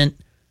agent.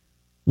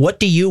 What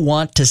do you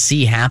want to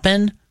see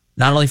happen?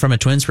 Not only from a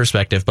Twins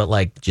perspective, but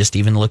like just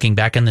even looking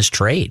back on this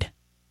trade.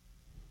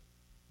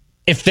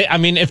 If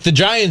the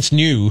Giants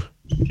knew,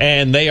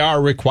 and they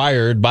are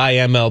required by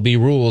MLB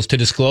rules to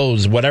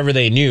disclose whatever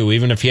they knew,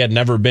 even if he had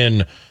never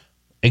been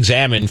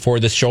examined for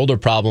this shoulder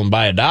problem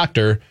by a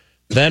doctor,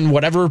 then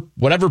whatever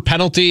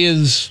penalty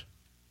is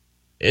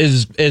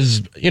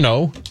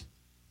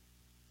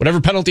whatever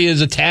penalty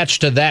is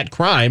attached to that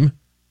crime,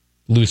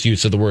 loose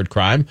use of the word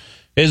crime,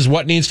 is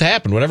what needs to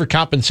happen. Whatever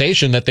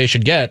compensation that they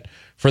should get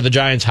for the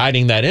Giants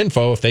hiding that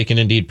info, if they can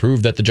indeed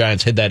prove that the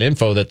Giants hid that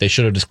info that they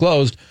should have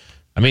disclosed.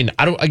 I mean,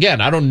 I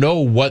don't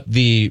know what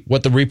the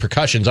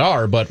repercussions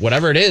are, but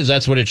whatever it is,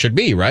 that's what it should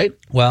be, right?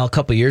 Well, a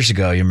couple years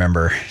ago, you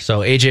remember.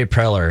 So AJ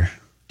Preller,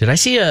 did I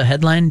see a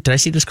headline? Did I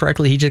see this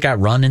correctly? He just got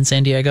run in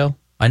San Diego.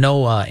 I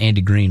know Andy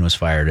Green was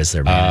fired as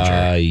their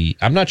manager.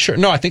 I'm not sure.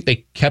 No, I think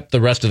they kept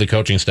the rest of the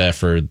coaching staff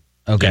for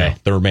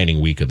the remaining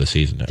week of the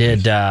season.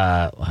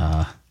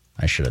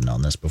 I should have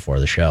known this before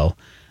the show.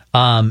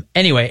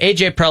 Anyway,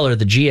 AJ Preller,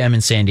 the GM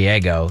in San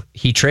Diego,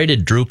 he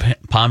traded Drew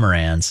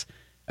Pomeranz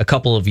a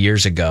couple of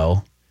years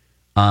ago.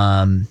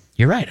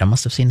 You're right. I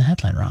must have seen the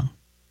headline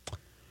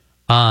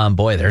wrong.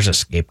 Boy, there's a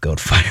scapegoat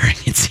firing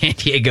in San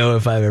Diego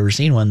if I've ever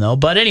seen one, though.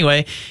 But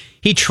anyway,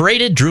 he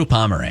traded Drew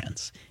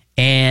Pomeranz,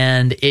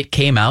 and it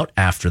came out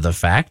after the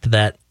fact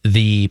that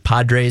the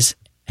Padres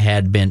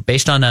had been,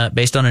 based on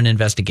an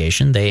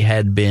investigation, they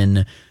had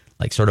been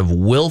like sort of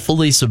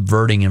willfully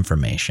subverting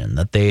information,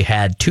 that they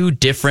had two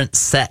different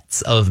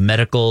sets of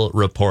medical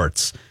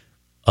reports,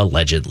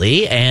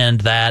 allegedly,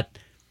 and that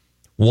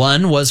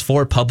one was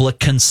for public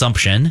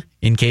consumption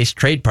in case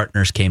trade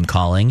partners came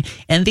calling,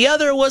 and the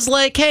other was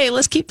like, hey,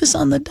 let's keep this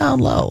on the down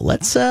low.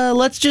 Let's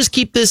just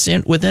keep this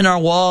within our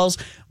walls.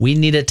 We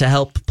need it to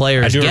help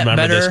players get better. I do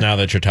remember this now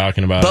that you're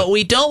talking about but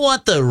we don't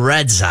want the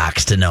Red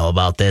Sox to know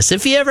about this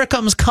if he ever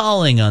comes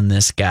calling on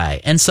this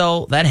guy. And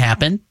so that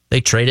happened. They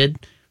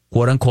traded,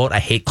 quote unquote, I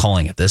hate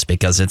calling it this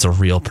because it's a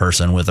real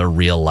person with a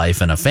real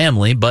life and a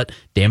family, but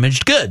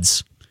damaged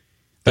goods.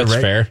 That's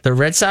fair. The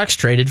Red Sox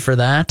traded for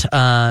that.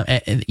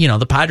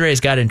 The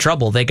Padres got in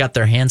trouble. They got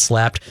their hands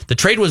slapped. The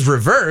trade was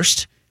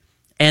reversed,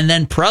 and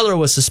then Preller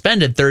was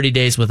suspended 30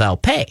 days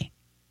without pay.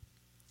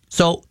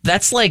 So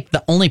that's like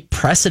the only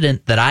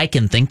precedent that I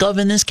can think of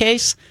in this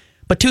case.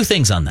 But two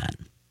things on that.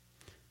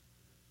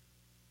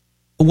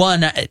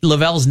 One,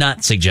 Lavelle's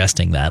not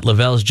suggesting that.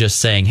 Lavelle's just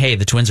saying, hey,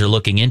 the Twins are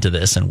looking into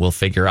this, and we'll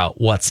figure out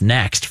what's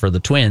next for the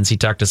Twins. He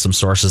talked to some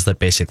sources that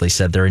basically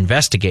said they're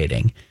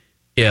investigating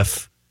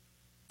if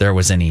there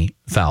was any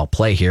foul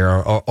play here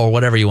or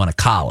whatever you want to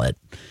call it.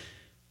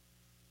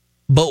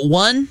 But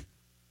one,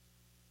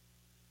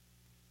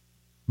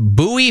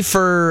 buoy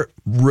for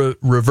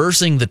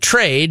reversing the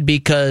trade,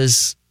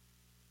 because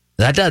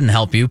that doesn't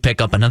help you pick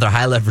up another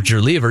high leverage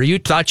reliever. You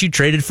thought you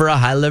traded for a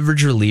high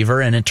leverage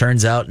reliever, and it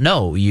turns out,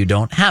 no, you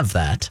don't have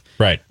that.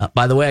 Right.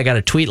 By the way, I got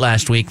a tweet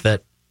last week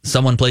that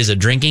someone plays a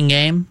drinking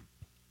game.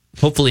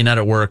 Hopefully not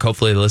at work.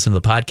 Hopefully they listen to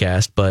the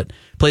podcast, but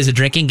plays a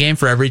drinking game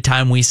for every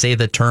time we say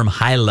the term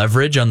high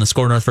leverage on the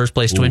Score North First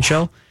Place Twin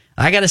Show.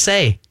 I got to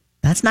say,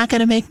 that's not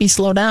going to make me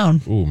slow down.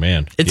 Ooh,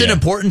 man. It's an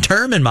important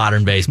term in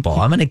modern baseball.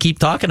 I'm going to keep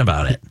talking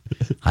about it.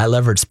 High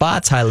leverage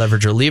spots, high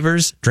leverage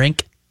relievers,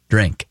 drink.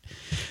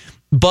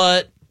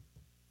 But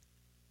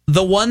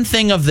the one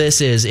thing of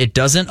this is it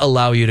doesn't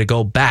allow you to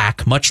go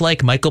back, much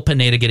like Michael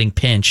Pineda getting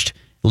pinched,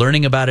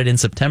 learning about it in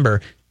September.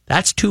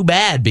 That's too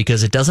bad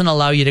because it doesn't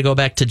allow you to go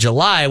back to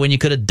July when you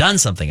could have done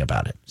something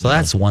about it. So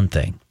that's one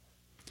thing.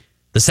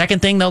 The second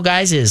thing, though,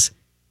 guys, is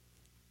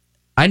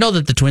I know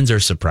that the Twins are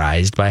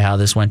surprised by how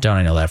this went down.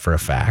 I know that for a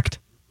fact.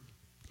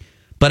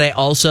 But I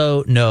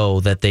also know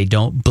that they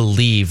don't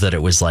believe that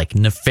it was like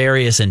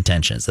nefarious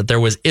intentions, that there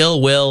was ill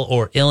will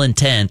or ill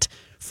intent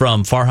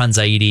from Farhan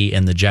Zaidi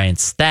and the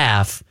Giants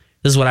staff.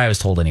 This is what I was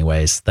told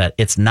anyways, that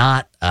it's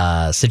not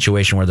a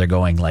situation where they're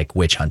going like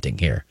witch hunting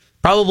here.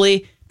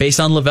 Probably based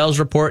on Lavelle's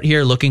report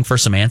here, looking for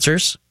some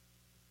answers.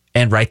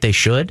 and right they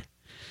should.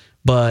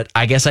 But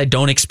I guess I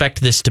don't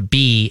expect this to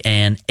be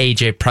an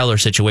A.J. Preller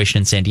situation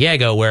in San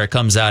Diego where it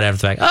comes out after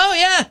the fact, oh,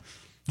 yeah,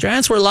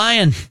 Giants were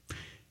lying.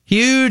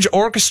 Huge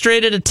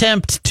orchestrated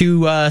attempt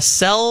to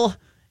sell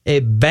a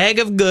bag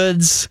of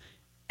goods,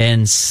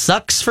 and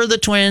sucks for the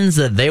Twins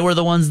that they were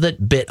the ones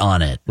that bit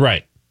on it.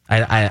 Right.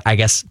 I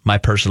guess my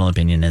personal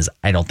opinion is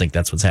I don't think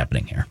that's what's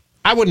happening here.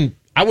 I wouldn't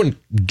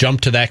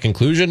jump to that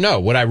conclusion. No.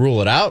 Would I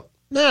rule it out?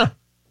 No.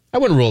 I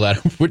wouldn't rule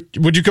that.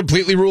 Would you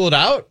completely rule it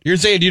out? You're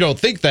saying you don't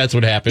think that's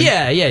what happened?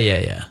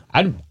 Yeah.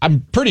 I'm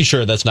pretty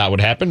sure that's not what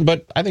happened,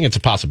 but I think it's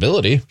a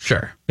possibility.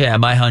 Sure. Yeah,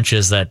 my hunch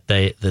is that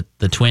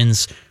the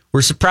Twins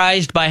were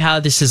surprised by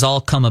how this has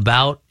all come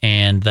about,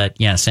 and that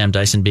Sam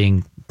Dyson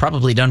being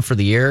probably done for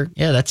the year.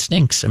 Yeah, that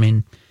stinks. I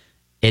mean,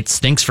 it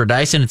stinks for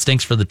Dyson. It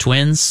stinks for the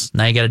Twins.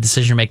 Now you got a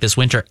decision to make this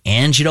winter,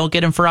 and you don't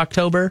get him for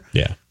October.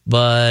 Yeah,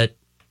 but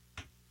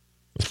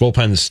the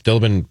bullpen's still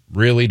been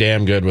really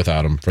damn good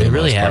without him. They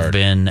really have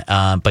been.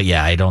 But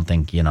yeah, I don't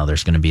think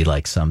there's going to be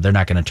like they're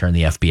not going to turn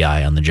the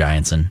FBI on the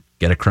Giants and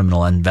get a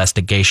criminal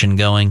investigation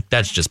going.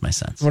 That's just my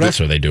sense. What else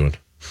are they doing?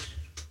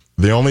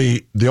 The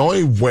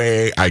only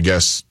way, I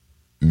guess,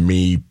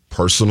 me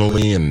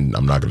personally, and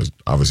I'm not going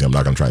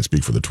to try and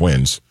speak for the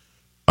Twins,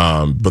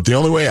 but the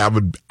only way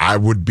I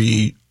would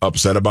be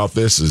upset about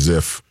this is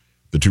if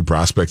the two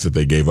prospects that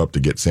they gave up to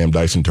get Sam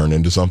Dyson turned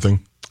into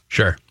something.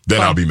 Sure.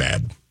 Then I'll be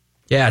mad.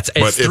 Yeah,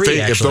 it's three,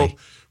 actually.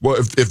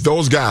 If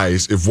those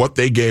guys, if what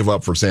they gave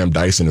up for Sam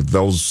Dyson,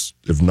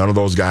 if none of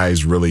those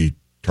guys really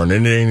turn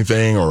into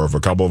anything, or if a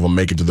couple of them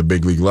make it to the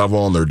big league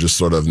level and they're just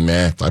sort of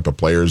meh type of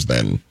players,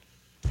 then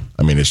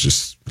I mean it's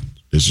just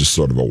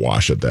sort of a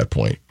wash at that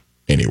point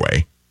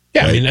anyway.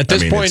 Yeah, right? I mean at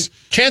this point,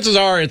 chances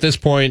are at this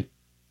point,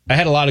 I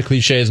had a lot of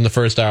cliches in the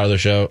first hour of the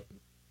show.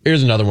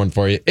 Here's another one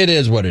for you. It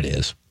is what it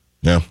is.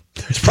 Yeah.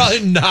 There's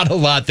probably not a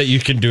lot that you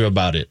can do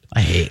about it.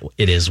 I hate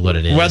it is what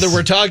it is. Whether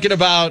we're talking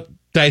about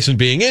Dyson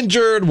being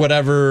injured,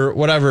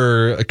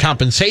 whatever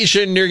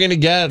compensation you're going to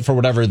get for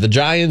whatever the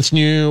Giants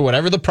knew,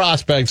 whatever the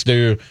prospects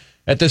do,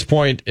 at this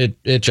point,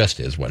 it just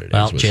is what it is.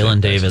 Well,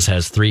 Jalen Davis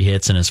has 3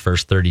 hits in his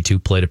first 32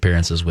 plate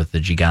appearances with the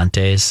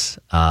Gigantes.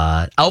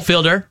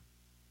 Outfielder,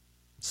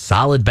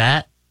 solid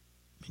bat.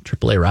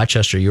 AAA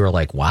Rochester, you were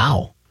like,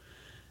 wow.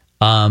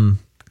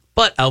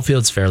 But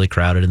outfield's fairly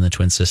crowded in the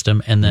Twin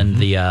system. And then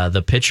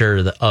the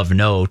pitcher of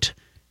note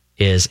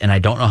is, and I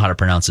don't know how to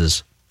pronounce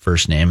his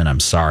first name, and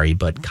I'm sorry,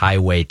 but Kai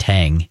Wei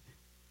Tang.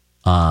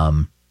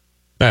 I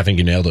think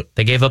you nailed it.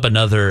 They gave up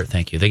another,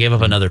 thank you. They gave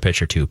up another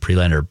pitcher too,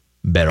 Prelander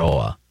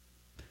Beroa.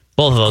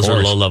 Both of those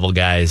are low-level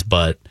guys,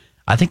 but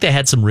I think they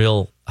had some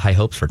real high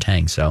hopes for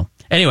Tang. So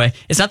anyway,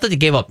 it's not that they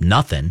gave up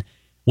nothing.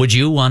 Would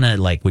you want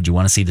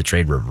to see the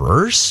trade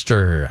reversed?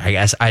 Or I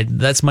guess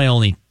that's my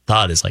only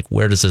thought is like,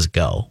 where does this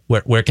go?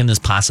 Where can this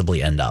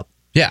possibly end up?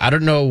 Yeah, I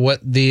don't know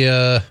what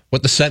the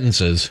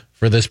sentence is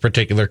for this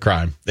particular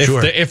crime.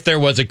 If there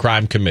was a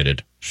crime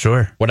committed.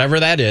 Sure. Whatever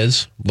that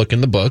is, look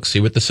in the book,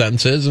 see what the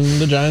sentence is, and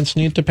the Giants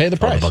need to pay the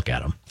price.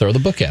 Throw the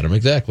book at him,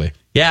 exactly.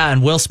 Yeah,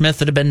 and Will Smith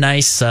would have been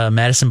nice.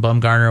 Madison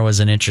Bumgarner was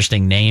an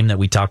interesting name that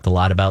we talked a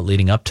lot about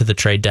leading up to the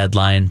trade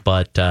deadline,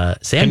 but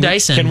Sam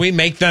Dyson... Can we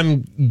make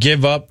them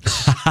give up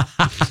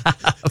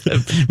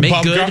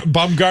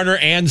Bumgarner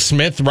and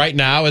Smith right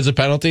now as a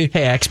penalty?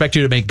 Hey, I expect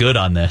you to make good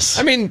on this.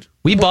 I mean...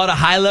 We bought a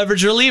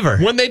high-leverage reliever.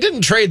 When they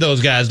didn't trade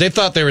those guys, they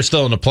thought they were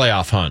still in a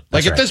playoff hunt.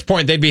 Like, at this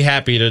point, they'd be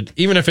happy to,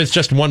 even if it's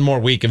just one more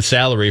week of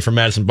salary for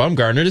Madison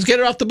Bumgarner, just get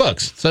it off the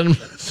books. Send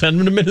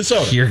him to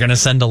Minnesota. You're going to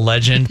send a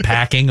legend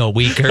packing a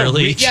week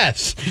early?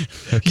 Yes.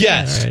 Okay.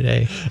 Yes. All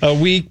right, a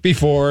week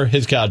before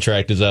his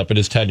contract is up and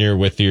his tenure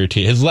with your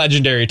team, his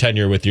legendary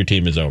tenure with your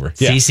team is over.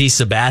 Yeah. CC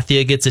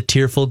Sabathia gets a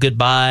tearful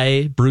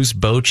goodbye. Bruce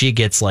Bochy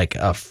gets like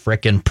a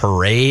frickin'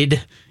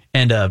 parade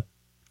and a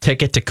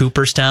ticket to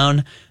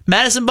Cooperstown.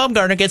 Madison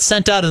Bumgarner gets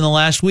sent out in the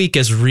last week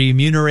as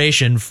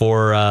remuneration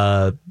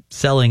for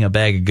selling a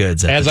bag of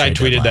goods. As I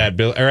tweeted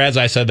deadline. as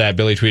I said that,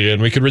 Billy tweeted,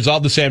 and we could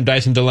resolve the Sam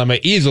Dyson dilemma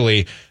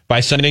easily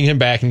by sending him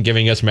back and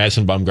giving us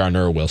Madison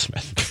Bumgarner or Will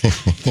Smith.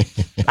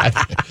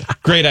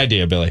 Great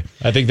idea, Billy.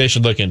 I think they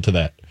should look into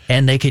that.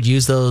 And they could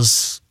use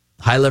those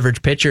high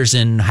leverage pitchers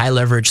in high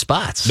leverage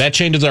spots. That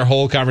changes our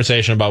whole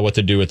conversation about what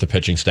to do with the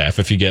pitching staff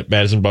if you get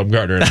Madison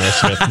Bumgarner and Will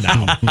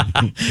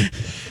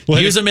Smith now.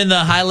 Use them in the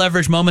high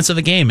leverage moments of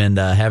the game and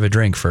have a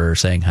drink for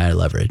saying high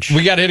leverage.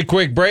 We got to hit a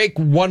quick break.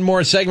 One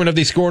more segment of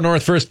the Score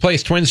North First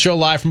Place Twins show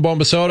live from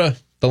Bombasota,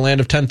 the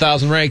land of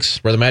 10,000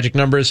 rakes, where the magic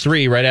number is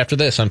 3 right after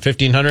this on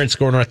 1500,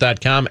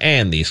 scorenorth.com,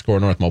 and the Score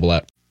North mobile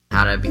app.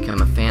 How to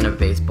become a fan of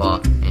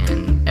baseball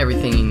and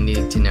everything you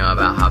need to know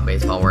about how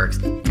baseball works.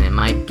 And it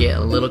might get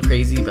a little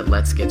crazy, but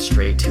let's get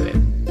straight to it.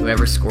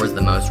 Whoever scores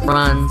the most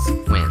runs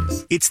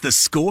wins. It's the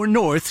Score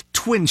North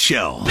Twin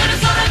Show.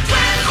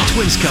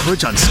 Twins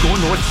coverage on Score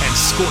North and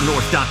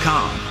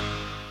scorenorth.com.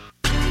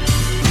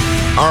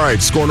 All right,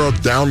 Score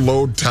North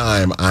download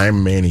time.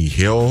 I'm Manny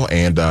Hill,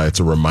 and it's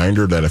a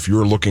reminder that if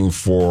you're looking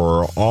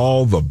for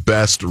all the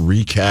best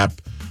recap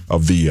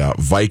of the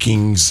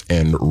Vikings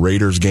and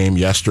Raiders game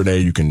yesterday,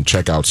 you can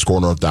check out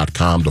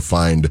scorenorth.com to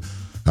find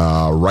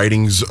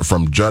Writings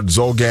from Judd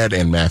Zolgad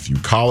and Matthew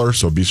Collar,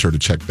 so be sure to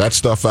check that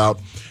stuff out.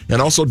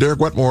 And also, Derek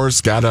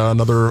Wetmore's got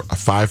another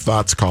 5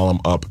 Thoughts column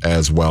up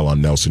as well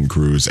on Nelson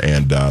Cruz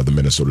and the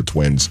Minnesota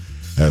Twins,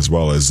 as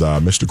well as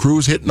Mr.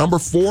 Cruz hit number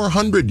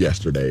 400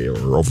 yesterday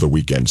or over the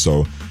weekend.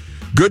 So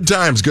good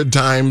times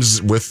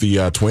with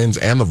the Twins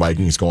and the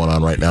Vikings going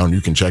on right now, and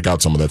you can check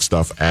out some of that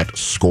stuff at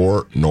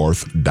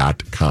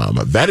scorenorth.com.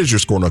 That is your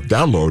Score North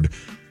download.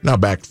 Now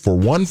back for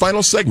one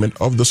final segment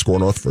of the Score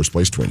North First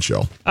Place Twin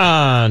Show.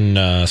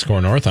 On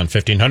Score North on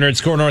 1500,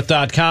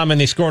 scorenorth.com,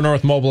 and the Score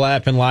North mobile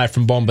app, and live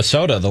from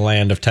Bombasota, the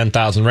land of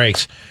 10,000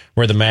 rakes,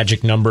 where the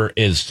magic number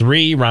is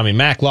 3. Rami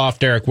Makloff,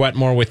 Derek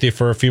Wetmore with you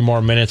for a few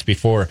more minutes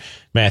before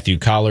Matthew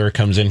Collar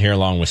comes in here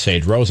along with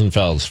Sage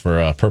Rosenfels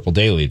for Purple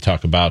Daily to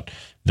talk about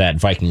that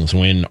Vikings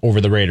win over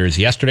the Raiders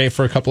yesterday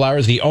for a couple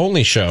hours. The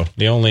only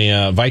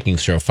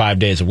Vikings show 5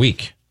 days a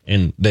week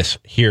in this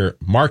here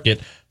market.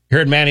 You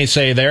heard Manny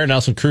say there,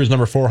 Nelson Cruz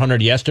number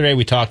 400 yesterday.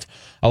 We talked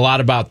a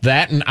lot about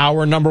that in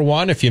hour number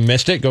 1. If you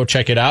missed it, go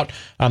check it out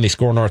on the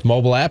Score North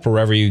mobile app or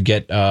wherever you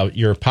get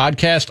your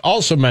podcast.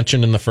 Also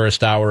mentioned in the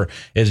first hour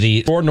is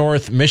the Score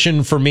North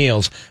Mission for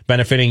Meals,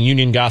 benefiting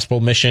Union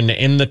Gospel Mission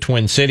in the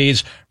Twin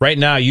Cities. Right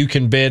now, you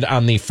can bid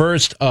on the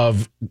first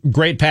of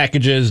great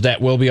packages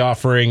that we'll be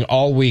offering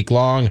all week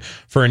long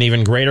for an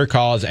even greater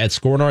cause at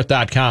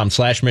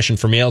scorenorth.com/mission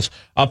for meals.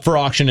 Up for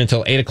auction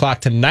until 8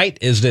 o'clock tonight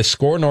is this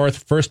Score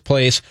North first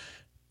place,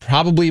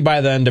 probably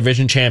by then,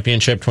 Division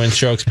Championship Twins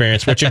Show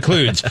experience, which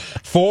includes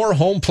 4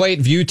 home plate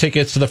view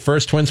tickets to the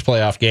first Twins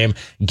playoff game,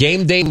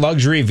 game day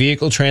luxury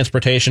vehicle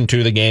transportation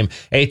to the game,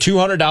 a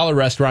 $200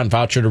 restaurant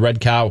voucher to Red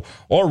Cow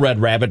or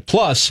Red Rabbit,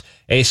 plus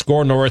a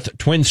Score North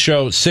Twins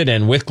Show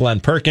sit-in with Glenn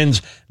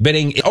Perkins.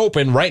 Bidding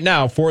open right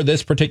now for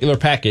this particular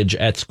package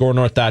at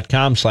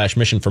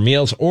scorenorth.com/mission for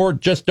meals, or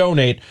just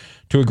donate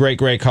to a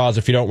great cause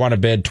if you don't want to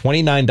bid.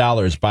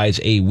 $29 buys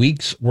a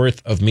week's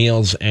worth of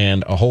meals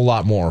and a whole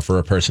lot more for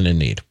a person in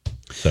need.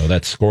 So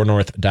that's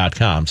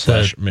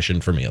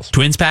scorenorth.com/mission for meals.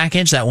 Twins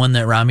package, that one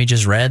that Rami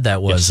just read,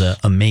 that was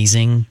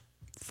amazing.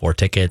 4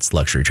 tickets,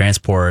 luxury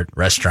transport,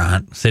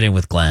 restaurant, sitting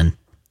with Glenn.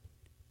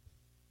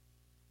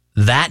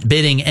 That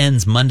bidding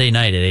ends Monday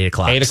night at 8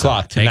 o'clock. 8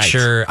 o'clock tonight. Make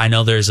sure, I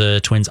know there's a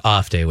Twins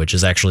off day, which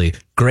is actually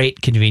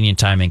great, convenient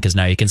timing, because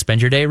now you can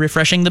spend your day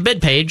refreshing the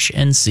bid page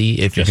and see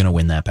if you're going to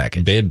win that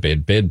package.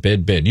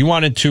 Bid. You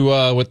wanted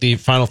to, with the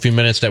final few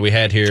minutes that we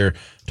had here,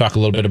 talk a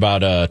little bit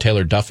about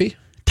Taylor Duffy?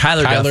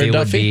 Tyler Duffy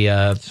would be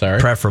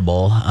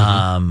preferable.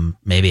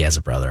 Maybe as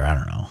a brother. I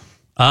don't know.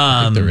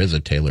 I think there is a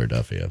Taylor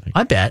Duffy.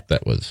 I bet.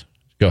 That was...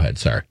 Go ahead,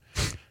 sorry.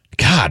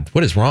 God,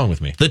 what is wrong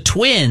with me? The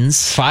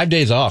Twins... 5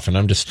 days off, and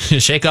I'm just...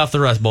 Shake off the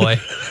rust, boy.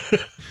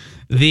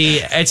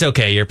 It's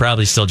okay. You're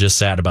probably still just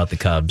sad about the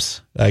Cubs.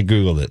 I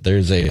Googled it.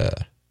 There's a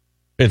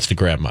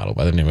Instagram model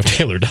by the name of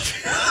Taylor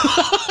Duffy.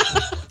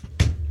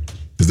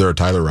 Is there a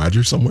Tyler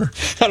Rogers somewhere?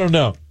 I don't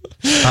know.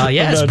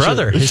 His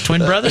brother. Sure. His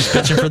twin brother's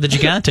pitching for the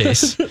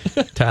Gigantes.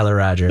 Tyler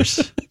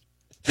Rogers.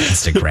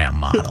 Instagram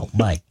model.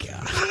 My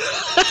God.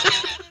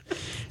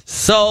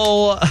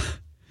 So...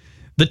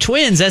 The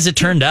Twins, as it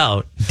turned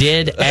out,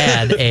 did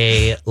add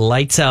a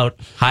lights-out,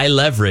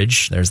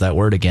 high-leverage, there's that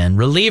word again,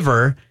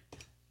 reliever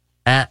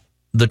at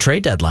the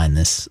trade deadline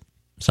this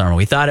summer.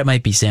 We thought it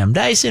might be Sam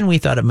Dyson. We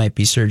thought it might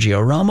be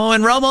Sergio Romo.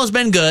 And Romo's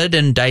been good,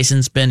 and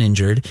Dyson's been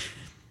injured.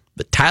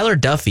 But Tyler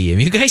Duffy,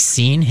 have you guys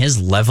seen his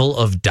level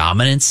of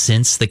dominance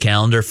since the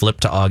calendar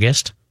flipped to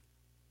August?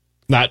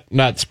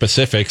 Not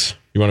specifics.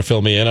 You want to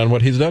fill me in on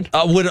what he's done?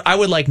 I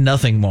would like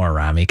nothing more,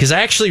 Rami, because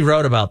I actually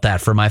wrote about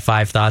that for my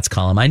 5 Thoughts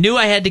column. I knew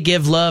I had to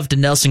give love to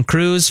Nelson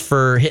Cruz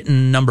for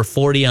hitting number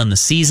 40 on the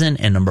season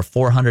and number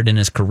 400 in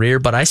his career,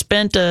 but I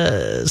spent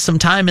some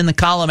time in the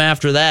column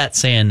after that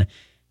saying,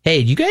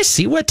 hey, do you guys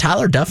see what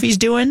Tyler Duffy's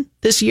doing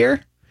this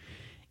year?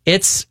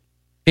 It's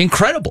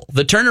incredible,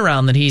 the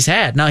turnaround that he's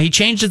had. Now, he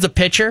changed as a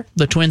pitcher.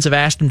 The Twins have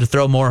asked him to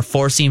throw more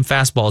 4-seam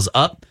fastballs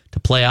up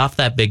to play off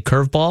that big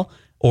curveball,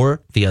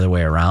 or the other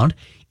way around.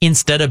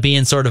 Instead of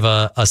being sort of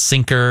a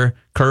sinker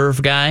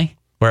curve guy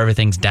where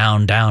everything's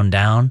down, down,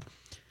 down.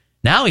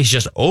 Now he's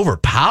just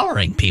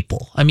overpowering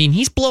people. I mean,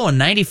 he's blowing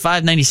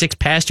 95, 96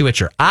 past you at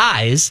your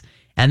eyes,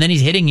 and then he's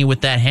hitting you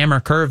with that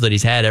hammer curve that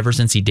he's had ever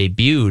since he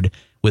debuted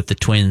with the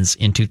Twins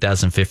in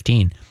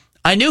 2015.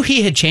 I knew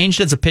he had changed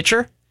as a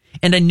pitcher,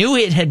 and I knew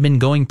it had been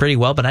going pretty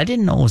well, but I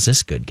didn't know it was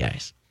this good,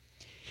 guys.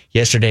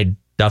 Yesterday,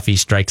 Duffy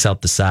strikes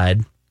out the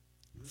side,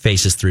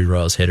 faces 3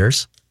 rows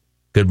hitters.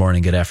 Good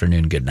morning, good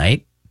afternoon, good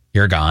night.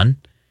 You're gone.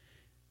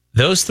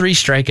 Those 3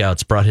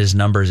 strikeouts brought his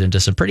numbers into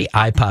some pretty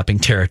eye-popping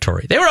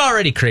territory. They were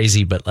already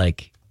crazy, but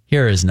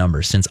here are his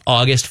numbers. Since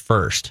August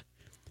 1st,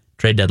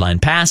 trade deadline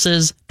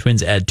passes,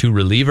 Twins add 2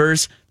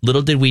 relievers.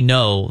 Little did we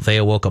know they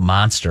awoke a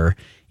monster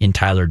in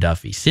Tyler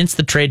Duffy. Since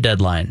the trade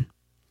deadline,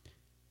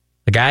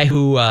 the guy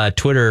who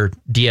Twitter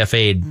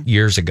DFA'd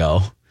years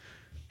ago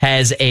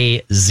has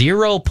a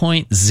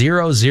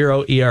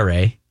 0.00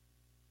 ERA,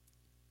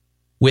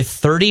 with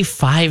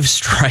 35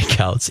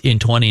 strikeouts in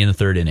 20 and the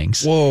third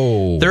innings.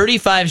 Whoa.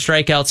 35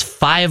 strikeouts,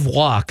 5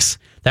 walks.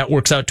 That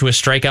works out to a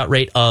strikeout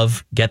rate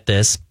of, get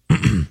this,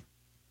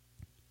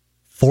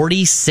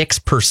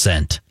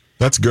 46%.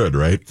 That's good,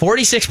 right?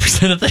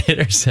 46% of the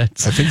hitters. I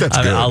think that's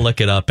good. I'll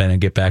look it up and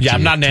get back to you. Yeah,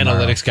 I'm not an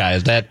tomorrow. analytics guy.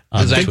 Is that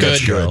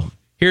good? Good.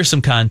 Here's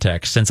some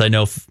context, since I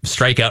know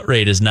strikeout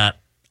rate is not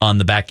on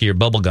the back of your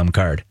bubblegum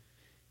card.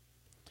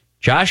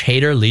 Josh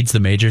Hader leads the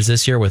majors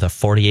this year with a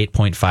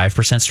 48.5%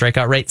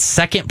 strikeout rate.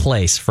 Second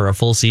place for a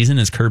full season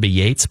is Kirby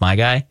Yates, my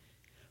guy,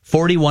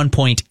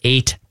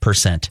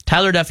 41.8%.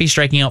 Tyler Duffy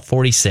striking out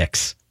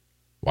 46.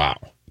 Wow.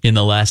 In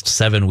the last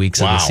 7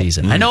 weeks of the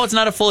season. I know it's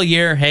not a full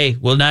year. Hey,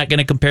 we're not going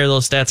to compare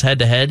those stats head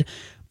to head.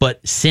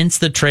 But since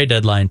the trade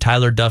deadline,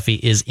 Tyler Duffy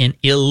is an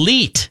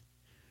elite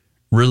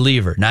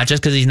reliever. Not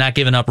just because he's not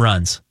giving up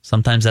runs.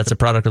 Sometimes that's a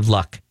product of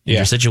luck in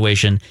your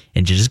situation,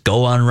 and you just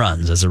go on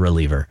runs as a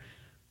reliever.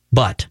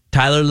 But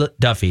Tyler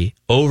Duffy,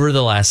 over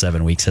the last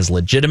 7 weeks, has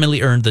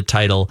legitimately earned the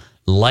title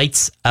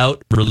lights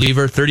out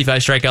reliever.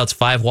 35 strikeouts,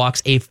 5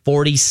 walks, a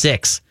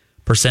 46%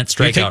 strikeout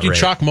rate. You think you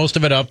chalk most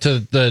of it up to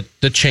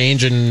the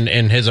change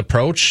in his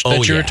approach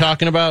that you were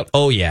talking about?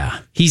 Oh, yeah.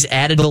 He's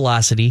added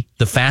velocity.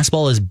 The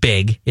fastball is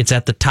big. It's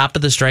at the top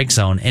of the strike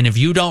zone. And if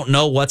you don't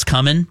know what's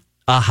coming,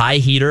 a high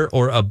heater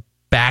or a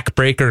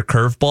backbreaker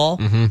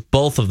curveball,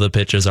 both of the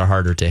pitches are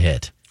harder to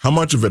hit. How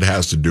much of it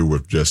has to do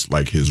with just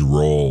like his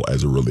role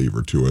as a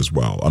reliever too as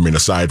well? I mean,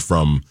 aside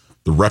from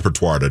the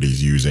repertoire that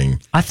he's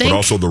using, but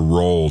also the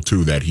role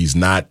too, that he's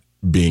not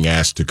being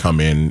asked to come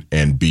in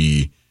and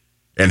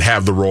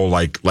have the role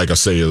like a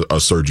Sergio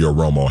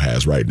Romo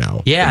has right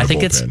now. Yeah, I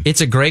think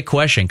it's a great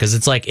question because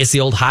it's the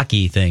old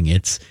hockey thing.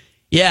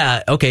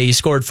 You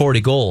scored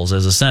 40 goals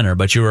as a center,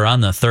 but you were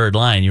on the third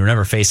line. You were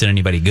never facing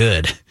anybody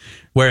good.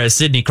 Whereas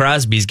Sidney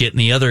Crosby's getting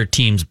the other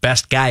team's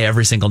best guy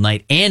every single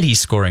night, and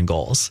he's scoring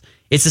goals.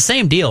 It's the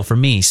same deal for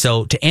me.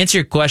 So to answer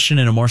your question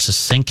in a more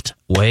succinct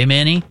way,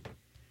 Manny,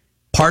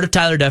 part of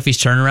Tyler Duffy's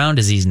turnaround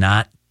is he's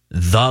not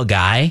the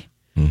guy,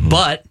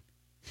 but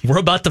we're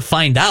about to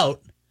find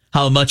out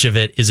how much of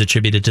it is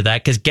attributed to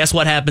that, because guess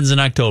what happens in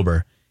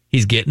October?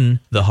 He's getting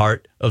the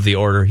heart of the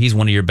order. He's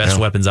one of your best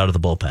weapons out of the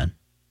bullpen.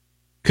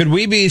 Could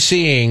we be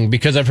seeing,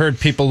 because I've heard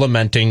people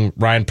lamenting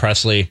Ryan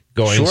Presley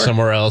going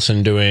somewhere else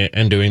and doing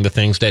the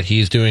things that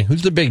he's doing.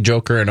 Who's the big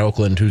joker in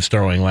Oakland who's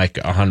throwing like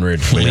 100?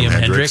 Liam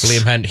Hendricks.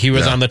 He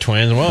was on the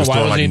Twins. Well,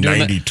 why wasn't he doing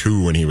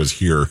 92 when he was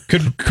here?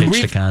 Could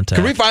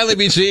we finally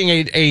be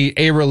seeing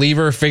a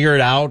reliever figure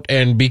it out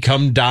and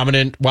become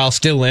dominant while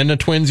still in a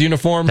Twins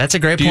uniform? That's a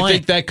great point. Do you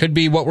think that could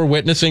be what we're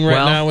witnessing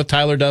right now with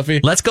Tyler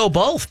Duffy? Let's go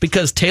both,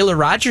 because Taylor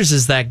Rogers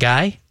is that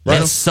guy,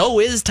 and so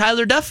is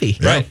Tyler Duffy.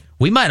 Right.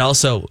 We might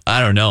also, I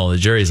don't know, the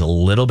jury's a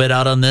little bit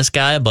out on this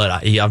guy,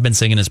 but I've been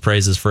singing his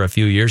praises for a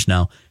few years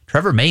now.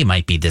 Trevor May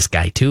might be this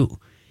guy too.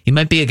 He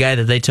might be a guy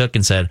that they took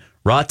and said,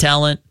 raw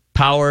talent,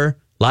 power,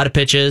 a lot of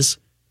pitches,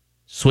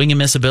 swing and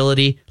miss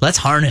ability. Let's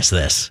harness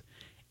this.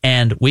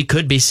 And we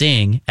could be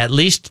seeing at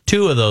least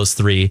 2 of those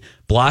 3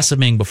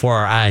 blossoming before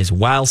our eyes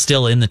while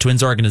still in the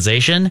Twins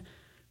organization.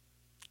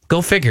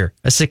 Go figure.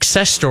 A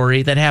success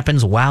story that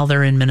happens while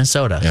they're in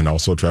Minnesota. And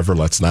also, Trevor,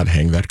 let's not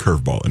hang that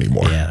curveball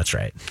anymore. Yeah, that's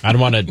right. I don't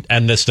want to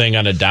end this thing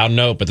on a down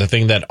note, but the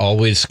thing that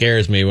always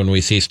scares me when we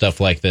see stuff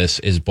like this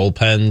is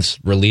bullpens,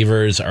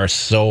 relievers are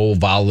so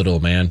volatile,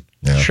 man.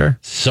 Yeah. Sure.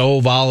 So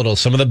volatile.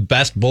 Some of the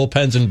best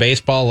bullpens in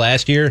baseball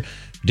last year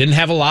didn't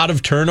have a lot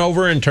of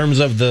turnover in terms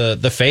of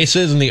the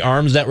faces and the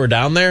arms that were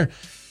down there.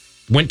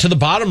 Went to the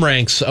bottom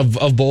ranks of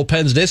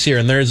bullpens this year,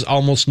 and there's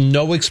almost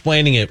no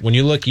explaining it. When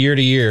you look year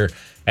to year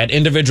at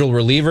individual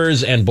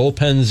relievers and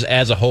bullpens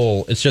as a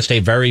whole, it's just a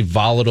very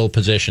volatile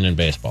position in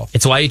baseball.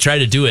 It's why you try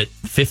to do it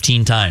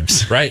 15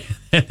 times. Right.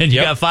 And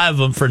you got 5 of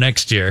them for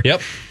next year.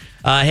 Yep.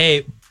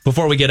 Hey,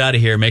 before we get out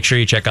of here, make sure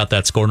you check out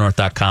that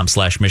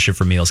scorenorth.com/mission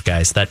for meals,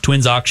 guys. That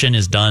Twins auction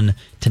is done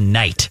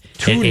tonight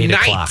at 8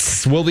 o'clock.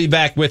 We'll be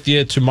back with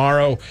you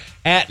tomorrow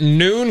at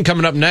noon.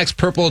 Coming up next,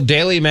 Purple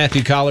Daily.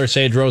 Matthew Collar,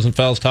 Sage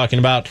Rosenfels talking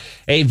about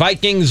a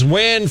Vikings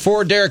win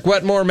for Derek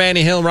Wetmore,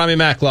 Manny Hill, Rami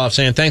Makloff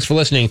saying thanks for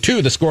listening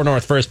to the Score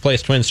North First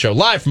Place Twins Show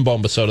live from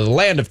Bombasota, the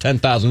land of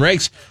 10,000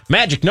 rakes.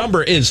 Magic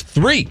number is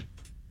 3.